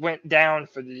went down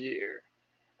for the year.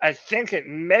 I think it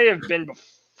may have been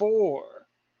before,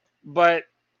 but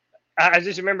I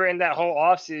just remember in that whole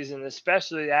offseason,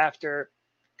 especially after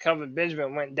Kelvin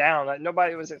Benjamin went down, like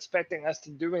nobody was expecting us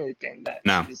to do anything that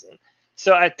season.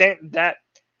 So I think that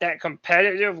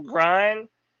competitive grind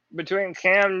between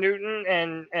Cam Newton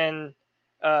and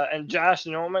Josh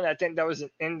Norman, I think that was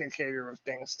an indicator of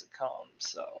things to come.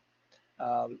 So,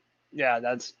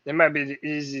 it might be the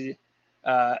easy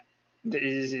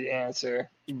answer,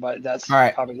 but that's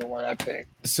probably the one I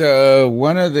picked. So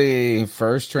one of the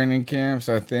first training camps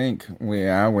I think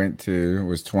I went to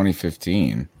was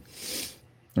 2015,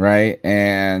 right?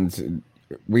 And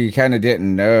we kind of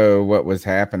didn't know what was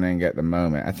happening at the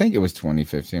moment. I think it was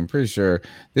 2015. I'm pretty sure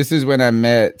this is when I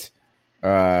met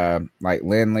like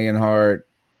Lynn Leonhardt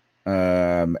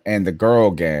and the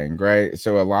Girl Gang, right?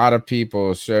 So a lot of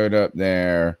people showed up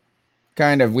there.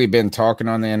 We've been talking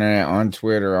on the internet, on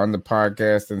Twitter, on the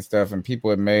podcast and stuff, and people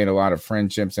have made a lot of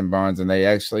friendships and bonds, and they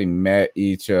actually met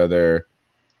each other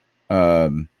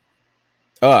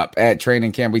up at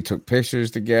training camp. We took pictures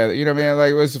together. You know what I mean?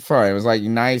 Like, it was fun. It was like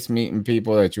nice meeting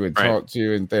people that you would talk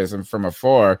to and from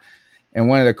afar. And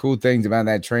one of the cool things about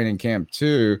that training camp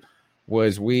too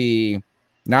was we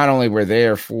not only were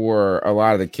there for a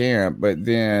lot of the camp, but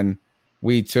then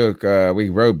we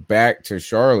rode back to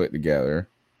Charlotte together.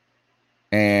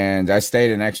 And I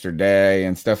stayed an extra day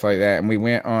and stuff like that. And we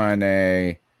went on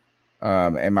and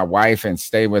my wife and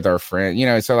stayed with our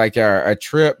friend, so like a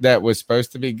trip that was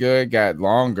supposed to be good got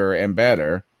longer and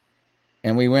better.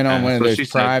 And we went on one of those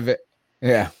private,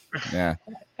 Deshaun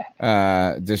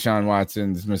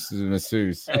Watson's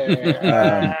masseuse.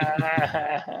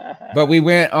 But we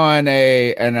went on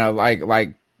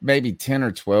like maybe 10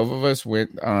 or 12 of us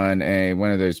went on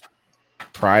one of those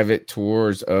private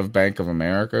tours of Bank of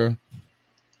America,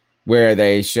 where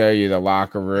they show you the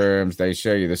locker rooms, they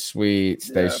show you the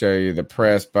suites, they show you the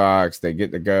press box. You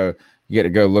get to go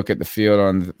look at the field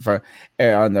on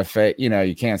the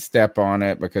you can't step on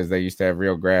it because they used to have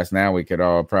real grass. Now we could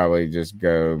all probably just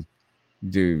go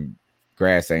do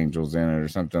grass angels in it or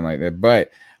something like that.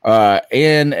 But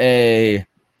in a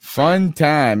fun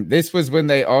time, this was when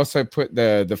they also put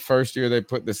the first year they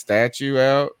put the statue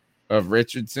out of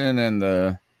Richardson and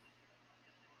the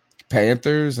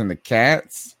Panthers and the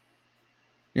Cats.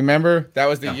 You remember? That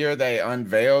was the year they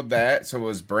unveiled that, so it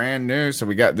was brand new. So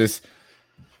we got this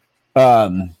tour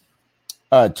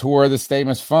of the stadium.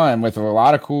 Was fun with a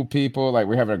lot of cool people. Like,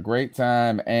 we're having a great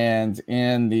time. And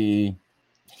in the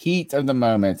heat of the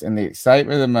moment and the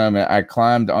excitement of the moment, I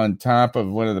climbed on top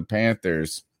of one of the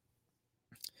Panthers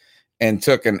and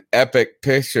took an epic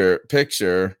picture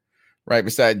right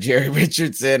beside Jerry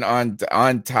Richardson on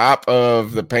top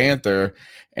of the Panther.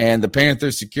 And the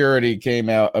Panther security came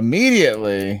out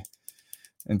immediately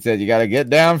and said, "You got to get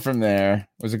down from there."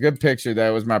 It was a good picture. That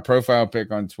was my profile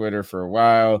pic on Twitter for a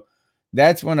while.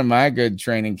 That's one of my good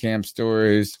training camp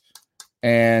stories.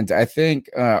 And I think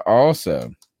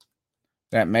also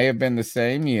that may have been the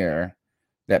same year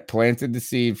that planted the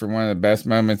seed for one of the best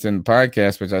moments in the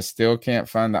podcast, which I still can't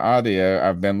find the audio.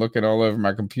 I've been looking all over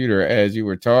my computer as you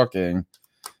were talking.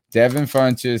 Devin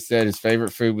Funches said his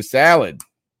favorite food was salad.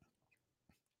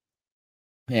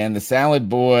 And the Salad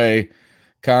Boy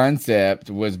concept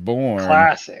was born.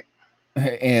 Classic.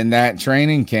 In that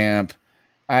training camp.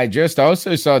 I just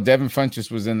also saw Devin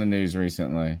Funches was in the news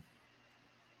recently.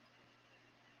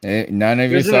 None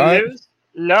of you saw it?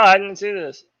 No, I didn't see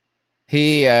this.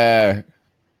 He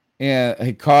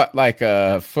caught like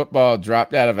a football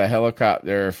dropped out of a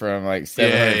helicopter from like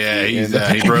 700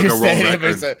 feet. He broke a world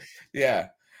record. So, yeah.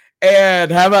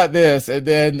 And how about this? And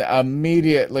then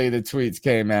immediately the tweets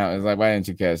came out. It was like, "Why didn't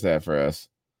you catch that for us?"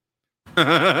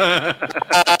 I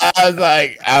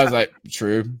was like,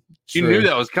 true. You knew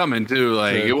that was coming too.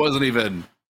 Like, it wasn't even.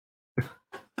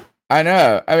 I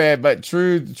know. I mean, but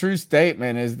true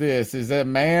statement is this: is a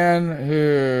man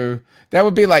who that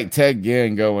would be like Ted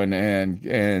Ginn going in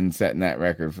and setting that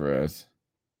record for us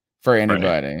for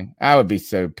anybody. I would be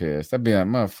so pissed. I'd be like,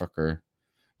 motherfucker,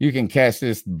 you can catch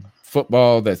this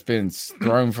football that's been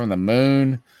thrown from the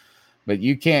moon, but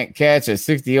you can't catch a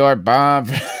 60-yard bomb.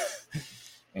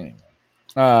 Anyway,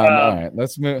 all right,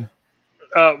 let's move.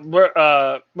 We're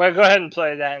go ahead and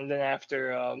play that, and then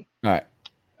after. All right,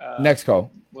 next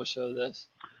call. We'll show this.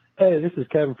 Hey, this is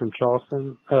Kevin from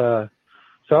Charleston. So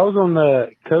I was on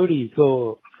the Cody's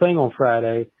little thing on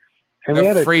Friday, and we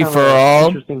had a free kind for of all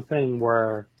interesting thing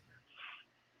where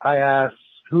I asked,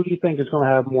 "Who do you think is going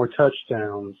to have more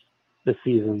touchdowns this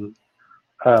season?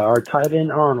 Our tight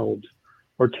end Arnold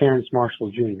or Terrence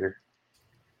Marshall Jr.?"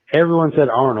 Everyone said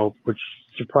Arnold, which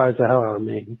surprised the hell out of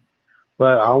me.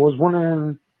 But I was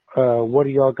wondering, what do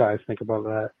y'all guys think about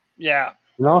that? Yeah.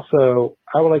 And also,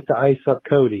 I would like to ice up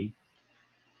Cody,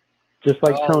 just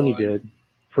like Tony did,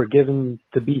 for giving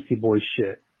the Beastie Boys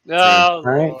shit. Oh, all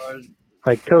right? Lord.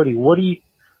 Like, Cody,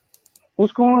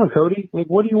 what's going on, Cody? Like,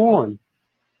 what are you on?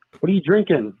 What are you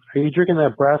drinking? Are you drinking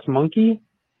that brass monkey?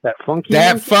 That funky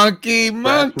funky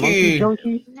monkey.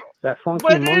 Junkie? That funky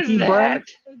What monkey, is that, bruh?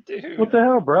 dude? What the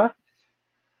hell, bruh?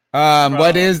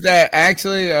 What is that?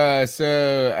 Actually,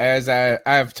 so as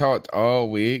I've talked all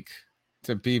week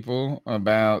to people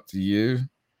about you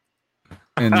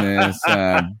and this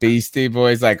Beastie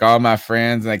Boys, like all my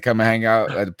friends, they come and hang out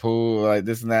at the pool, like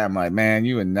this and that. I'm like, man,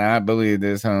 you would not believe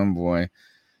this, homeboy.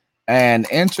 An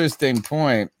interesting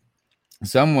point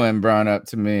someone brought up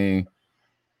to me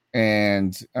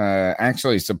and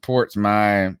actually supports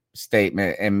my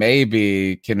statement and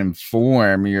maybe can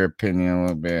inform your opinion a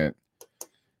little bit,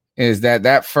 is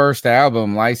that first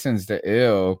album, Licensed to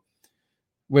Ill,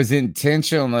 was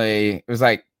intentionally, it was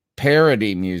like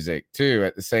parody music too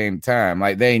at the same time.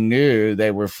 Like they knew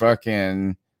they were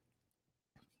fucking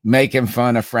making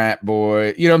fun of frat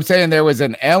boy. You know what I'm saying? There was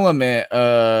an element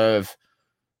of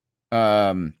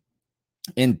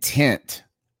intent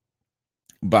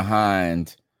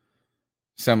behind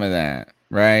some of that,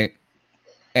 right?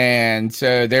 And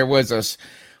so there was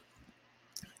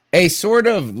a sort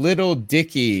of Little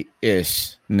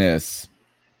Dicky-ishness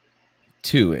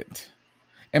to it.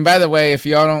 And by the way, if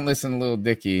y'all don't listen to Little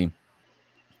Dicky,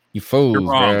 you fools,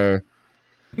 bro.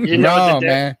 You know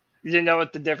man. You know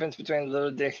what the difference between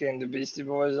Little Dicky and the Beastie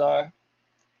Boys are?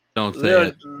 Don't say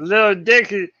it. Little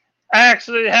Dicky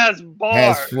actually has bars.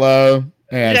 Has flow.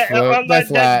 Flow. Unlike That's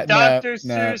that like Dr.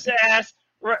 Seuss ass.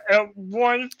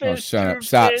 One fish, shut two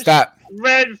up. fish, Stop.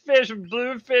 red fish,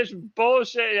 blue fish,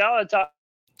 bullshit. Y'all are talking.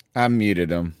 I muted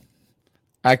him.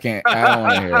 I don't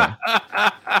want to hear it.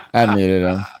 I muted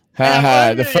him.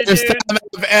 The first time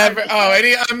I've ever. Oh, and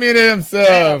he unmuted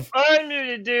himself.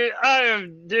 Unmuted, dude. I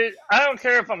don't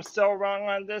care if I'm so wrong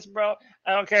on this, bro.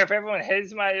 I don't care if everyone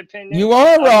hates my opinion. You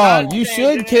are wrong. You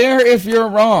should care if you're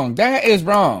wrong. That is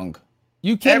wrong.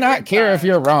 You cannot care if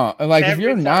you're wrong. Like if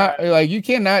you're not, like you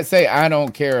cannot say I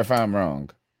don't care if I'm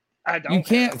wrong. I don't. You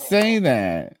can't say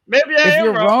that. Maybe I am If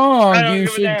you're wrong, you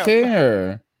should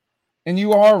care. And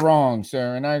you are wrong,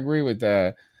 sir. And I agree with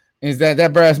that. Is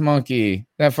that brass monkey?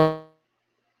 What?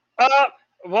 I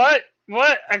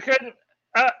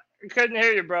couldn't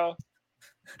hear you, bro.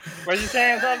 Were you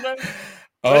saying something?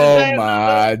 Oh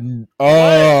my!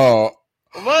 Oh!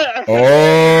 What?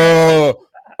 Oh!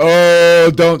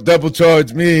 Don't double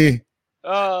charge me.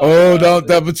 Don't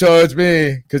double charge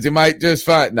me, because you might just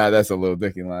find. No, that's a Little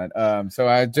Dicky line. So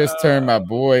I just turned my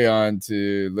boy on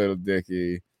to Little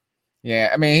Dicky.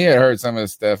 Yeah, I mean, he had heard some of the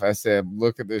stuff. I said,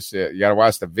 look at this shit. You got to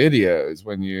watch the videos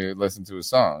when you listen to his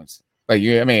songs. Like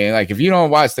if you don't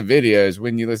watch the videos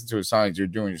when you listen to his songs, you're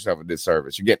doing yourself a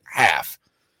disservice. You get half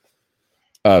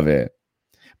of it.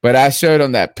 But I showed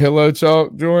him that Pillow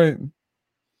Talk joint.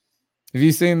 Have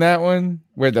you seen that one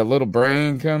where the little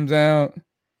brain comes out?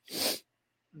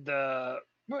 The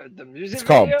music. It's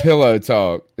called video? Pillow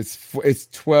Talk.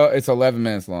 It's 11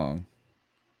 minutes long.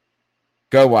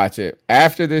 Go watch it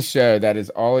after this show. That is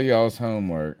all of y'all's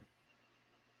homework.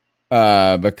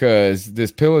 Because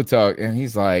this Pillow Talk, and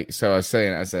he's like, so I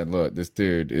said, look, this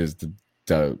dude is the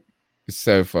dope. It's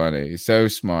so funny. He's so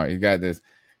smart. He got this.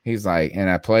 He's like, and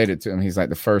I played it to him. He's like,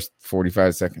 the first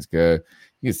 45 seconds good.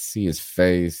 You can see his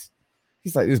face.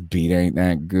 He's like, this beat ain't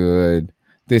that good.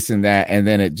 This and that. And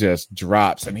then it just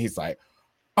drops. And he's like,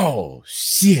 oh,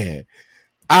 shit.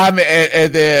 And he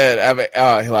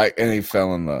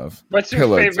fell in love. What's your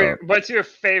Pillow favorite? Talk. What's your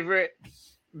favorite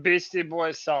Beastie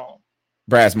Boys song?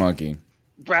 Brass Monkey.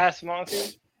 Brass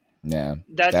Monkey. Yeah,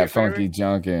 That's that your funky favorite?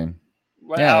 junkin'.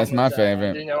 What Yeah, that's album my is that?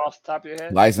 favorite. Do you know off the top of your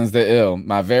head? Licensed to Ill.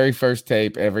 My very first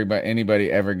tape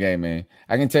anybody ever gave me.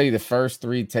 I can tell you the first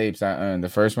 3 tapes I owned. The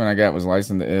first one I got was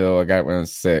Licensed to Ill. I got it when I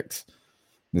was 6.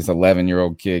 This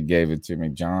 11-year-old kid gave it to me.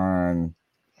 John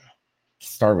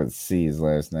Start with C, his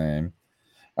last name.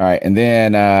 All right. And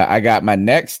then I got my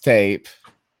next tape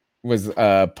was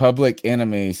Public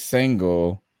Enemy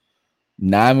single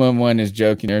 911 is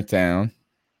Joking Your Town.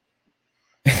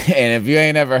 And if you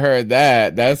ain't ever heard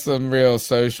that, that's some real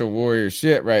social warrior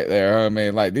shit right there. I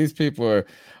mean, like these people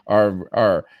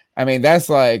are I mean, that's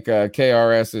like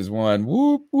KRS's one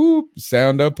whoop whoop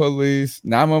sound of police.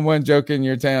 911 Joking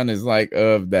Your Town is like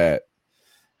of that.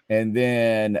 And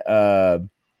then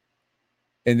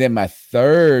my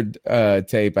third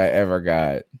tape I ever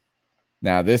got.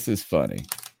 Now this is funny.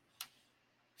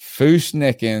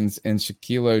 Fushnikins and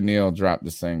Shaquille O'Neal dropped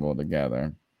the single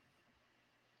together.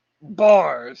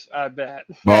 Bars, I bet.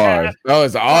 Bars. Oh,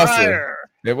 it's awesome. Fire.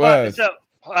 It was.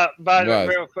 By the way,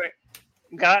 real quick.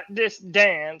 Got this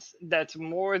dance that's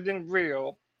more than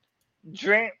real.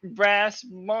 Drink Brass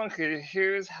Monkey,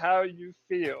 here's how you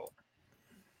feel.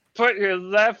 Put your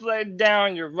left leg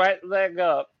down, your right leg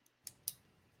up.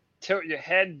 Tilt your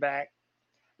head back.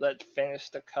 Let's finish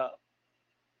the cup.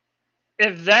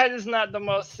 If that is not the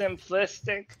most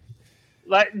simplistic,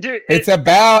 like, dude, I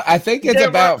think it's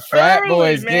about frat early,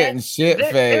 boys man. getting shit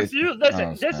faced. If you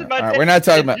listen, this is my right, we're not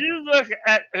talking if about. you look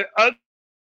at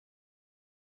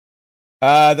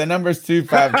The number's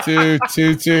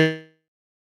 25222.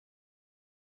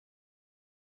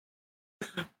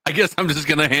 I guess I'm just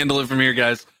gonna handle it from here,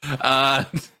 guys.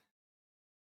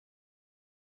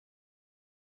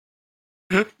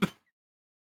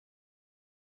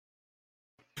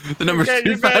 The number's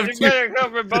 252. You better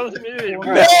cover both muted,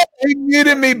 bro. Man, he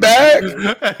muted me back.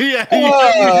 Yeah.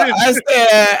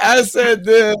 I said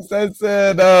this. I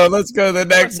said, let's go to the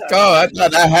next call. I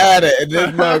thought I had it, and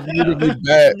this mug muted me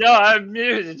back. No, I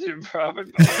muted you, bro.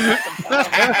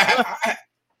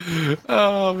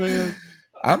 Oh man.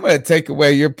 I'm gonna take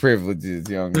away your privileges,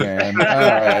 young man. All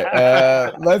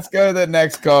right. Let's go to the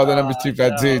next call. The number's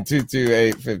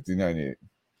 252-228-5098.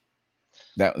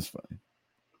 That was funny.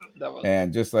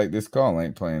 And just like this call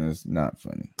ain't playing, it's not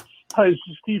funny. Hi, this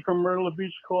is Steve from Myrtle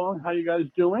Beach calling. How you guys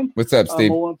doing? What's up, Steve?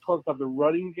 I want to talk about the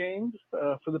running games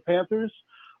for the Panthers.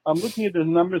 I'm looking at the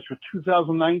numbers for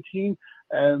 2019,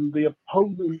 and the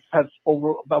opponent has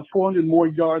over about 400 more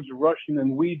yards rushing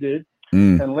than we did.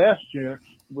 And last year,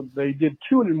 they did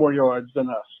 200 more yards than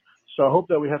us. So I hope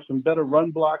that we have some better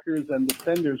run blockers and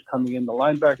defenders coming in. The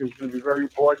linebackers is going to be very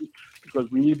important because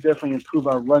we need to definitely improve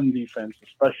our run defense,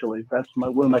 especially. That's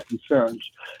one of my concerns.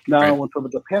 Now I want to talk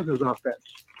about the Panthers offense.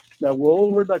 Now we're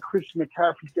all worried about Christian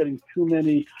McCaffrey getting too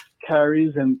many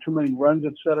carries and too many runs,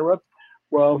 etc.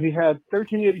 Well, he had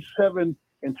 1,387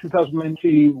 in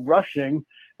 2019 rushing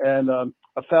and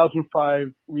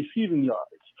 1,005 receiving yards.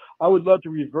 I would love to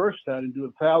reverse that and do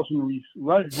 1,000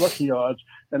 rushing yards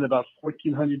and about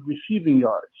 1,400 receiving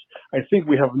yards. I think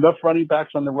we have enough running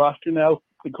backs on the roster now,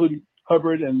 including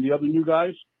Hubbard and the other new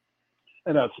guys,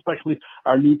 and especially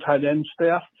our new tight end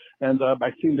staff. And I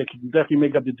think they can definitely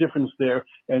make up the difference there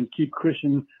and keep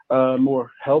Christian more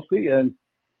healthy and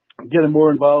get him more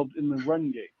involved in the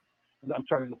run game. I'm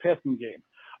sorry, in the passing game.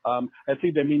 I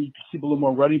think they may need to keep a little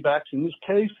more running backs in this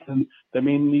case, and they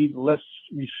may need less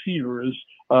receivers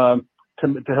to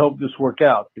help this work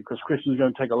out because Christian's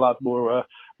going to take a lot more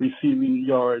receiving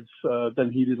yards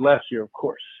than he did last year, of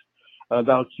course.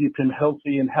 That'll keep him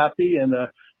healthy and happy and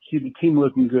keep the team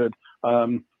looking good.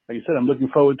 Like I said, I'm looking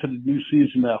forward to the new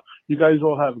season now. You guys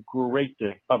all have a great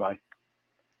day. Bye-bye.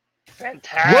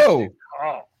 Fantastic. Whoa.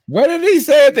 What did he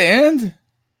say at the end?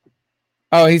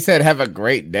 Oh, he said, have a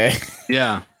great day.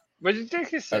 Yeah. What did you think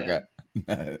he said?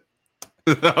 Okay.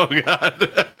 Oh,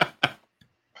 God.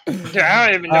 I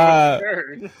don't even know what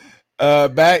you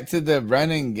heard. Back to the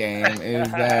running game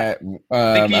is that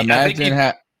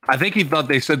I think he thought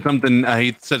they said something.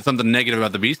 He said something negative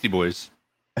about the Beastie Boys.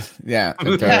 Yeah,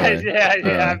 totally.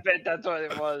 I bet that's what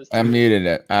it was. I muted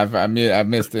it. I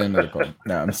missed the end of the call.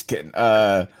 No, I'm just kidding.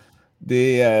 The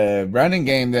running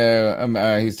game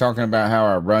though, he's talking about how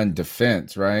our run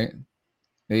defense, right?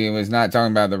 He was not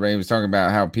talking about the run. He was talking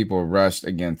about how people rushed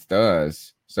against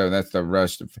us. So that's the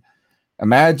rush.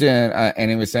 Imagine,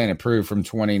 and he was saying improved from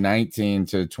 2019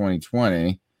 to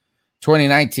 2020.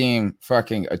 2019,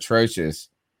 fucking atrocious.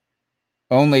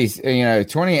 Only,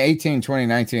 2018,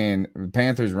 2019, the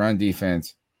Panthers run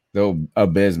defense, though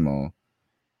abysmal.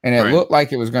 And it looked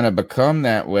like it was going to become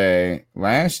that way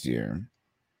last year.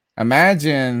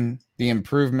 Imagine the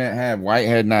improvement had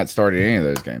Whitehead not started any of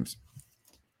those games.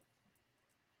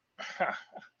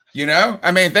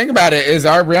 I mean, think about it. Is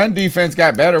our run defense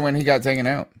got better when he got taken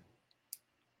out?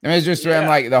 I mean, it's just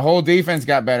like the whole defense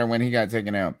got better when he got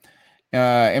taken out.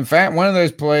 In fact, one of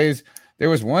those plays, there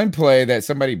was one play that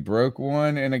somebody broke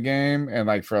one in a game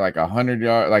and for 100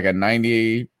 yards, like a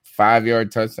 95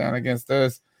 5-yard touchdown against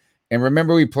us. And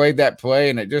remember, we played that play,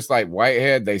 and it just like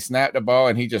Whitehead, they snapped the ball,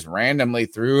 and he just randomly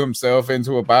threw himself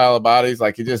into a pile of bodies.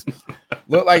 Like he just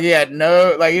looked like he didn't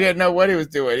know what he was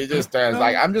doing. He just was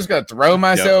like, I'm just gonna throw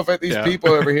myself at these people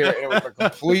over here. And it was a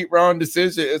complete wrong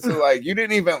decision. It's like you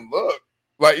didn't even look,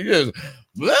 like you just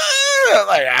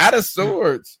like out of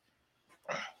sorts.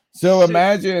 So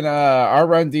imagine our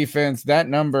run defense. That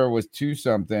number was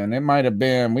 2-something. It might have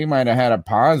been. We might have had a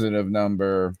positive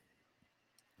number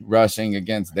rushing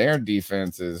against their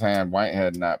defenses had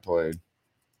Whitehead not played.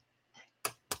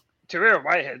 Tahir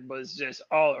Whitehead was just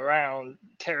all around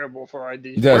terrible for our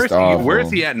defense. Where is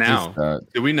he at now?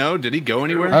 Do we know? Did he go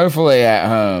anywhere? Hopefully at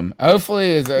home.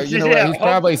 Hopefully he's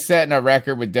probably setting a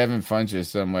record with Devin Funchess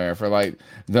somewhere for like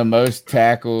the most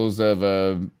tackles of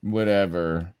a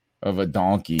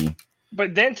donkey.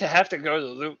 But then to have to go to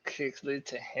Luke Kuechly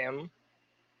to him,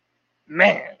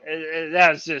 man,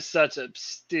 that's just such a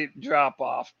steep drop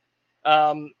off.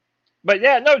 But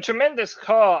yeah, no, tremendous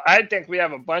call. I think we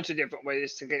have a bunch of different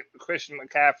ways to get Christian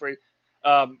McCaffrey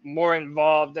more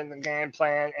involved in the game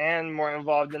plan and more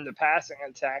involved in the passing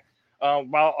attack,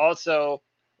 while also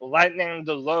lightening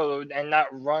the load and not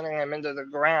running him into the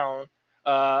ground,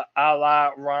 a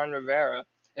la Ron Rivera.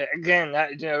 Again,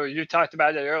 you talked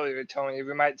about it earlier, Tony.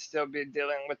 We might still be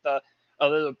dealing with a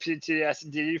little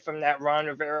PTSD from that Ron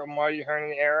Rivera, Marty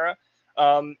Hurney era.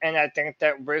 And I think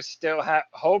that we're still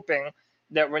hoping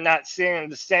that we're not seeing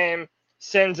the same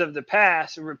sins of the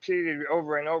past repeated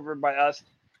over and over by us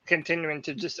continuing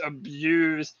to just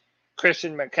abuse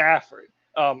Christian McCaffrey.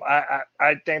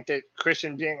 I think that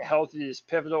Christian being healthy is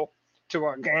pivotal to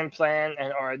our game plan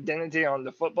and our identity on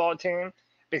the football team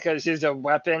because he's a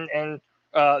weapon in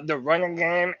the running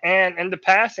game and in the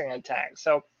passing attack.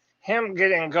 So him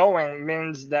getting going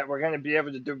means that we're going to be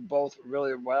able to do both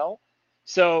really well.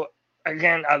 So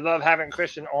again, I love having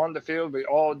Christian on the field. We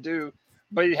all do,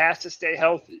 but he has to stay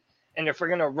healthy. And if we're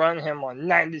going to run him on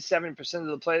 97% of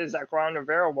the plays like Ron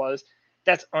Rivera was,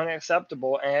 that's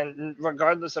unacceptable. And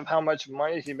regardless of how much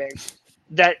money he makes,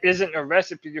 that isn't a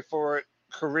recipe for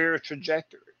career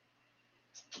trajectory.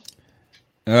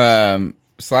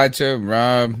 Slideshow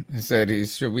Rob said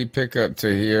should we pick up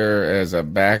Tahir as a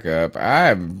backup?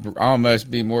 I'd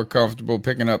almost be more comfortable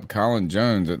picking up Colin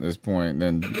Jones at this point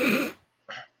than.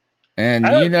 And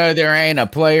there ain't a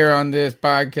player on this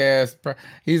podcast.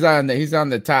 He's on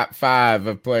the top 5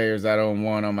 of players I don't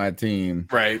want on my team.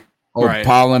 Right.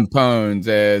 Pollen Pones,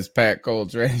 as Pat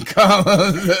Coltrane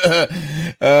calls.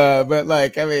 But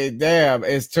damn,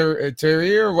 is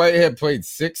Tahir Whitehead played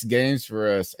 6 games for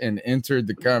us and entered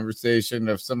the conversation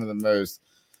of some of the most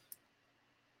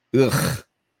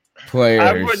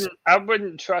players. I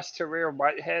wouldn't trust Tahir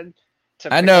Whitehead.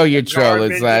 I know you're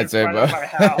trolling,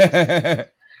 Slideshow.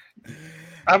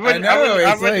 I wouldn't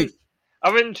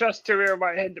trust Tahir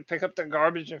Whitehead to pick up the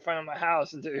garbage in front of my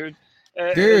house, dude.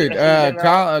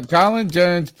 Colin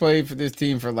Jones played for this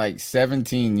team for like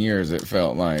 17 years, it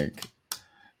felt like.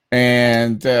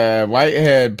 And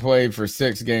Whitehead played for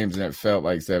 6 games, and it felt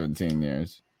like 17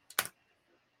 years.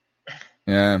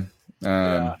 Yeah.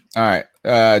 All right.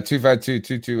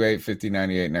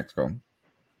 252-228-5098. Next call.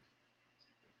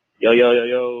 Yo.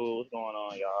 What's going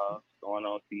on, y'all? What's going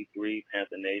on, C3,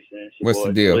 Panther Nation? What's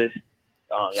the deal? Swiss.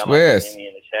 Y'all Swiss. might see me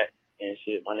in the chat and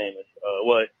shit. My name is,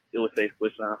 it would say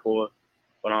Swiss 94.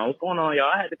 But what's going on, y'all?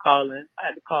 I had to call in.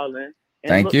 And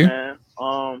Thank you. Man,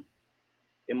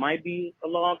 it might be a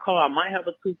long call. I might have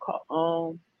a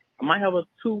 2-call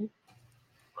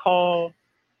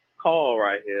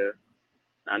right here.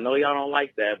 I know y'all don't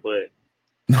like that, but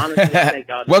honestly, I think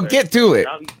y'all well, get to it.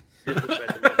 Y'all be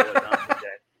disrespecting my boy Dante Jackson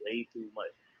way too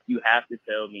much. You have to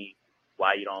tell me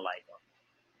why you don't like him.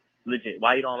 Legit,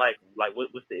 why you don't like him? Like,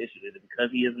 what's the issue? Is it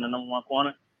because he isn't the number 1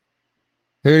 corner?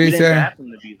 Who did he say? Draft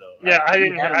him to be, though. Yeah, I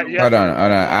didn't. Hold on.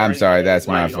 I'm sorry. That's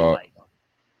my fault.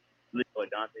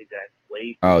 Dante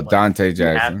Jackson. Dante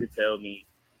Jackson. You have to tell me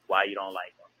why you don't like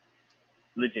him.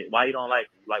 Legit, why you don't like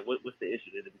him? Like, what's the issue?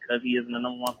 Is it because he isn't the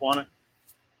number 1 corner?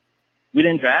 We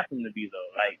didn't draft him to be, though.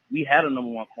 Like, we had a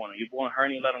number 1 corner. Your boy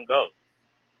Hurney let him go.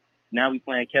 Now we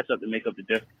playing catch up to make up the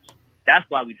difference. That's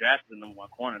why we drafted the number 1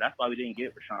 corner. That's why we didn't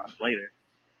get Rashawn Slater.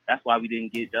 That's why we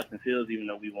didn't get Justin Fields, even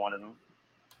though we wanted him.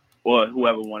 Or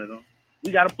whoever wanted him.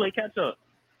 We got to play catch up.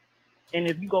 And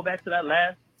if you go back to that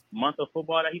last month of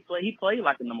football that he played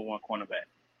like a number 1 cornerback.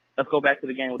 Let's go back to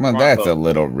the game with the Broncos. That's a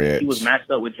little rich. He was matched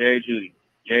up with Jerry Jeudy.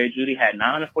 Jerry Jeudy had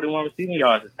 941 receiving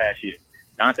yards this past year.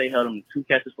 Dante held him 2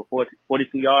 catches for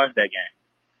 42 yards that game.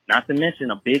 Not to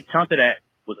mention a big chunk of that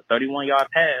was a 31-yard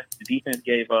pass the defense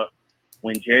gave up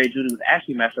when Jerry Jeudy was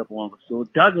actually matched up on Rasul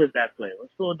Douglas that play.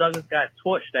 Rasul Douglas got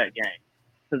torched that game.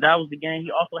 since that was the game,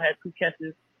 he also had 2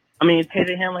 catches. I mean,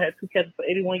 KJ Hamler had 2 catches for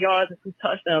 81 yards and 2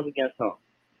 touchdowns against him.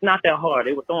 It's not that hard.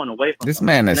 They were throwing away from This him.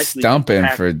 man is Next week, stumping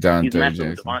Packers, for Dante he's matched up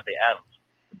with Jackson. Devontae Adams,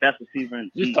 the best receiver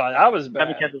in the You league. thought I was bad.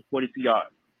 7 catches, 42 yards.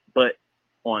 But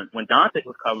when Dante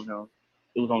was covering him,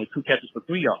 it was only 2 catches for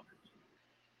 3 yards.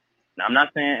 Now, I'm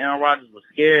not saying Aaron Rodgers was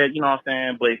scared, you know what I'm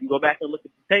saying? But if you go back and look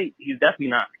at the tape, he's definitely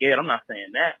not scared. I'm not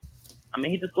saying that. I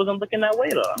mean, he just wasn't looking that way,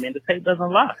 though. I mean, the tape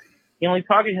doesn't lie. He only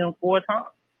targeted him 4 times.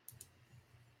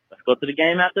 Let's go to the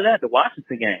game after that, the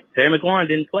Washington game. Terry McLaurin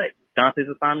didn't play. Dante's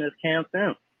assignment is Cam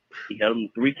Sims. He held him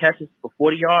 3 catches for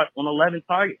 40 yards on 11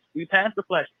 targets, 3 pass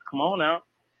deflections. Come on now.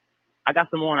 I got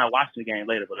some more on that Washington game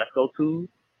later, but let's go to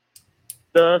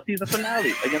the season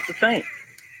finale against the Saints.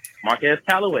 Marquez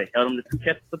Callaway held him to 2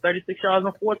 catches for 36 yards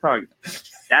on 4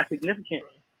 targets. That's significant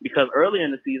because earlier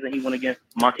in the season, he went against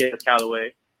Marquez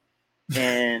Callaway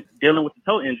and dealing with the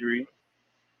toe injury,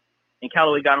 and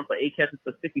Callaway got him for 8 catches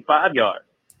for 65 yards.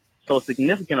 So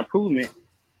significant improvement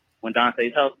when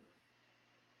Dante's healthy.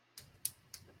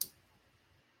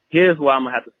 Here's why I'm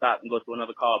going to have to stop and go to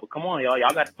another call. But come on, y'all.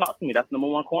 Y'all got to talk to me. That's number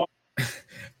 1 corner.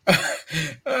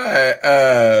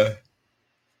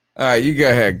 All right, you go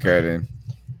ahead, Curtin.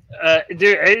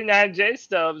 Dude, 89 J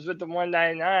Stubbs with the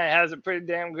 199 has a pretty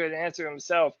damn good answer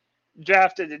himself.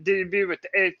 Drafted the DB with the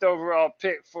 8th overall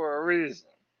pick for a reason.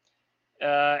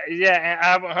 Yeah, and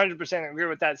I 100% agree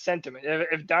with that sentiment.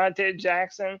 If Dante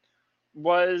Jackson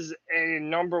was a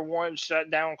number 1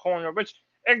 shutdown corner, which,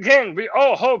 again, we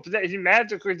all hope that he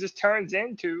magically just turns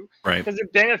into, because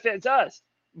it benefits us.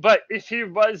 But if he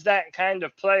was that kind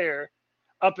of player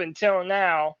up until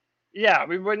now, yeah,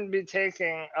 we wouldn't be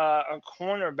taking a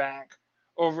cornerback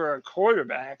over a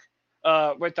quarterback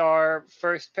with our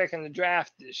first pick in the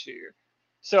draft this year.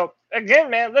 So, again,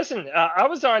 man, listen, I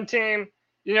was on team,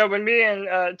 when me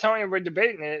and Tony were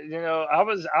debating it,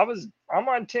 I'm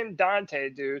on Team Dante,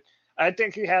 dude. I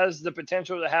think he has the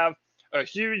potential to have a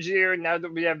huge year now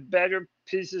that we have better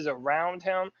pieces around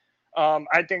him.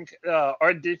 I think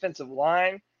our defensive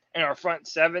line and our front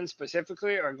 7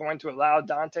 specifically are going to allow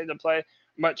Dante to play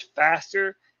much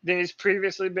faster than he's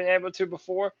previously been able to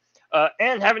before.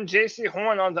 And having J.C.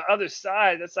 Horn on the other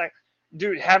side, that's like,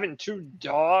 dude, having 2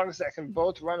 dogs that can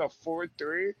both run a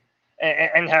 4.3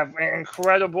 and have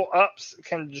incredible ups,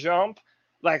 can jump.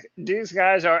 Like, these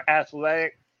guys are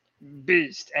athletic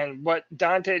beasts. And what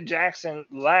Dante Jackson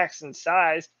lacks in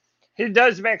size, he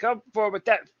does make up for with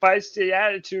that feisty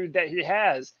attitude that he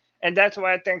has. And that's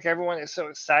why I think everyone is so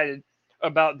excited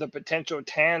about the potential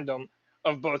tandem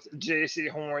of both J.C.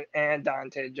 Horn and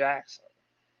Dante Jackson.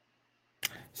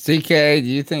 CK, do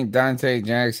you think Dante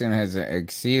Jackson has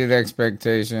exceeded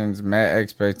expectations, met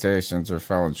expectations, or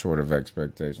fallen short of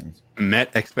expectations? Met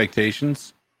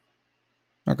expectations.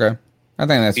 Okay. I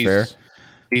think that's fair.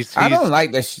 I don't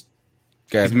like this.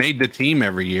 He's made the team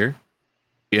every year.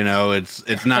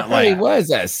 It's not like he was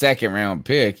that 2nd round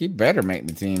pick. He better make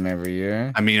the team every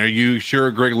year. I mean, are you sure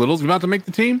Greg Little's about to make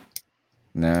the team?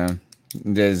 No.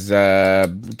 There's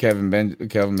Kelvin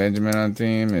Benjamin on the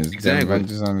team. Is Devin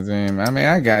Funchess on the team? I mean,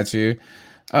 I got you.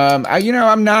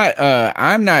 I'm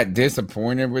not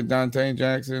disappointed with Dante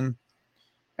Jackson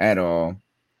at all.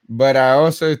 But I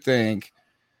also think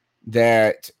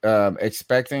that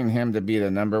expecting him to be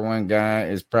the number 1 guy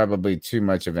is probably too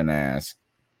much of an ask.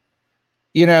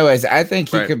 As I think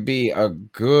he could be a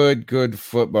good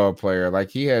football player. Like,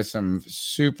 he has some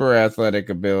super athletic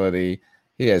ability.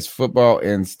 He has football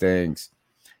instincts.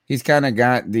 He's kind of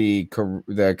got the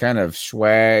kind of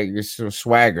swagger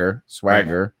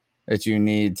that you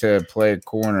need to play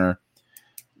corner.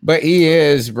 But he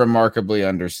is remarkably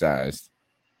undersized.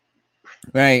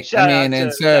 Right. Shout out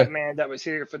to that man that was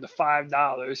here for the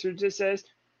 $5 who just says,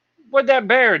 "What that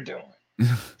bear doing?"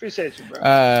 Appreciate you,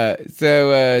 bro.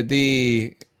 So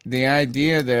the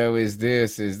idea though is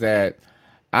that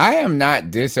I am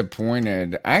not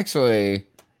disappointed. Actually,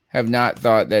 have not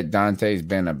thought that Dante's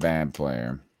been a bad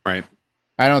player. Right.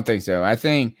 I don't think so. I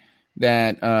think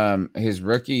that his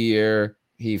rookie year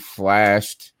he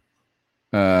flashed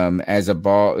as a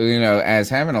ball, as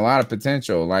having a lot of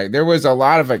potential. Like, there was a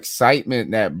lot of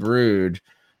excitement that brewed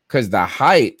because the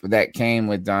hype that came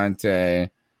with Dante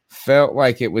felt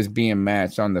like it was being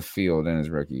matched on the field in his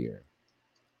rookie year.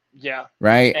 Yeah.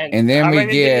 Right. And then how we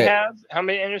many get did he have? How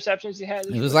many interceptions he had?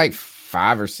 It was like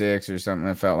 5 or 6 or something.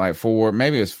 It felt like 4.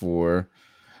 Maybe it was 4.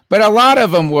 But a lot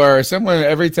of them were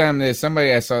every time I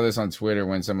saw this on Twitter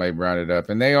when somebody brought it up,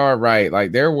 and they are right.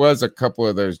 Like, there was a couple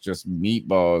of those just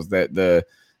meatballs that the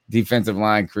defensive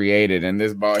line created. And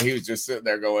this ball, he was just sitting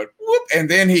there going, whoop, and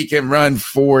then he can run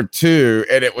 4.2.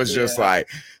 And it was just like,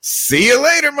 see you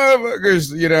later,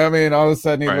 motherfuckers. You know what I mean? All of a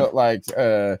sudden, he looked like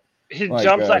he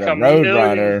jumps like a road million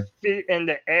runner feet in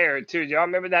the air, too. Do y'all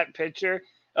remember that picture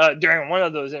during one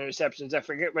of those interceptions? I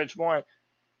forget which one.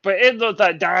 But it looked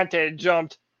like Dante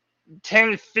jumped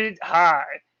 10 feet high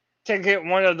to get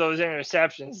one of those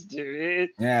interceptions, dude.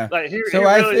 Like,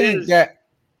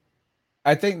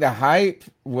 I think the hype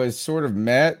was sort of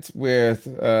met with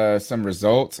some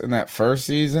results in that first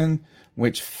season,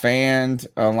 which fanned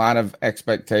a lot of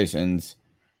expectations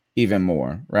even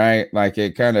more, right? Like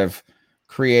it kind of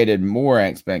created more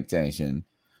expectation.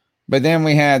 But then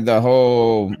we had the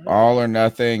whole all or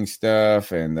nothing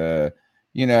stuff and it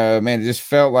just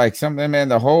felt like something, man,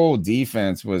 the whole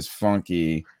defense was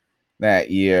funky that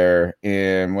year.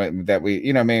 And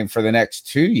for the next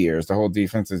 2 years, the whole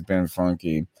defense has been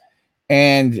funky.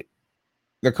 And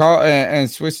the call, and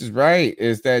Swiss is right,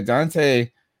 is that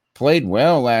Dante played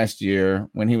well last year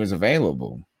when he was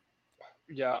available.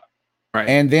 Yeah. Right.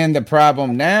 And then the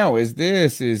problem now is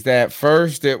that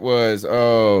first it was,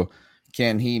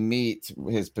 can he meet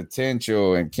his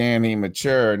potential and can he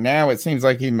mature? Now it seems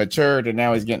like he matured and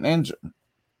now he's getting injured.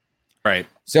 Right.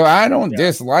 So I don't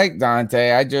dislike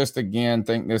Dante. I just, again,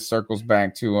 think this circles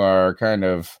back to our kind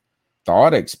of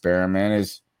thought experiment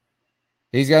is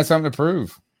he's got something to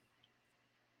prove.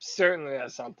 Certainly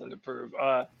has something to prove.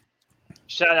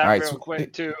 Shout out real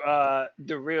quick to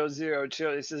the Real Zero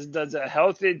Chill. He says, does a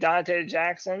healthy Dante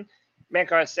Jackson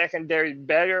make our secondary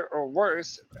better or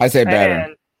worse? I say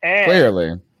better. And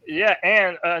clearly. Yeah,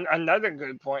 and another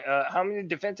good point. How many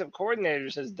defensive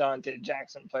coordinators has Dante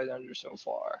Jackson played under so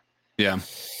far? Yeah.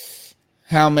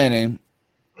 How many?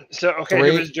 So,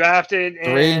 he was drafted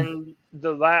in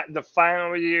the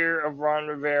final year of Ron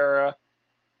Rivera.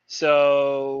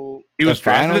 So he was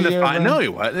drafted in the final. No, he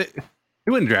wasn't.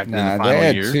 He wasn't drafted in the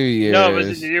final year. 2 years. No, it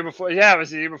was the year before. Yeah, it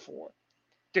was the year before.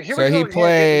 Dude, so he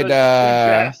played.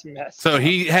 So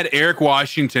he had Eric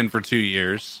Washington for 2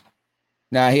 years.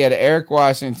 No, he had Eric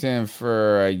Washington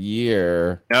for a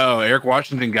year. No, Eric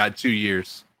Washington got 2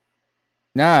 years.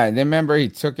 Nah, then remember he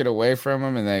took it away from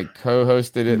him and they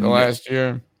co-hosted it the last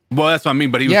year. Well, that's what I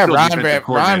mean. But he was still defensive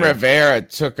coordinator. Ron Rivera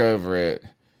took over it.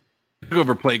 Took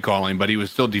over play calling, but he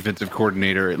was still defensive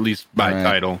coordinator, at least by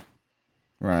title.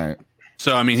 Right.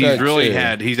 So I mean, he's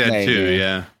had 2,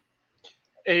 yeah.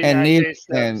 And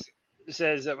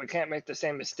says that we can't make the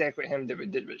same mistake with him that we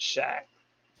did with Shaq.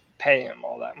 Pay him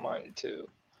all that money too.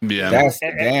 Yeah, that's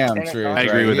damn true. I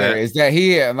agree with that. Is that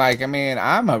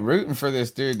I'm rooting for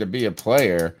this dude to be a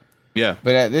player. Yeah.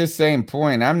 But at this same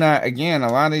point, I'm not, again,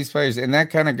 a lot of these players, and that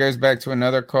kind of goes back to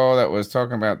another call that was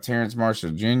talking about Terrence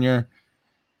Marshall Jr.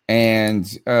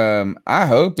 And I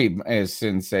hope he is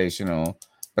sensational,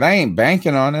 but I ain't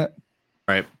banking on it.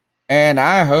 Right. And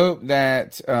I hope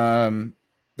that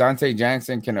Dante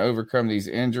Jackson can overcome these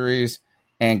injuries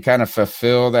and kind of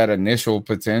fulfill that initial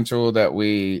potential that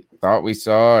we thought we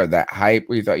saw, or that hype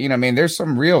we thought. There's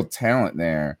some real talent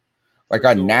there, like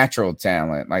a natural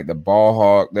talent, like the ball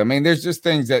hawk. There's just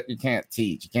things that you can't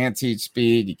teach. You can't teach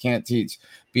speed. You can't teach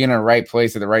being in the right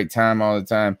place at the right time all the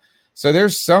time. So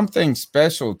there's something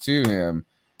special to him.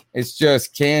 It's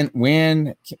just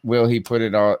when will he put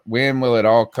it all? When will it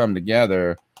all come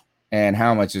together? And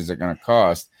how much is it going to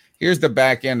cost? Here's the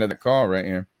back end of the call right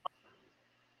here.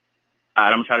 All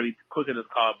right, I'm trying to be quick at this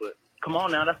call, but come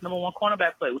on now, that's number one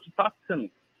cornerback play. What you talking to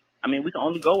me? I mean, we can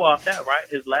only go off that, right?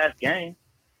 His last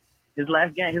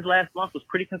month was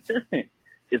pretty consistent.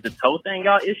 Is the toe thing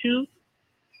y'all issues?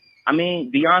 I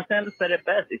mean, Deion Sanders said it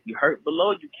best. If you hurt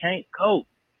below, you can't cope.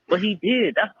 But he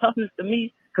did. That's toughness to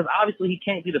me, because obviously he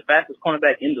can't be the fastest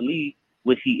cornerback in the league,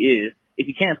 which he is, if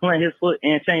he can't plant his foot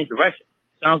and change direction.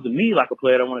 Sounds to me like a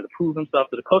player that wanted to prove himself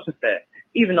to the coaching staff.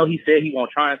 Even though he said he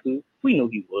won't try to, we knew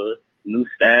he was. New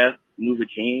staff, new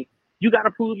regime. You got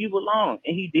to prove you belong,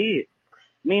 and he did.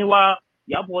 Meanwhile,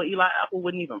 y'all boy Eli Apple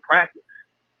wouldn't even practice.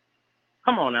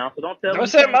 Come on now, so don't tell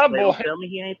me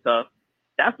he ain't tough.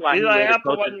 That's why he made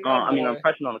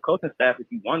impression on the coaching staff, if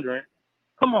you're wondering.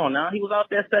 Come on now, he was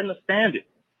out there setting a standard.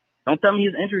 Don't tell me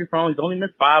he's injury prone. He's only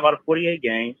missed 5 out of 48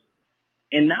 games.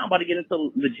 And now I'm about to get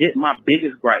into legit my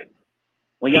biggest gripe.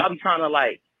 When y'all be trying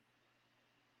to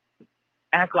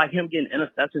act like him getting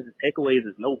interceptions and takeaways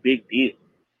is no big deal.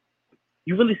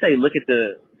 You really say, look at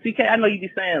the CK. I know you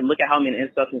be saying, look at how many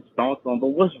interceptions thrown to him, but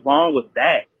what's wrong with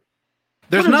that?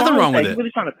 There's nothing wrong with it. You're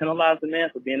really trying to penalize the man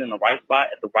for being in the right spot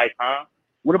at the right time.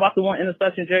 What about the one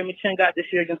interception Jeremy Chin got this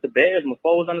year against the Bears?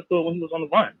 McFall was understood when he was on the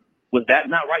run. Was that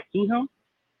not right to him?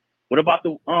 What about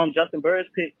the Justin Burris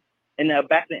pick in the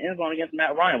back of the end zone against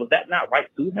Matt Ryan. Was that not right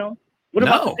to him? What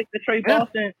about the pick that Trey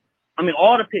Boston? I mean,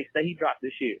 all the picks that he dropped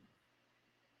this year.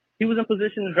 He was in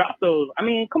position to drop those. I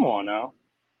mean, come on now.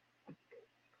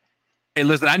 Hey,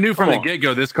 listen, I knew from the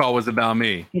get-go this call was about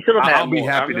me. He should have had I'll be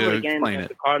more. happy to the game explain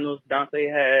against it. The Cardinals, Dante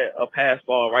had a pass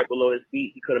ball right below his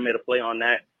feet. He could have made a play on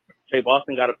that. Trey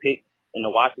Boston got a pick in the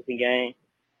Washington game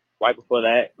right before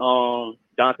that.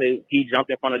 Dante, he jumped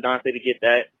in front of Dante to get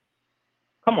that.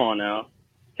 Come on now.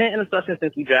 10 interceptions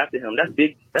since we drafted him. That's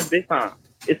big. That's big time.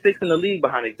 It's 6 in the league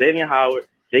behind Xavier Howard,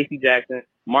 J.C. Jackson,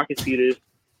 Marcus Peters,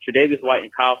 Tre'Davious White,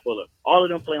 and Kyle Fuller. All of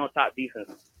them play on top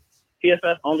defense.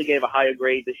 PFF only gave a higher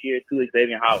grade this year to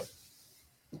Xavier Howard.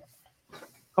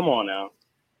 Come on now.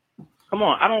 Come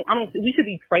on. I don't we should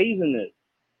be praising this.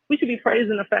 We should be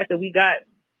praising the fact that we got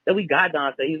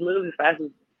Dante. He's literally the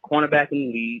fastest cornerback in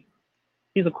the league.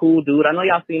 He's a cool dude. I know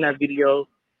y'all seen that video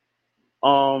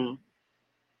of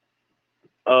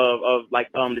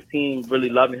the team really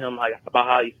loving him, like about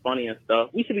how he's funny and stuff.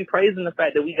 We should be praising the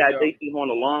fact that we got JC Horn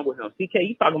along with him. CK,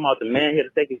 you talking about the man here to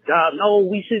take his job? No,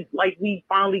 we should we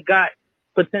finally got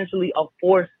potentially a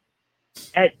force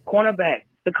at cornerback.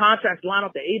 The contracts line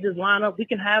up, the ages line up. We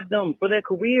can have them for their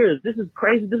careers. This is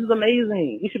crazy. This is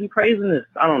amazing. We should be praising this.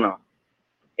 I don't know.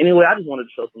 Anyway, I just wanted to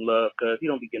show some love because you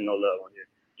don't be getting no love on here.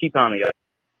 Keep pounding, guys.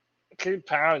 Keep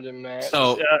pounding, man.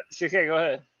 So, CK, go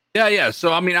ahead. Yeah.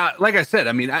 So, I mean, like I said,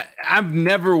 I've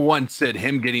never once said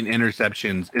him getting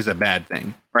interceptions is a bad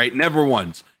thing, right? Never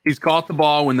once. He's caught the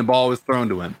ball when the ball was thrown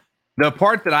to him. The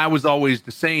part that I was always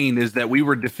saying is that we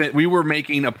were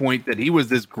making a point that he was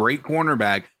this great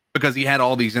cornerback because he had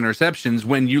all these interceptions.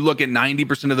 When you look at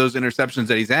 90% of those interceptions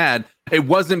that he's had, it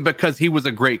wasn't because he was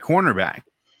a great cornerback.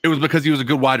 It was because he was a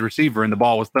good wide receiver and the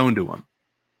ball was thrown to him.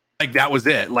 Like, that was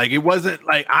it. Like, it wasn't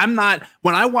like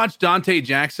when I watch Dante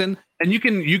Jackson, and you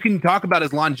can talk about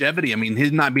his longevity. I mean,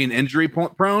 his not being injury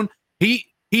prone. He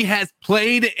has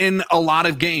played in a lot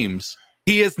of games.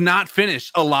 He has not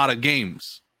finished a lot of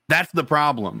games. That's the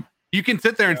problem. You can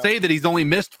sit there and say that he's only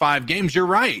missed 5 games. You're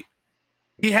right.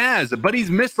 He has, but he's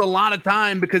missed a lot of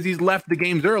time because he's left the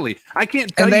games early. I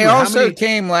can't tell you. And they also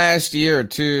came last year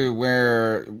too,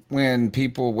 where when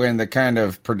the kind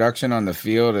of production on the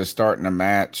field is starting to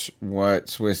match what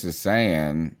Swiss is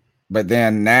saying, but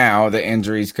then now the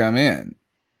injuries come in.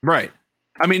 Right.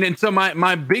 I mean, and so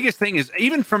my biggest thing is,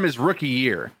 even from his rookie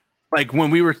year, like when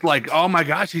we were like, oh my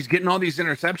gosh, he's getting all these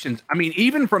interceptions. I mean,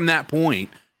 even from that point,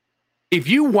 if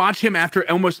you watch him after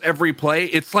almost every play,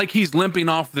 it's like he's limping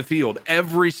off the field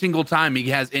every single time he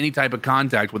has any type of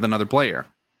contact with another player.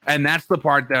 And that's the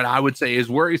part that I would say is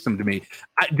worrisome to me.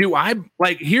 Here's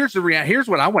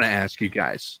what I want to ask you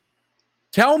guys.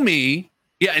 Tell me,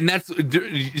 and that's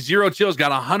Zero Chill's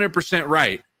got 100%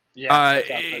 right. Yeah.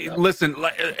 Listen,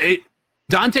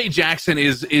 Dante Jackson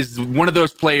is one of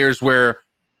those players where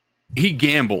he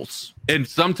gambles, and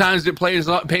sometimes it pays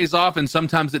off, and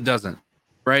sometimes it doesn't.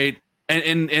 Right.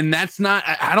 And that's not,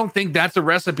 I don't think that's a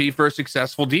recipe for a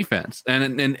successful defense.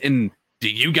 And do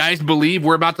you guys believe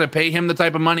we're about to pay him the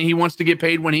type of money he wants to get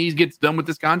paid when he gets done with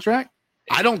this contract?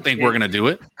 I don't think we're going to do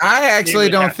it. I actually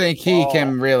don't think he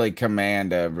can really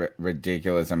command a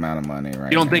ridiculous amount of money right now.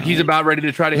 You don't think he's about ready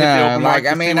to try to hit the open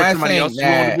market? I mean, I think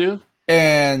that,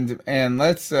 and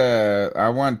let's, I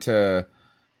want to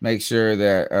make sure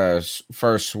that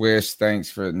first Swiss,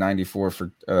 thanks for 94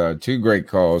 for 2 great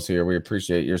calls here. We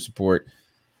appreciate your support.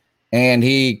 And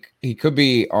he could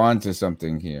be onto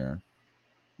something here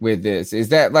with this. Is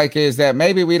that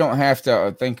maybe we don't have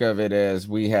to think of it as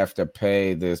we have to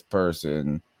pay this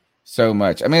person so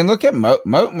much. I mean, look at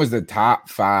Moton was the top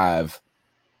 5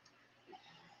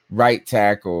 right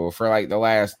tackle for like the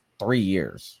last 3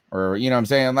 years, or you know what I'm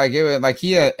saying? Like it was like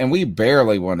and we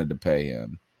barely wanted to pay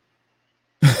him.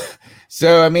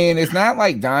 So, I mean, it's not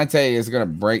like Dante is going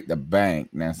to break the bank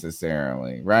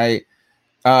necessarily, right?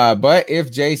 But if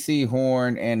JC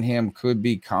Horn and him could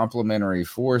be complementary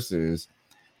forces,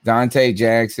 Dante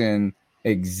Jackson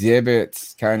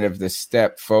exhibits kind of the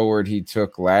step forward he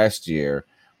took last year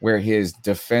where his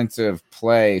defensive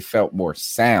play felt more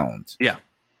sound. Yeah.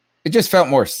 It just felt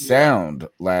more sound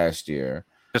last year.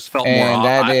 Just felt more. And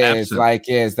that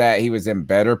is that he was in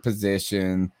better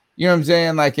position. You know what I'm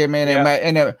saying? Like, I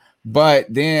mean, but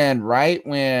then right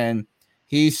when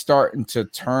he's starting to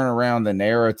turn around the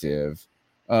narrative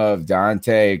of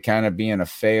Dante kind of being a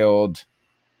failed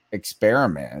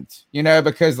experiment, you know,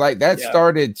 because like that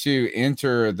started to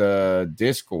enter the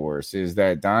discourse, is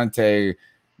that Dante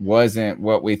wasn't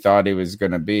what we thought he was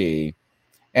going to be.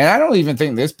 And I don't even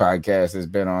think this podcast has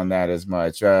been on that as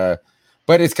much. But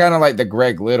it's kind of like the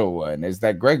Greg Little one, is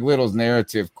that Greg Little's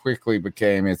narrative quickly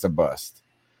became it's a bust.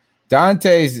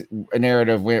 Dante's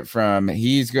narrative went from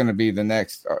he's going to be the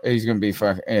next, he's going to be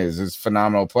is this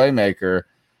phenomenal playmaker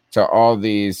to all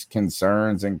these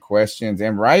concerns and questions.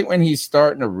 And right when he's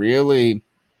starting to really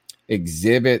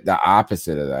exhibit the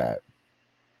opposite of that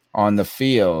on the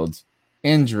field,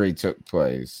 injury took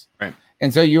place. Right.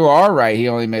 And so you are right. He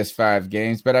only missed 5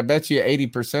 games, but I bet you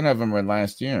 80% of them were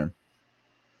last year.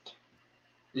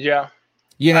 Yeah.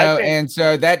 You know, and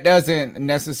so that doesn't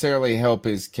necessarily help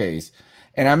his case.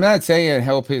 And I'm not saying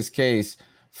help his case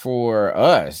for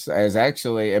us, as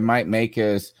actually it might make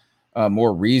us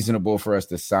more reasonable for us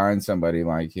to sign somebody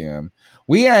like him.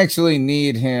 We actually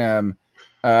need him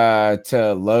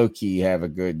to low-key have a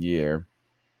good year.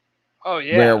 Oh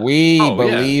yeah. Where we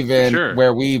believe in sure.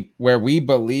 where we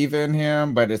believe in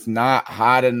him, but it's not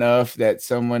hot enough that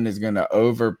someone is going to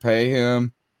overpay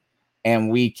him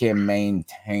and we can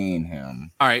maintain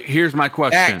him. All right, here's my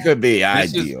question. That could be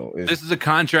ideal. This is a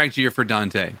contract year for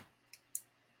Dante.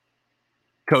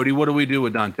 Cody, what do we do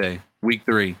with Dante? Week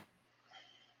 3.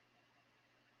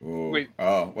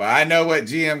 Well, I know what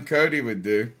GM Cody would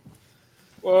do.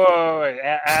 Wait.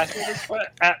 Ask me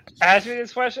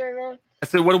this question again. I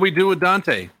said, what do we do with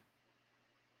Dante?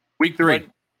 Week 3.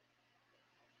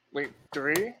 Week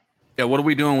 3? Yeah, what are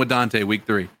we doing with Dante week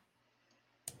 3?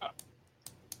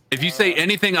 If you say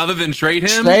anything other than trade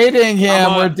him, trading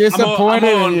him, we're disappointed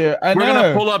in you. We're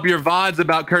gonna pull up your VODs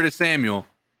about Curtis Samuel.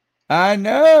 I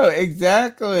know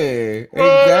exactly.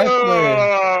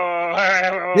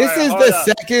 This is the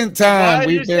second time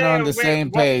we've been on the same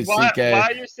page, CK. Why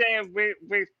are you saying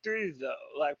week 3 though?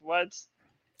 Like what's?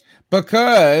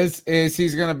 Because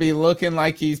he's going to be looking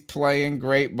like he's playing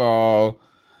great ball.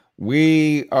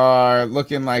 We are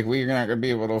looking like we're not going to be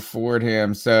able to afford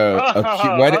him. So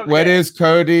what is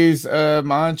Cody's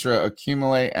mantra?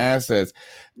 Accumulate assets.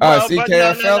 CK,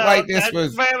 I felt like this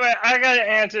was... Wait, I got to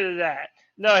answer to that.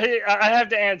 No, I have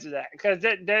to answer that because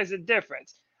there's a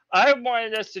difference. I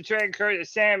wanted us to trade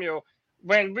Curtis Samuel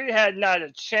when we had not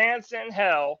a chance in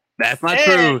hell. That's not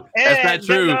true. That's not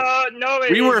true. No,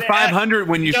 we were 500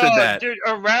 when you said that. Dude,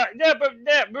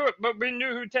 but we knew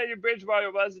who Teddy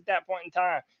Bridgewater was at that point in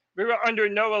time. We were under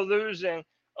no illusion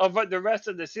of what the rest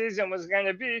of the season was going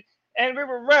to be, and we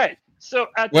were right. So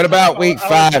what about week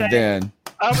 5 then?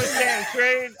 I was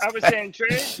saying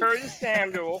trade Curtis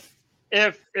Samuel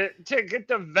to get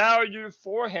the value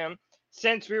for him.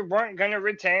 Since we weren't going to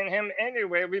retain him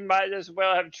anyway, we might as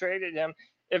well have traded him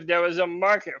if there was a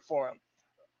market for him.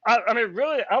 I mean,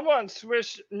 really, I want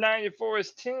Swish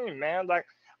 94's team, man. Like,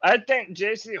 I think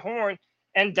J.C. Horn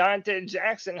and Dante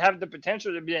Jackson have the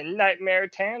potential to be a nightmare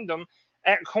tandem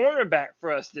at cornerback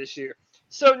for us this year.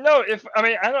 So, no,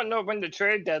 I don't know when the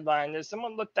trade deadline is.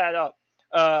 Someone look that up.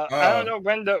 I don't know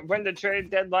when the trade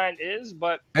deadline is,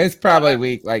 but it's probably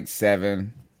week like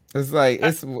 7. It's like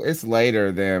it's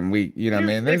later than week. You know what I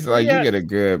mean? There's like you get a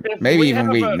good maybe even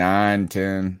week 9,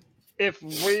 10. If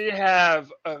we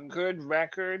have a good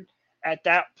record at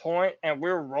that point and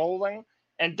we're rolling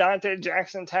and Dante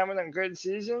Jackson's having a good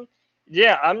season,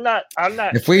 yeah, I'm not.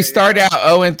 If we start out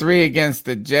 0-3 against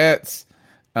the Jets,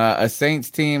 a Saints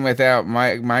team without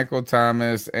Michael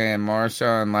Thomas and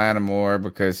Marshawn Lattimore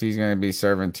because he's going to be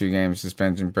serving 2-game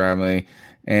suspension probably,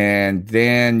 and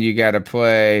then you got to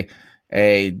play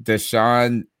a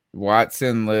Deshaun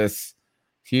Watson-less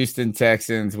Houston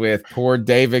Texans with poor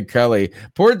David Culley.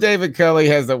 Poor David Culley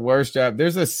has the worst job.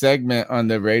 There's a segment on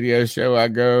the radio show I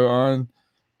go on,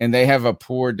 and they have a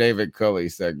poor David Culley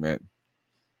segment.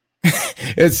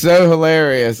 It's so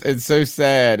hilarious. It's so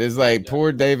sad. It's like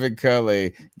poor David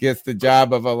Culley gets the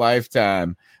job of a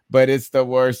lifetime, but it's the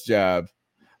worst job.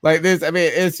 Like this, I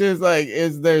mean, it's just like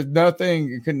there's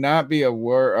nothing. It could not be a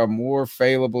more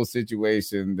favorable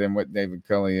situation than what David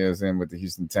Culley is in with the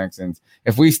Houston Texans.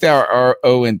 If we start our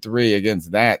 0-3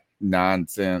 against that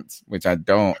nonsense, which I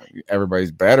don't,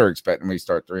 everybody's better expecting we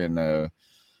start 3-0.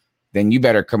 Then you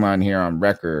better come on here on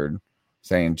record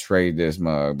saying trade this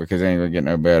mug because it ain't gonna get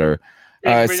no better.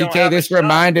 CK, this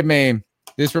reminded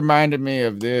me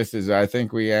of this. Is I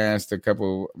think we asked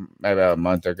about a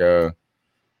month ago.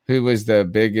 Who was the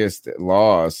biggest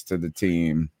loss to the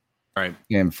team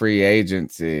in free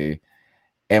agency?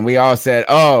 And we all said,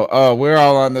 oh, we're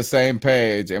all on the same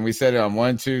page. And we said it on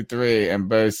 1, 2, 3. And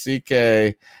both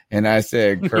CK and I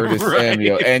said Curtis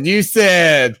Samuel. And you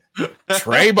said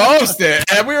Trey Boston.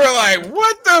 And we were like,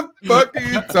 what the fuck are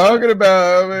you talking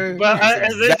about? I mean,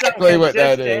 exactly what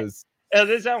that is. At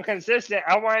least I'm consistent.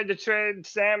 I wanted to trade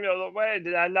Samuel away.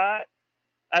 Did I not?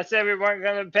 I said we weren't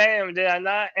going to pay him, did I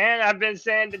not? And I've been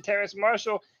saying that Terrace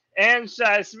Marshall and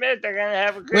Shi Smith are going to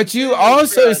have a good But you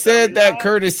also said that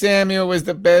Curtis Samuel was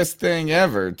the best thing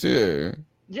ever, too.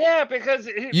 Yeah, because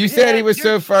you said he was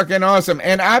so fucking awesome,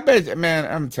 and I bet, man,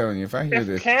 I'm telling you, if I hear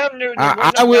this, Cam Newton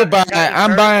I will buy.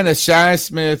 I'm buying a Shi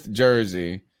Smith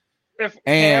jersey.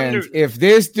 If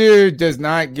this dude does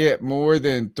not get more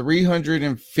than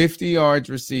 350 yards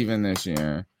receiving this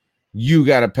year, you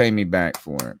got to pay me back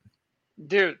for it.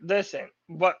 Dude, listen.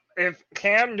 What if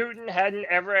Cam Newton hadn't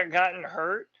ever gotten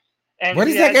hurt? And what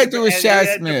does that got to do with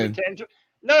Shi Smith?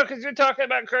 No, because you're talking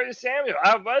about Curtis Samuel.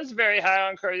 I was very high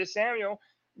on Curtis Samuel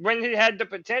when he had the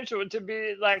potential to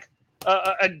be like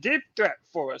a deep threat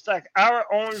for us. Like our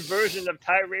own version of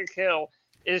Tyreek Hill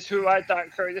is who I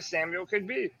thought Curtis Samuel could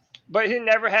be. But he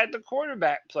never had the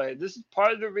quarterback play. This is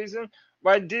part of the reason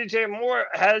why DJ Moore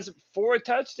has 4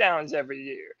 touchdowns every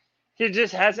year. He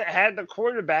just hasn't had the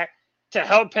quarterback to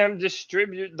help him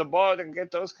distribute the ball to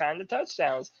get those kind of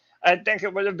touchdowns. I think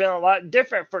it would have been a lot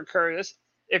different for Curtis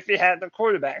if he had the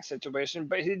quarterback situation,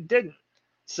 but he didn't.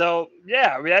 So,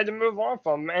 yeah, we had to move on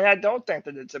from him, and I don't think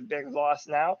that it's a big loss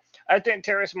now. I think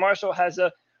Terrace Marshall has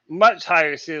a much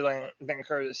higher ceiling than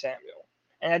Curtis Samuel,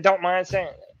 and I don't mind saying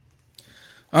it.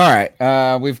 All right,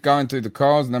 we've gone through the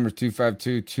calls. Number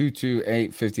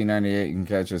 252-228-5098. You can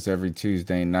catch us every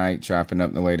Tuesday night, chopping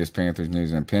up the latest Panthers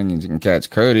news and opinions. You can catch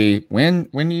Cody when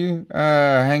you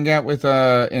hang out with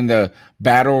in the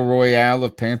battle royale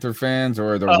of Panther fans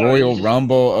or the Royal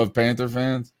Rumble of Panther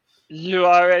fans. You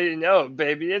already know,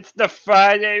 baby. It's the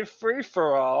Friday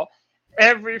free-for-all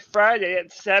every Friday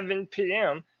at 7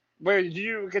 p.m. where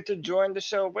you get to join the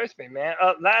show with me, man.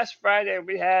 Last Friday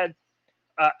we had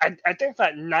I think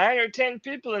like 9 or 10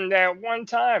 people in there at one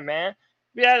time, man.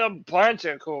 We had a bunch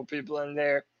of cool people in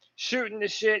there shooting the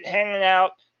shit, hanging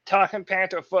out, talking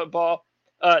Panther football.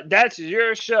 That's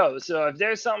your show. So if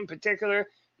there's something particular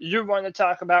you want to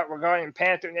talk about regarding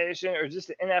Panther Nation or just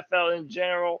the NFL in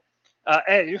general,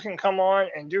 hey, you can come on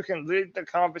and you can lead the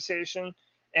conversation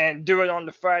and do it on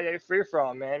the Friday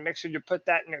free-for-all, man. Make sure you put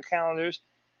that in your calendars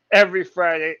every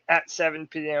Friday at 7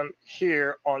 p.m.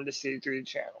 here on the C3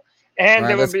 channel. And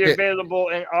it will be available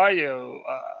in audio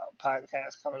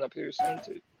podcast coming up here soon,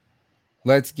 too.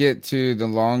 Let's get to the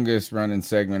longest running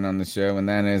segment on the show, and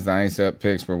that is the Ice Up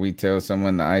Picks, where we tell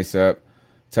someone to ice up,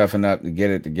 toughen up to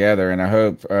get it together. And I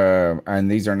hope,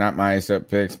 and these are not my Ice Up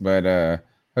Picks, but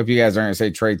hope you guys aren't going to say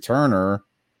Trey Turner,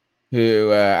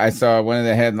 who I saw one of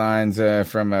the headlines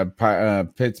from a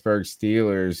Pittsburgh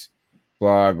Steelers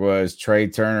blog was Trey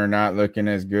Turner not looking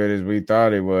as good as we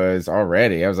thought he was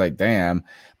already. I was like, damn.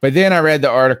 But then I read the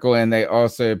article and they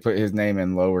also put his name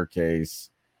in lowercase.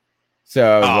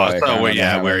 So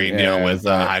where you deal with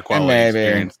high quality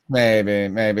experience.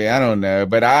 Maybe I don't know.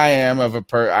 But I am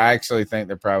I actually think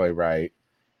they're probably right.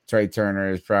 Trey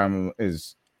Turner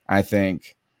I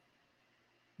think,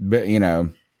 but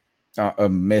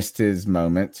missed his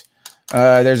moment.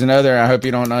 There's another. I hope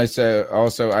you don't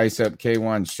also ice up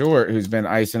K1 Short, who's been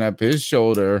icing up his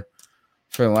shoulder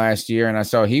for the last year, and I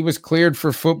saw he was cleared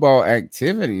for football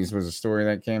activities, was a story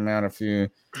that came out a few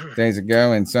days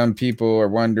ago, and some people are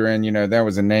wondering, that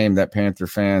was a name that Panther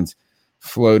fans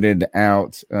floated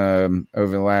out over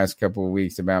the last couple of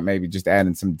weeks about maybe just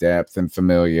adding some depth and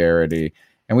familiarity.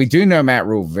 And we do know Matt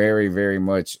Rule very, very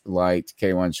much liked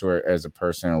K1 Short as a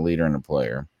person, a leader, and a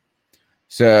player.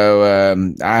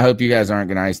 So I hope you guys aren't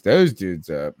going to ice those dudes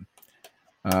up.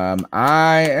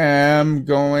 I am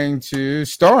going to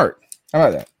start. How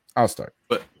about that? I'll start.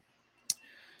 But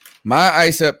my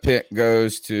ice up pick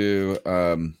goes to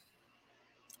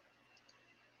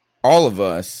all of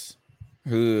us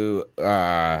who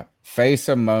face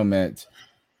a moment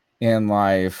in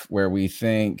life where we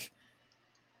think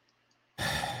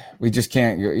we just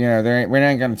can't, we're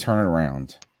not going to turn it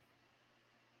around.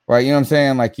 Like, you know what I'm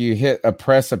saying? Like you hit a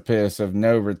precipice of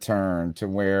no return to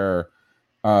where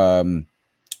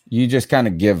you just kind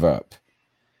of give up.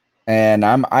 And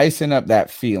I'm icing up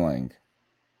that feeling,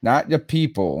 not the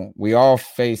people. We all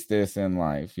face this in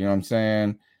life. You know what I'm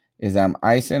saying? Is I'm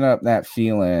icing up that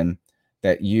feeling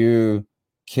that you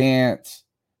can't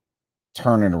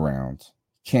turn it around,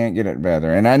 can't get it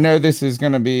better. And I know this is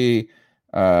going to be,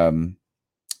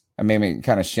 maybe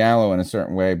kind of shallow in a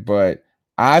certain way, but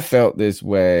I felt this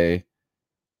way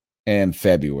in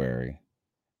February.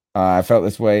 I felt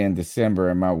this way in December,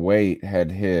 and my weight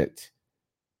had hit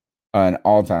an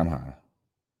all-time high.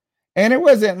 And it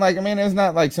wasn't like, it's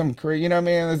not like some crazy,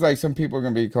 it's like some people are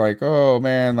going to be like, oh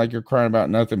man, like you're crying about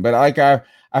nothing. But like,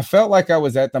 I felt like I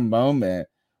was at the moment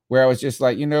where I was just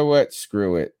like, you know what?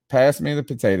 Screw it. Pass me the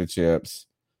potato chips.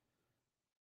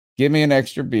 Give me an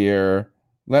extra beer.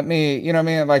 Let me,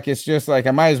 like, it's just like,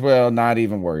 I might as well not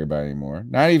even worry about it anymore.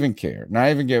 Not even care. Not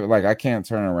even give it, like, I can't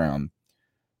turn around.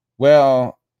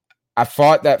 Well, I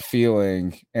fought that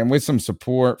feeling, and with some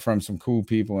support from some cool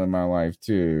people in my life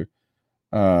too.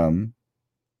 Went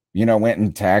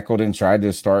and tackled and tried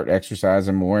to start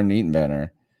exercising more and eating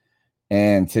better.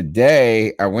 And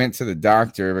today I went to the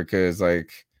doctor because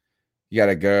like you got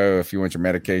to go if you want your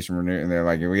medication renewed, and they're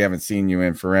like, we haven't seen you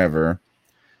in forever.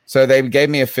 So they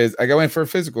gave me I go in for a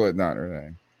physical at Notre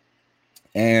Dame.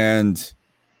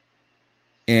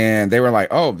 And they were like,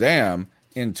 oh, damn.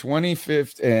 In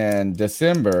 25th and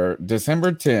December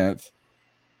 10th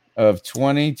of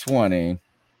 2020,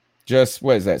 just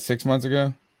what is that, 6 months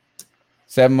ago?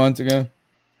 7 months ago?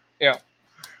 Yeah.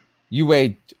 You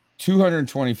weighed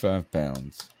 225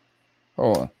 pounds.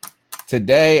 Hold on.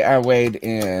 Today I weighed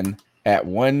in at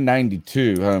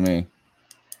 192, homie.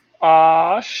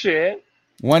 Aw, shit.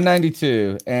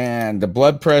 192, and the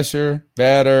blood pressure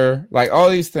better, like all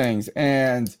these things.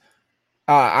 And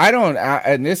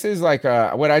and this is like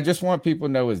what I just want people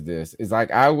to know is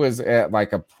like I was at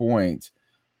like a point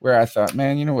where I thought,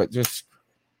 man, you know what, just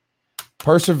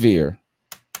persevere,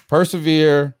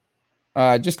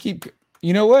 just keep,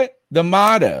 you know what, the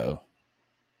motto,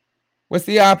 what's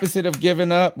the opposite of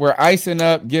giving up? We're icing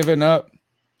up, giving up,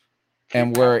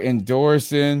 and we're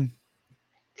endorsing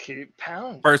keep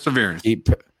pounding, perseverance, keep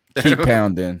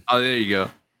pounding. Oh, there you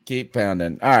go. Keep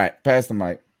pounding. All right, pass the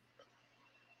mic.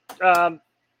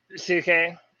 CK,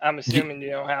 I'm assuming you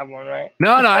don't have one, right?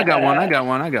 No, I got one.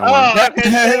 Oh,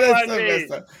 okay.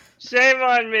 Shame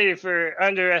on me for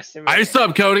underestimating. Ice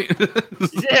up, Cody.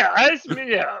 Yeah, ice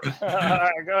me up. All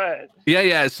right, go ahead.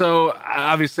 Yeah. So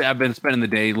obviously, I've been spending the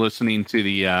day listening to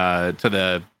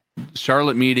the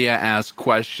Charlotte media ask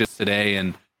questions today,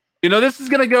 and this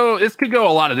could go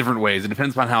a lot of different ways. It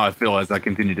depends on how I feel as I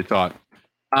continue to talk.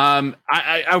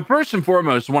 I first and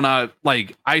foremost want to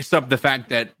ice up the fact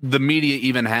that the media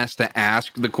even has to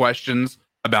ask the questions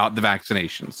about the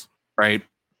vaccinations, right?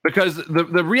 Because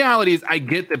the reality is I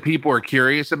get that people are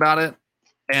curious about it,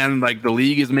 and like the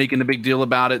league is making a big deal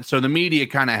about it. So the media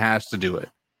kind of has to do it,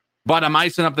 but I'm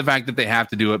icing up the fact that they have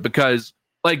to do it because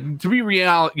to be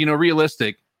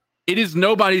realistic, it is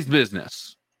nobody's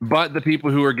business but the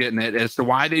people who are getting it as to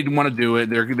why they want to do it,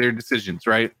 their decisions,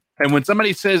 right? And when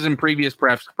somebody says in previous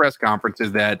press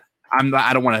conferences that I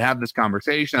don't want to have this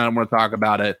conversation, I don't want to talk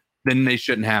about it, then they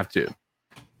shouldn't have to.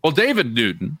 Well, David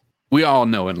Newton, we all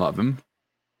know and love him,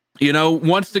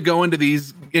 wants to go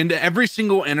into every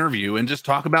single interview and just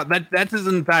talk about that. That's his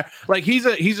entire, he's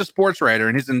a sports writer,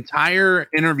 and his entire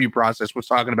interview process was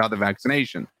talking about the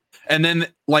vaccination. And then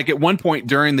at one point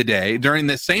during the day, during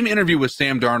the same interview with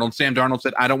Sam Darnold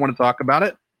said, I don't want to talk about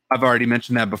it. I've already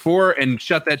mentioned that before, and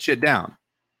shut that shit down.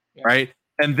 Yeah. Right.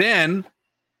 And then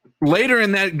later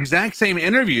in that exact same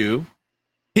interview,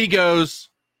 he goes,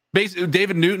 basically,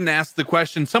 David Newton asked the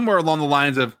question somewhere along the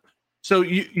lines of, so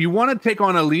you want to take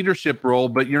on a leadership role,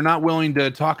 but you're not willing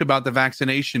to talk about the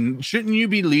vaccination. Shouldn't you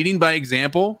be leading by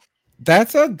example?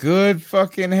 That's a good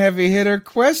fucking heavy hitter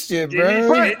question,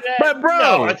 bro. But bro,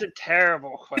 no, it's a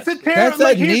terrible question. That's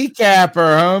a kneecapper,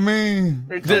 homie.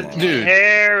 It's a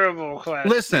terrible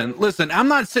question. Listen. I'm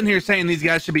not sitting here saying these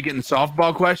guys should be getting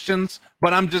softball questions,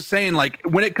 but I'm just saying,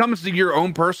 when it comes to your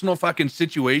own personal fucking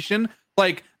situation,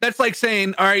 that's like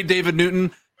saying, all right, David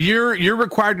Newton, you're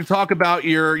required to talk about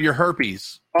your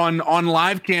herpes on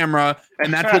live camera,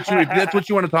 and that's what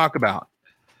you want to talk about.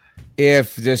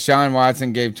 If Deshaun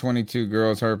Watson gave 22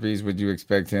 girls herpes, would you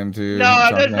expect him to? No,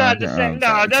 that's not the same.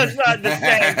 No, that's not the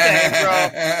same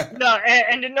thing, bro. No,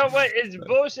 and you know what? It's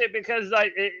bullshit because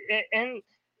in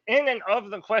and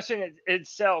of the question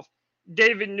itself,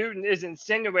 David Newton is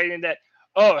insinuating that,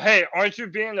 oh, hey, aren't you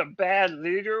being a bad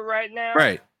leader right now?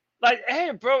 Right.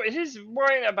 Hey, bro, he's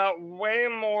worrying about way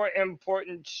more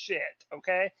important shit.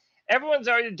 Okay, everyone's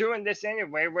already doing this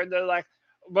anyway, where they're like,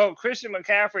 well, Christian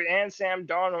McCaffrey and Sam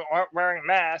Darnold aren't wearing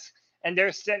masks, and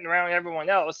they're sitting around everyone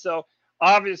else. So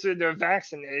obviously they're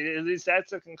vaccinated. At least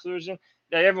that's the conclusion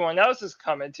that everyone else is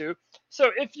coming to. So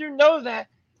if you know that,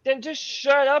 then just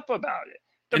shut up about it.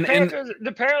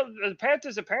 The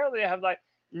Panthers apparently have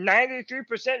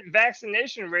 93%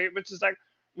 vaccination rate, which is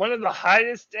one of the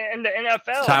highest in the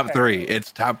NFL. Top three.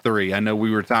 It's top three. I know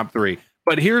we were top three.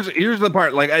 But here's the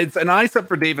part. It's an ice up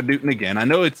for David Newton again. I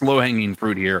know it's low-hanging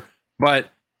fruit here.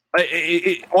 But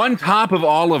on top of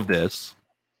all of this,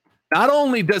 not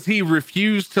only does he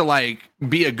refuse to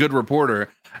be a good reporter,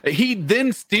 he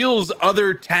then steals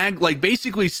other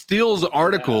basically steals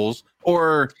articles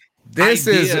or this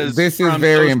is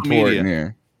very important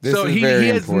here. So he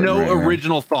has no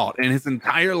original thought in his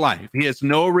entire life. He has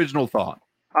no original thought.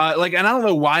 And I don't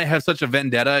know why I have such a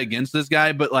vendetta against this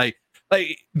guy, but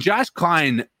like Josh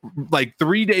Klein, like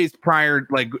 3 days prior,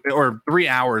 or 3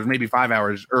 hours, maybe 5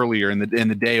 hours earlier in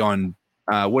the day on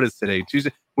what is today?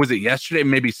 Tuesday? Was it yesterday?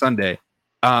 Maybe Sunday.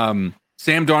 Sam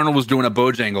Darnold was doing a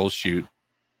Bojangles shoot,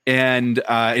 and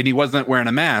he wasn't wearing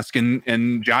a mask,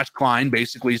 and Josh Klein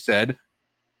basically said,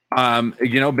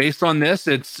 based on this,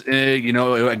 it's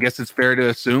I guess it's fair to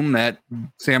assume that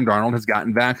Sam Darnold has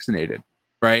gotten vaccinated,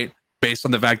 right? Based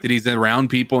on the fact that he's around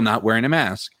people not wearing a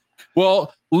mask.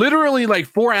 Well, literally like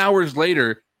 4 hours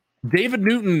later, David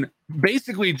Newton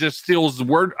basically just steals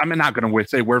word. I'm not going to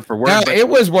say word for word. No, but it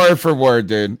was word for word,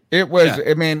 dude. It was.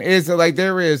 Yeah. I mean, it's like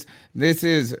it was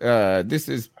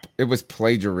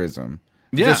plagiarism.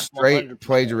 Yeah, just straight 100%.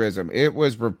 Plagiarism. It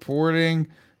was reporting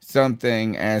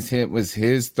something as it was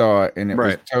his thought, and it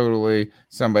was totally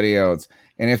somebody else.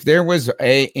 And if there was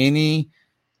any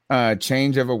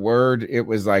change of a word, it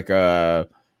was like a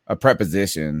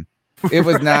preposition. It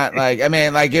was not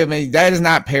that is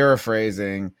not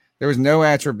paraphrasing. There was no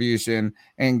attribution.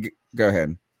 And go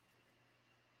ahead.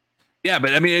 Yeah,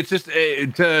 but I mean, it's just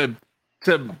to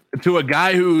a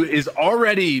guy who is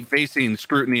already facing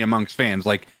scrutiny amongst fans.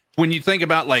 Like when you think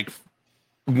about like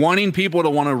wanting people to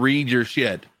want to read your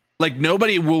shit, like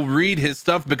nobody will read his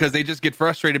stuff because they just get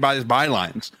frustrated by his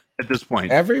bylines at this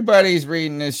point. Everybody's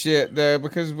reading this shit though,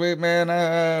 because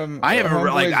I haven't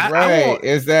like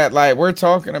is that like we're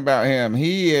talking about him.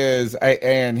 He is,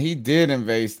 and he did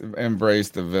embrace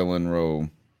the villain role.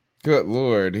 Good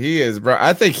Lord, he is, bro.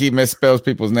 I think he misspells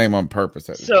people's name on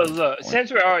purpose. So look,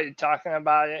 since we're already talking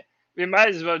about it, we might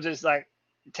as well just like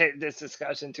take this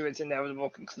discussion to its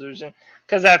inevitable conclusion,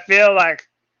 because I feel like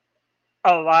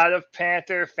a lot of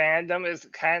Panther fandom is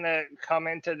kind of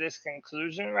coming to this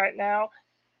conclusion right now.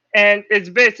 And it's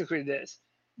basically this.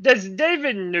 Does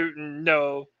David Newton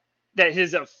know that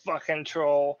he's a fucking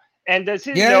troll? And does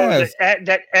he know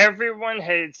that everyone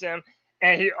hates him?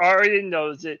 And he already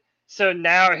knows it. So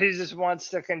now he just wants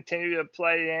to continue to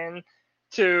play in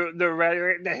to the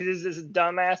rhetoric that he's this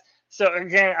dumbass. So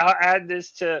again, I'll add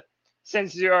this to,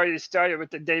 since you already started with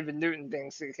the David Newton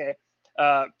thing, CK.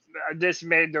 This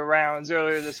made the rounds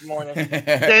earlier this morning.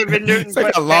 David Newton. It's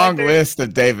like a long list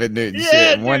of David Newton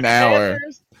shit in 1 hour.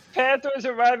 Panthers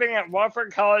arriving at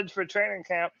Wofford College for training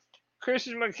camp.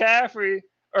 Christian McCaffrey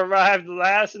arrived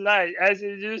last night, as he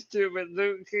used to with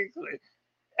Luke Kuechly.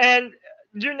 And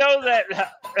you know that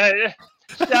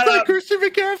shout out Christian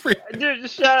McCaffrey. Dude,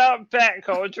 shout out Pat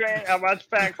Coltrane. I watched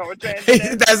Pat Coltrane.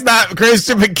 That's not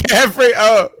Christian McCaffrey.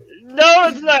 Oh. No,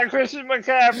 it's not Christian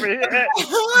McCaffrey.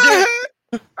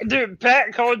 Dude,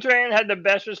 Pat Coltrane had the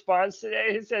best response today.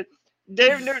 He said,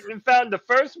 Dave Newton found the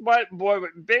first white boy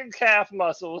with big calf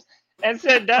muscles and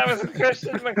said that was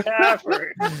Christian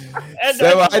McCaffrey. And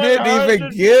so I didn't even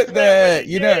get that.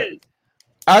 You know,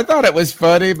 I thought it was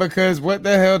funny because what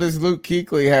the hell does Luke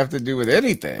Kuechly have to do with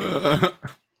anything? You know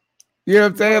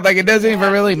what I'm saying? Like, it doesn't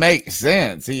even really make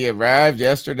sense. He arrived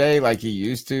yesterday like he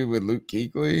used to with Luke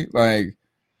Kuechly. Like,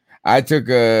 I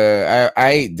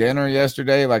ate dinner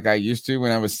yesterday like I used to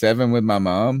when I was 7 with my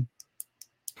mom.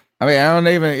 I mean, I don't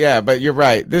even, but you're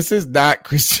right. This is not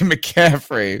Christian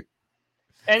McCaffrey.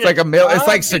 And it's like it's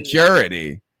like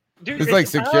security. Dude, it's like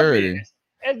security.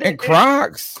 And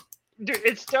Crocs. Dude,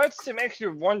 it starts to make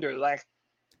you wonder, like,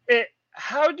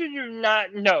 how do you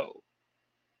not know?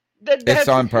 It's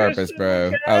on purpose,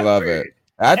 bro. I love it.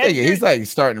 I think he's like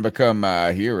starting to become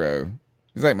my hero.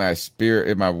 He's like my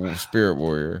spirit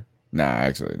warrior. Nah,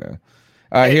 actually, no.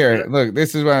 Here, look,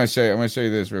 this is what I'm going to show you. I'm going to show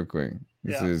you this real quick.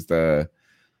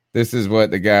 This is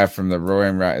what the guy from the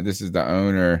Roaring Riot, this is the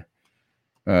owner,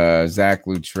 Zach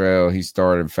Luttrell. He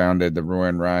founded the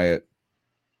Roaring Riot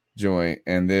joint.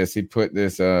 And he put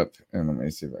this up. And let me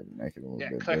see if I can make it a little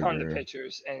bit click bigger. on the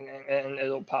pictures and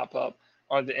it'll pop up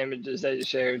on the images that you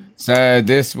shared. So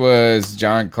this was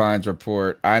John Klein's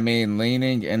report. I mean,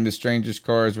 leaning into strangers'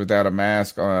 cars without a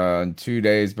mask on 2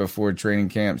 days before training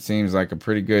camp seems like a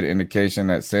pretty good indication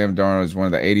that Sam Darnold is one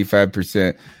of the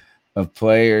 85% of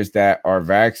players that are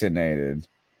vaccinated.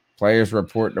 Players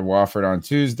report to Wofford on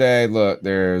Tuesday. Look,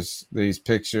 there's these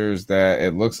pictures that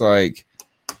it looks like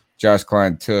Josh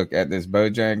Klein took at this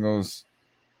Bojangles.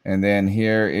 And then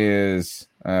here is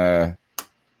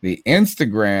the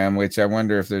Instagram, which I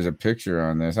wonder if there's a picture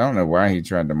on this. I don't know why he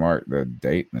tried to mark the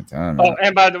date and the time. Oh,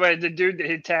 and by the way, the dude that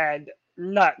he tagged,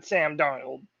 not Sam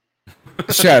Darnold.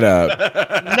 Shut up.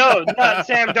 No, not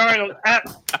Sam Darnold at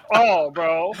all,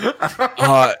 bro.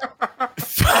 At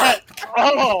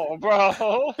all,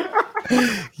 bro.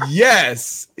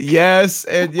 Yes,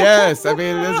 and yes. I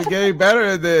mean, it doesn't get any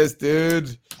better than this,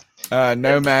 dude.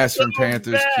 No mask from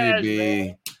Panthers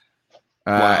QB.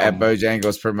 At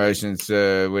Bojangles Promotions,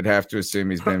 would have to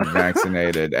assume he's been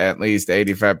vaccinated. At least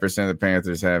 85% of the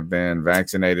Panthers have been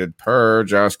vaccinated, per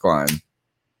Josh Klein.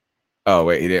 Oh,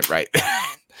 wait, he didn't write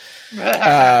that.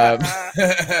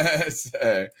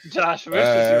 So, Josh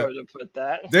wishes you would have put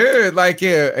that. Dude, like,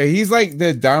 he's like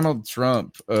the Donald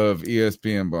Trump of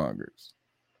ESPN bloggers.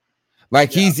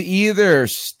 Like, he's either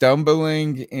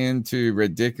stumbling into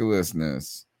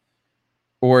ridiculousness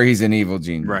or he's an evil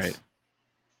genius. Right.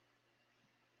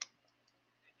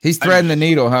 He's threading the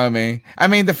needle, homie. I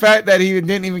mean, the fact that he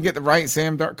didn't even get the right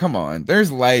Sam Darnold. Come on.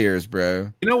 There's layers,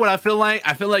 bro. You know what I feel like?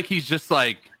 I feel like he's just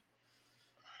like,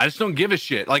 I just don't give a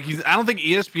shit. Like, I don't think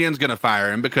ESPN's going to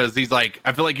fire him because he's like,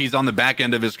 I feel like he's on the back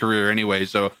end of his career anyway.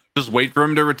 So just wait for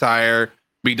him to retire,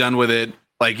 be done with it.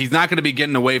 Like, he's not going to be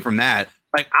getting away from that.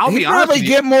 Like, I'll be honest with you. He probably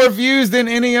get more views than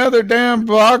any other damn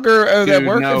blogger that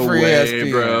working for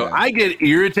ESPN. Bro. I get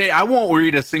irritated. I won't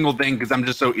read a single thing because I'm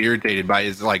just so irritated by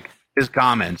his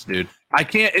comments, dude. I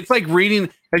can't. It's like reading.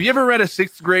 Have you ever read a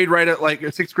sixth grader write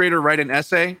an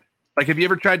essay? Like, have you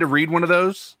ever tried to read one of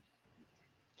those?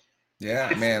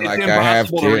 Yeah, man. Like, I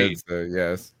have kids.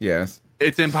 So yes.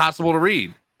 It's impossible to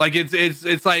read. Like,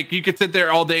 it's like you could sit there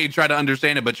all day and try to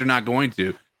understand it, but you're not going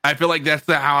to. I feel like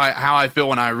that's how I feel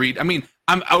when I read. I mean,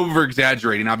 I'm over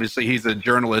exaggerating. Obviously, he's a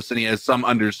journalist and he has some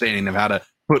understanding of how to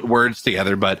put words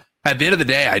together, but at the end of the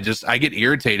day, I get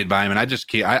irritated by him, and I just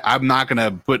can't. I'm not going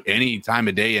to put any time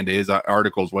of day into his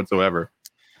articles whatsoever.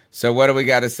 So what do we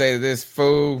got to say to this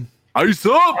fool? Ice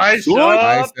up! Ice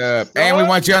up! And we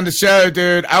want you on the show,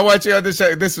 dude. I want you on the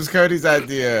show. This was Cody's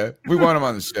idea. We want him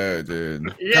on the show,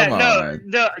 dude. Yeah, come on.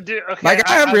 No, dude. Okay,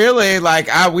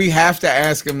 like, we have to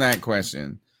ask him that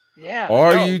question. Yeah.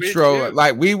 Are you trolling?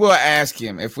 Like, we will ask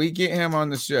him if we get him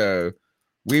on the show.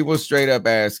 We will straight up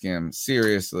ask him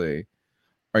seriously.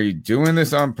 Are you doing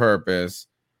this on purpose,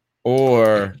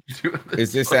 or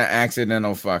is this an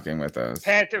accidental fucking with us?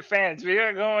 Panther fans, we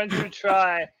are going to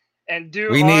try and do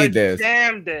our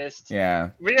damnedest. Yeah,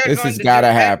 this has got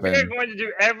to happen. We are going to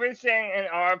do everything in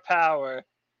our power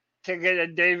to get a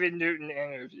David Newton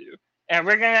interview, and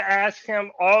we're going to ask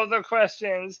him all the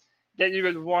questions that you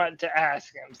would want to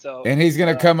ask him. So, and he's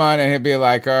going to come on and he'll be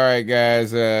like, "All right,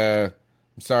 guys, I'm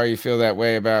sorry you feel that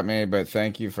way about me, but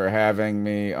thank you for having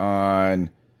me on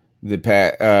the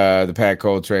Pat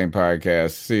Coltrane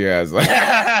podcast. See you guys later."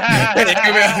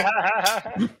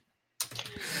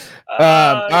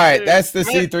 All right, that's the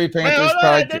C3 Panthers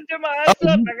podcast.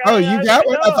 You got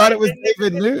one? I thought it was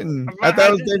David Newton. I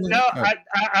thought it was David Newton.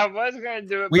 I was going to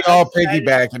do it. We all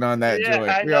piggybacking on that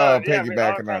joint. We all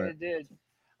piggybacking on it. Did.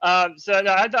 So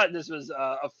no, I thought this was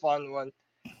a fun one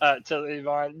to leave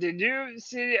on. Did you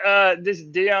see this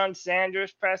Deion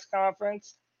Sanders press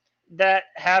conference that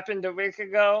happened a week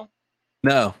ago?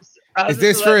 No. Is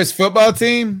this for his football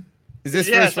team? Is this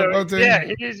for his football team?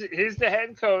 Yeah, he's the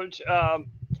head coach.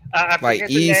 I like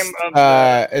forget East, the name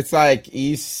of it's like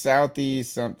East,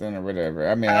 Southeast, something or whatever.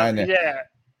 I mean, I know. Yeah,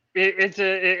 it's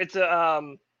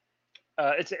a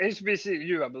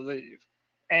HBCU, I believe.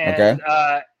 And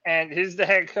and he's the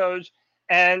head coach.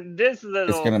 And this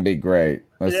little, it's gonna be great.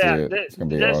 Let's see it. It's gonna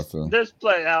be awesome. This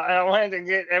play out, and I wanted to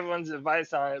get everyone's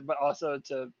advice on it, but also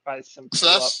to advise some people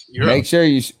up. Make sure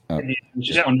you. I was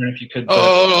just wondering if you could.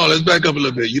 Hold on. Let's back up a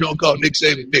little bit. You don't call Nick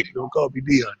Saban Nick. You don't call me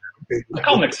Deion. Okay. I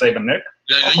call Nick Saban Nick.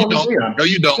 You don't. No,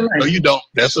 you don't. No, you don't.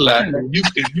 That's a lie.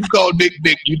 If you call Nick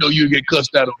Nick, you know you get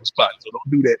cussed out on the spot. So don't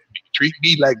do that. Treat me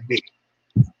like Nick.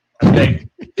 Okay,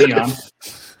 Deion.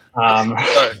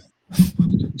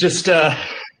 Just.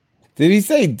 Did he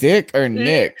say Dick or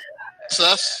Nick?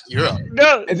 Sus, you're up.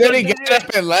 No. And then he got up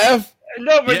and left.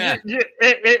 No, but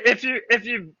if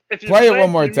you play it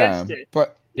one more time.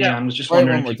 Yeah, I was just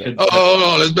wondering if you could. Hold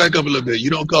on. Let's back up a little bit.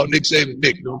 You don't call Nick Saban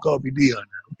Nick. Don't call me Deion.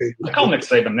 Okay. I call Nick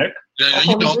Saban Nick.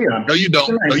 You don't. No, you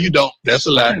don't. No, you don't. That's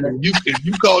a lie. If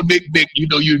you call Nick Nick, you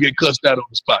know you get cussed out on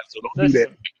the spot. So don't do that.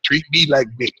 Treat me like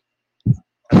Nick.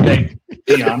 Okay,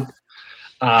 Deion.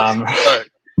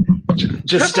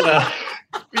 Just.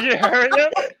 You heard him?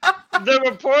 The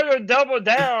reporter doubled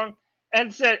down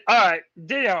and said, "All right,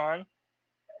 Deion."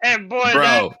 And boy,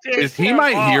 bro, is he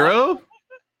my hero?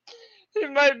 He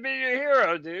might be your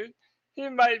hero, dude. He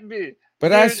might be. But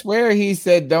dude, I swear he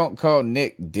said, "Don't call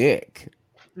Nick Dick."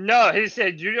 No, he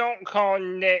said, "You don't call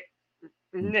Nick."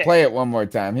 Play it one more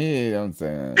time. He don't say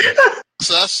that.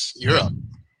 Sus, you're up.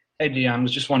 Hey, Deion, I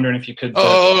was just wondering if you could.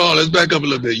 Hold on. Let's back up a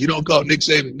little bit. You don't call Nick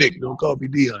Saban Nick. Don't call me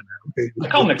Deion. Okay. I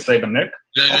call Nick Saban Nick.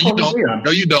 You don't.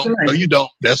 No, you don't. No, you don't.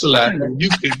 That's a lie.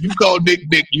 If you call Nick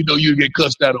Nick, you know you get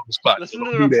cussed out on the spot. Listen to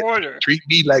the reporter. Treat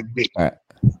me like Nick. Right.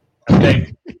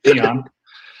 Okay, Deion.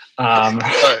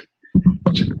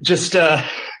 Just.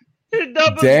 He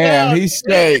doubled Damn, down. he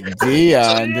straight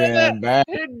Dion then back.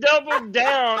 He doubled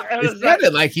down and It was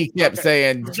sounded like he kept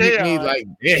saying, treat me Dion. like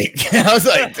dick. I was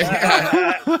like,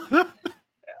 damn.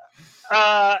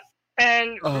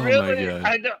 And Oh, my really,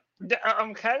 God.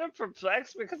 I'm kind of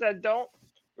perplexed because I don't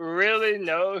really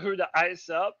know who to ice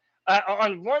up.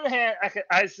 On one hand, I could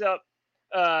ice up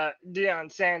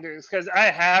Deion Sanders because I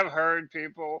have heard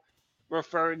people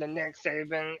refer to Nick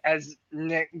Saban as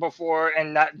Nick before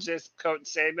and not just Coach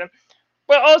Saban.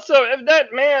 But also, if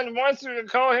that man wants you to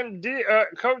call him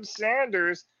Coach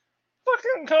Sanders,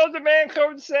 fucking call the man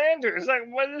Coach Sanders. Like,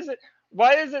 what is it?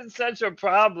 Why is it such a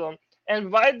problem?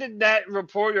 And why did that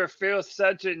reporter feel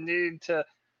such a need to,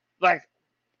 like,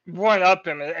 one up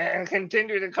him and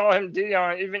continue to call him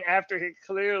Dion even after he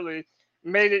clearly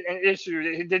made it an issue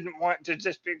that he didn't want to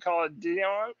just be called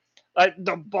Dion? Like,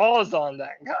 the balls on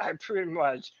that guy, pretty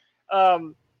much.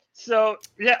 So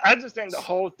yeah, I just think the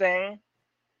whole thing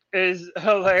is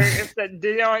hilarious that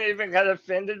Dion even got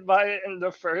offended by it in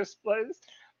the first place.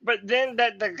 But then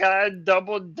that the guy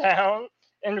doubled down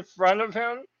in front of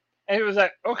him and he was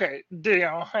like, okay,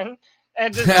 Dion.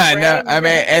 And just I know. I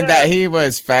mean, and that he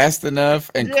was fast enough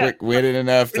and Yeah. quick-witted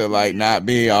enough to like not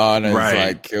be on as Right.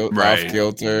 like Right. off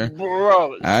kilter.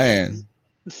 Bro, I am.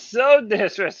 so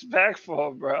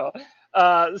disrespectful, bro.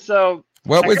 So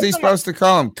What I was guess he I'm- supposed to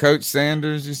call him? Coach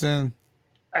Sanders? You said.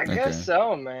 I Okay. guess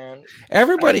so, man.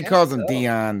 Everybody I guess calls him so.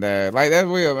 Dion though. Like that's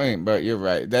weird. I mean, but you're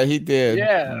right. That he did.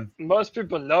 Yeah, most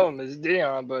people know him as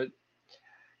Dion, but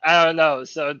I don't know.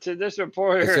 So to this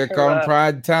reporter, They should call him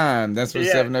Pride Time. That's what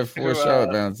yeah, 704 who, show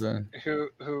about. So.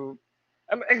 who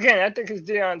I mean, again, I think it's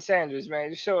Deion Sanders, man.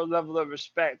 You show a level of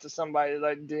respect to somebody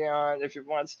like Deion. If he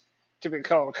wants to be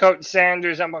called Coach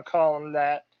Sanders, I'm gonna call him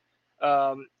that.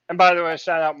 And by the way,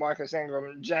 shout out Marcus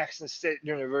Ingram. Jackson State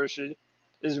University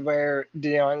is where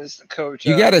Deion is the coach.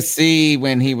 You got to see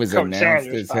when he was Coach announced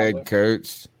Sanders, as probably. head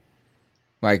coach.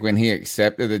 Like when he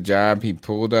accepted the job, he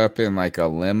pulled up in like a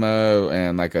limo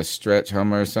and like a stretch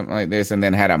Hummer or something like this, and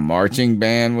then had a marching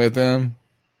band with him.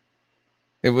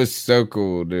 It was so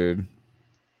cool, dude.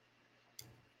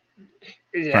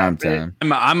 Yeah, Prime time.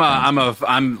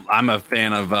 I'm a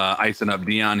fan of icing up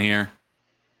Dion here.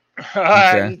 All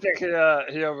right, Okay. you think he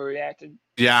overreacted?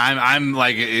 Yeah, I'm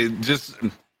like it just.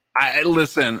 I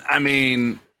listen. I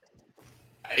mean,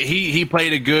 he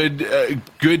played a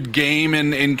good game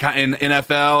in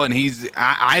NFL, and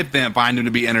I find him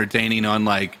to be entertaining on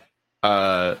like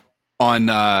like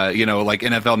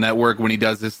NFL Network when he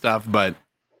does this stuff. But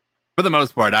for the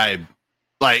most part, I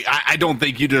don't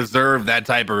think you deserve that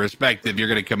type of respect if you're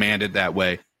going to command it that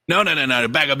way. No,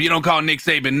 back up. You don't call Nick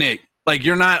Saban Nick. Like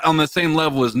you're not on the same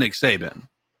level as Nick Saban.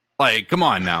 Like, come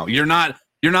on now. You're not a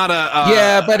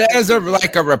Yeah, but as a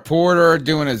reporter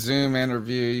doing a Zoom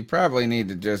interview, you probably need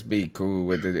to just be cool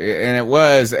with it. And it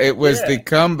was the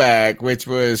comeback, which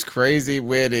was crazy,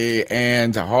 witty,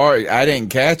 and hard. I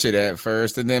didn't catch it at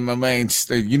first, and then my main,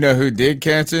 you know who did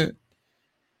catch it?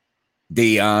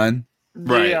 Dion.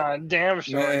 Right. Deion, damn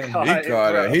sure Man, he caught he it,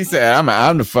 caught bro. it. He said,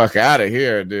 "I'm the fuck out of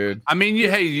here, dude." I mean,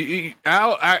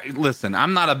 listen.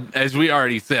 I'm not as we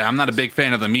already said, I'm not a big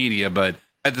fan of the media, but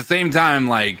at the same time,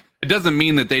 like, it doesn't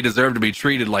mean that they deserve to be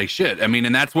treated like shit. I mean,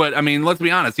 and that's what I mean. Let's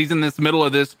be honest. He's in this middle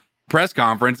of this press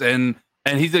conference, and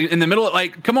he's in the middle of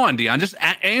like, come on, Dion, just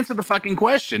answer the fucking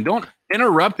question. Don't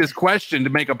interrupt this question to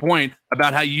make a point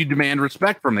about how you demand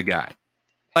respect from the guy.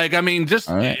 Like, I mean, just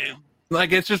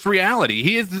like it's just reality.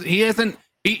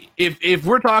 If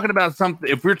we're talking about something,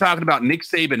 if we're talking about Nick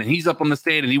Saban and he's up on the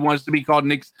stage and he wants to be called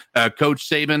Coach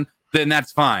Saban, then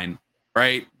that's fine,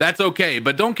 right? That's okay.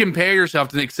 But don't compare yourself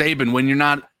to Nick Saban when you're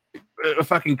not a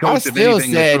fucking I coach of still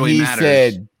anything that said really he matters.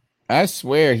 said, I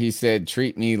swear he said,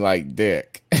 "Treat me like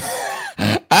dick."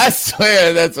 I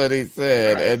swear that's what he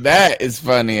said, and that is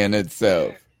funny in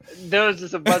itself. There was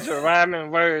just a bunch of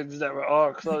rhyming words that were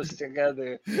all close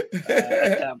together at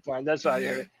that point. That's why I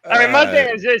heard it. I mean, my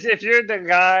thing is this: if you're the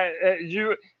guy,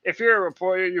 if you're a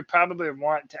reporter, you probably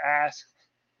want to ask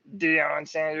Deion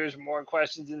Sanders more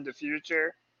questions in the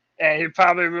future, and he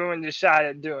probably ruined the shot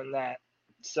at doing that.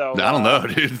 So I don't know,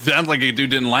 dude. Sounds like a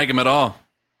dude didn't like him at all.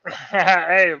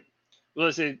 Hey,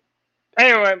 we'll see.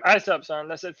 Anyway, ice up, son.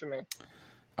 That's it for me.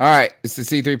 All right, it's the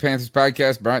C3 Panthers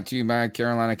podcast brought to you by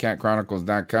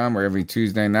CarolinaCatChronicles.com, where every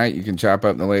Tuesday night you can chop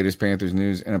up the latest Panthers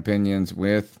news and opinions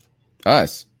with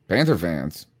us, Panther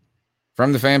fans.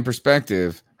 From the fan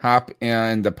perspective, hop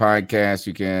in the podcast.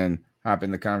 You can hop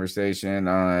in the conversation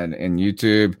in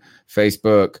YouTube,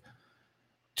 Facebook,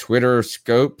 Twitter,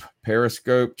 Scope,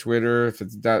 Periscope, Twitter, if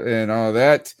it's and all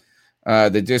that.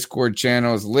 The Discord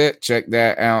channel is lit. Check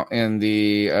that out in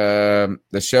the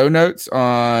show notes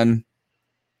on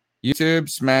YouTube,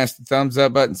 smash the thumbs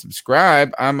up button,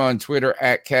 subscribe. I'm on Twitter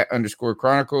at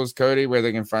cat_chronicles. Cody, where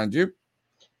they can find you?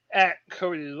 At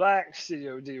Cody Lack,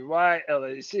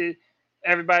 CODYLAC.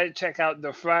 Everybody check out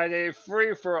the Friday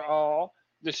Free for All,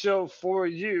 the show for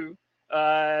you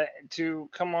to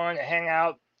come on and hang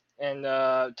out and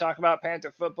talk about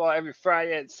Panther football every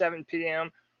Friday at 7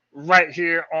 p.m. right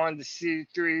here on the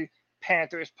C3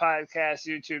 Panthers podcast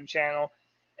YouTube channel.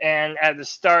 And at the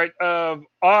start of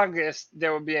August,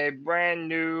 there will be a brand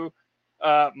new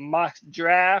mock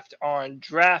draft on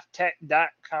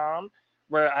drafttech.com,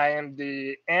 where I am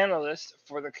the analyst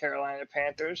for the Carolina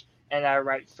Panthers, and I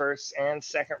write first and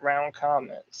second round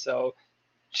comments. So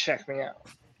check me out.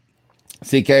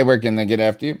 CK, where can they get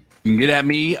after you? You can get at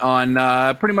me on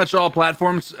pretty much all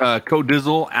platforms.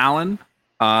 Codizzle Allen.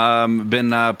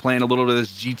 Been playing a little bit of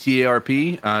this GTA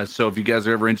RP. So if you guys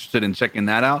are ever interested in checking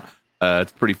that out,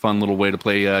 it's a pretty fun little way to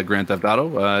play Grand Theft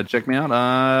Auto. Check me out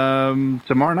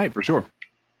tomorrow night for sure.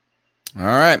 All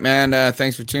right, man.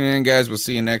 Thanks for tuning in, guys. We'll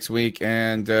see you next week.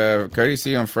 And Cody,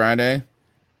 see you on Friday.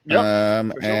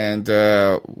 Yep, sure. And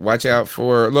watch out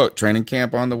for, training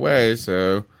camp on the way.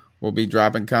 So we'll be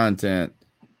dropping content.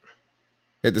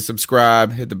 Hit the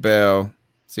subscribe, hit the bell.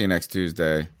 See you next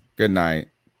Tuesday. Good night.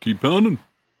 Keep pounding.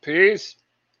 Peace.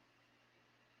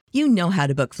 You know how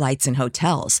to book flights and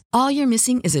hotels. All you're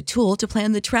missing is a tool to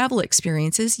plan the travel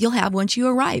experiences you'll have once you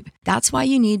arrive. That's why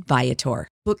you need Viator.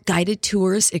 Book guided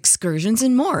tours, excursions,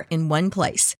 and more in one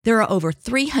place. There are over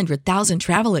 300,000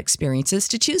 travel experiences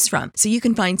to choose from, so you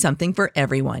can find something for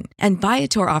everyone. And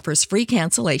Viator offers free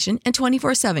cancellation and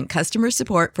 24/7 customer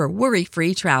support for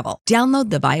worry-free travel.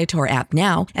 Download the Viator app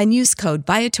now and use code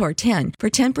Viator10 for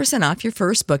 10% off your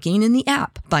first booking in the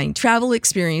app. Find travel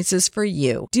experiences for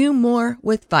you. Do more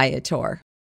with Viator.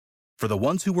 For the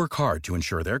ones who work hard to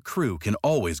ensure their crew can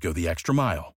always go the extra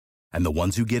mile, and the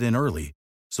ones who get in early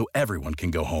so everyone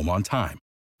can go home on time,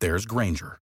 there's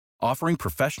Grainger, offering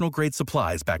professional-grade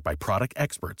supplies backed by product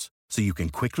experts so you can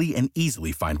quickly and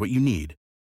easily find what you need.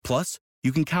 Plus,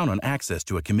 you can count on access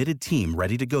to a committed team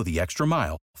ready to go the extra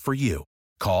mile for you.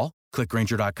 Call, click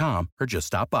Grainger.com, or just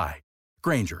stop by.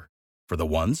 Grainger, for the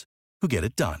ones who get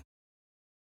it done.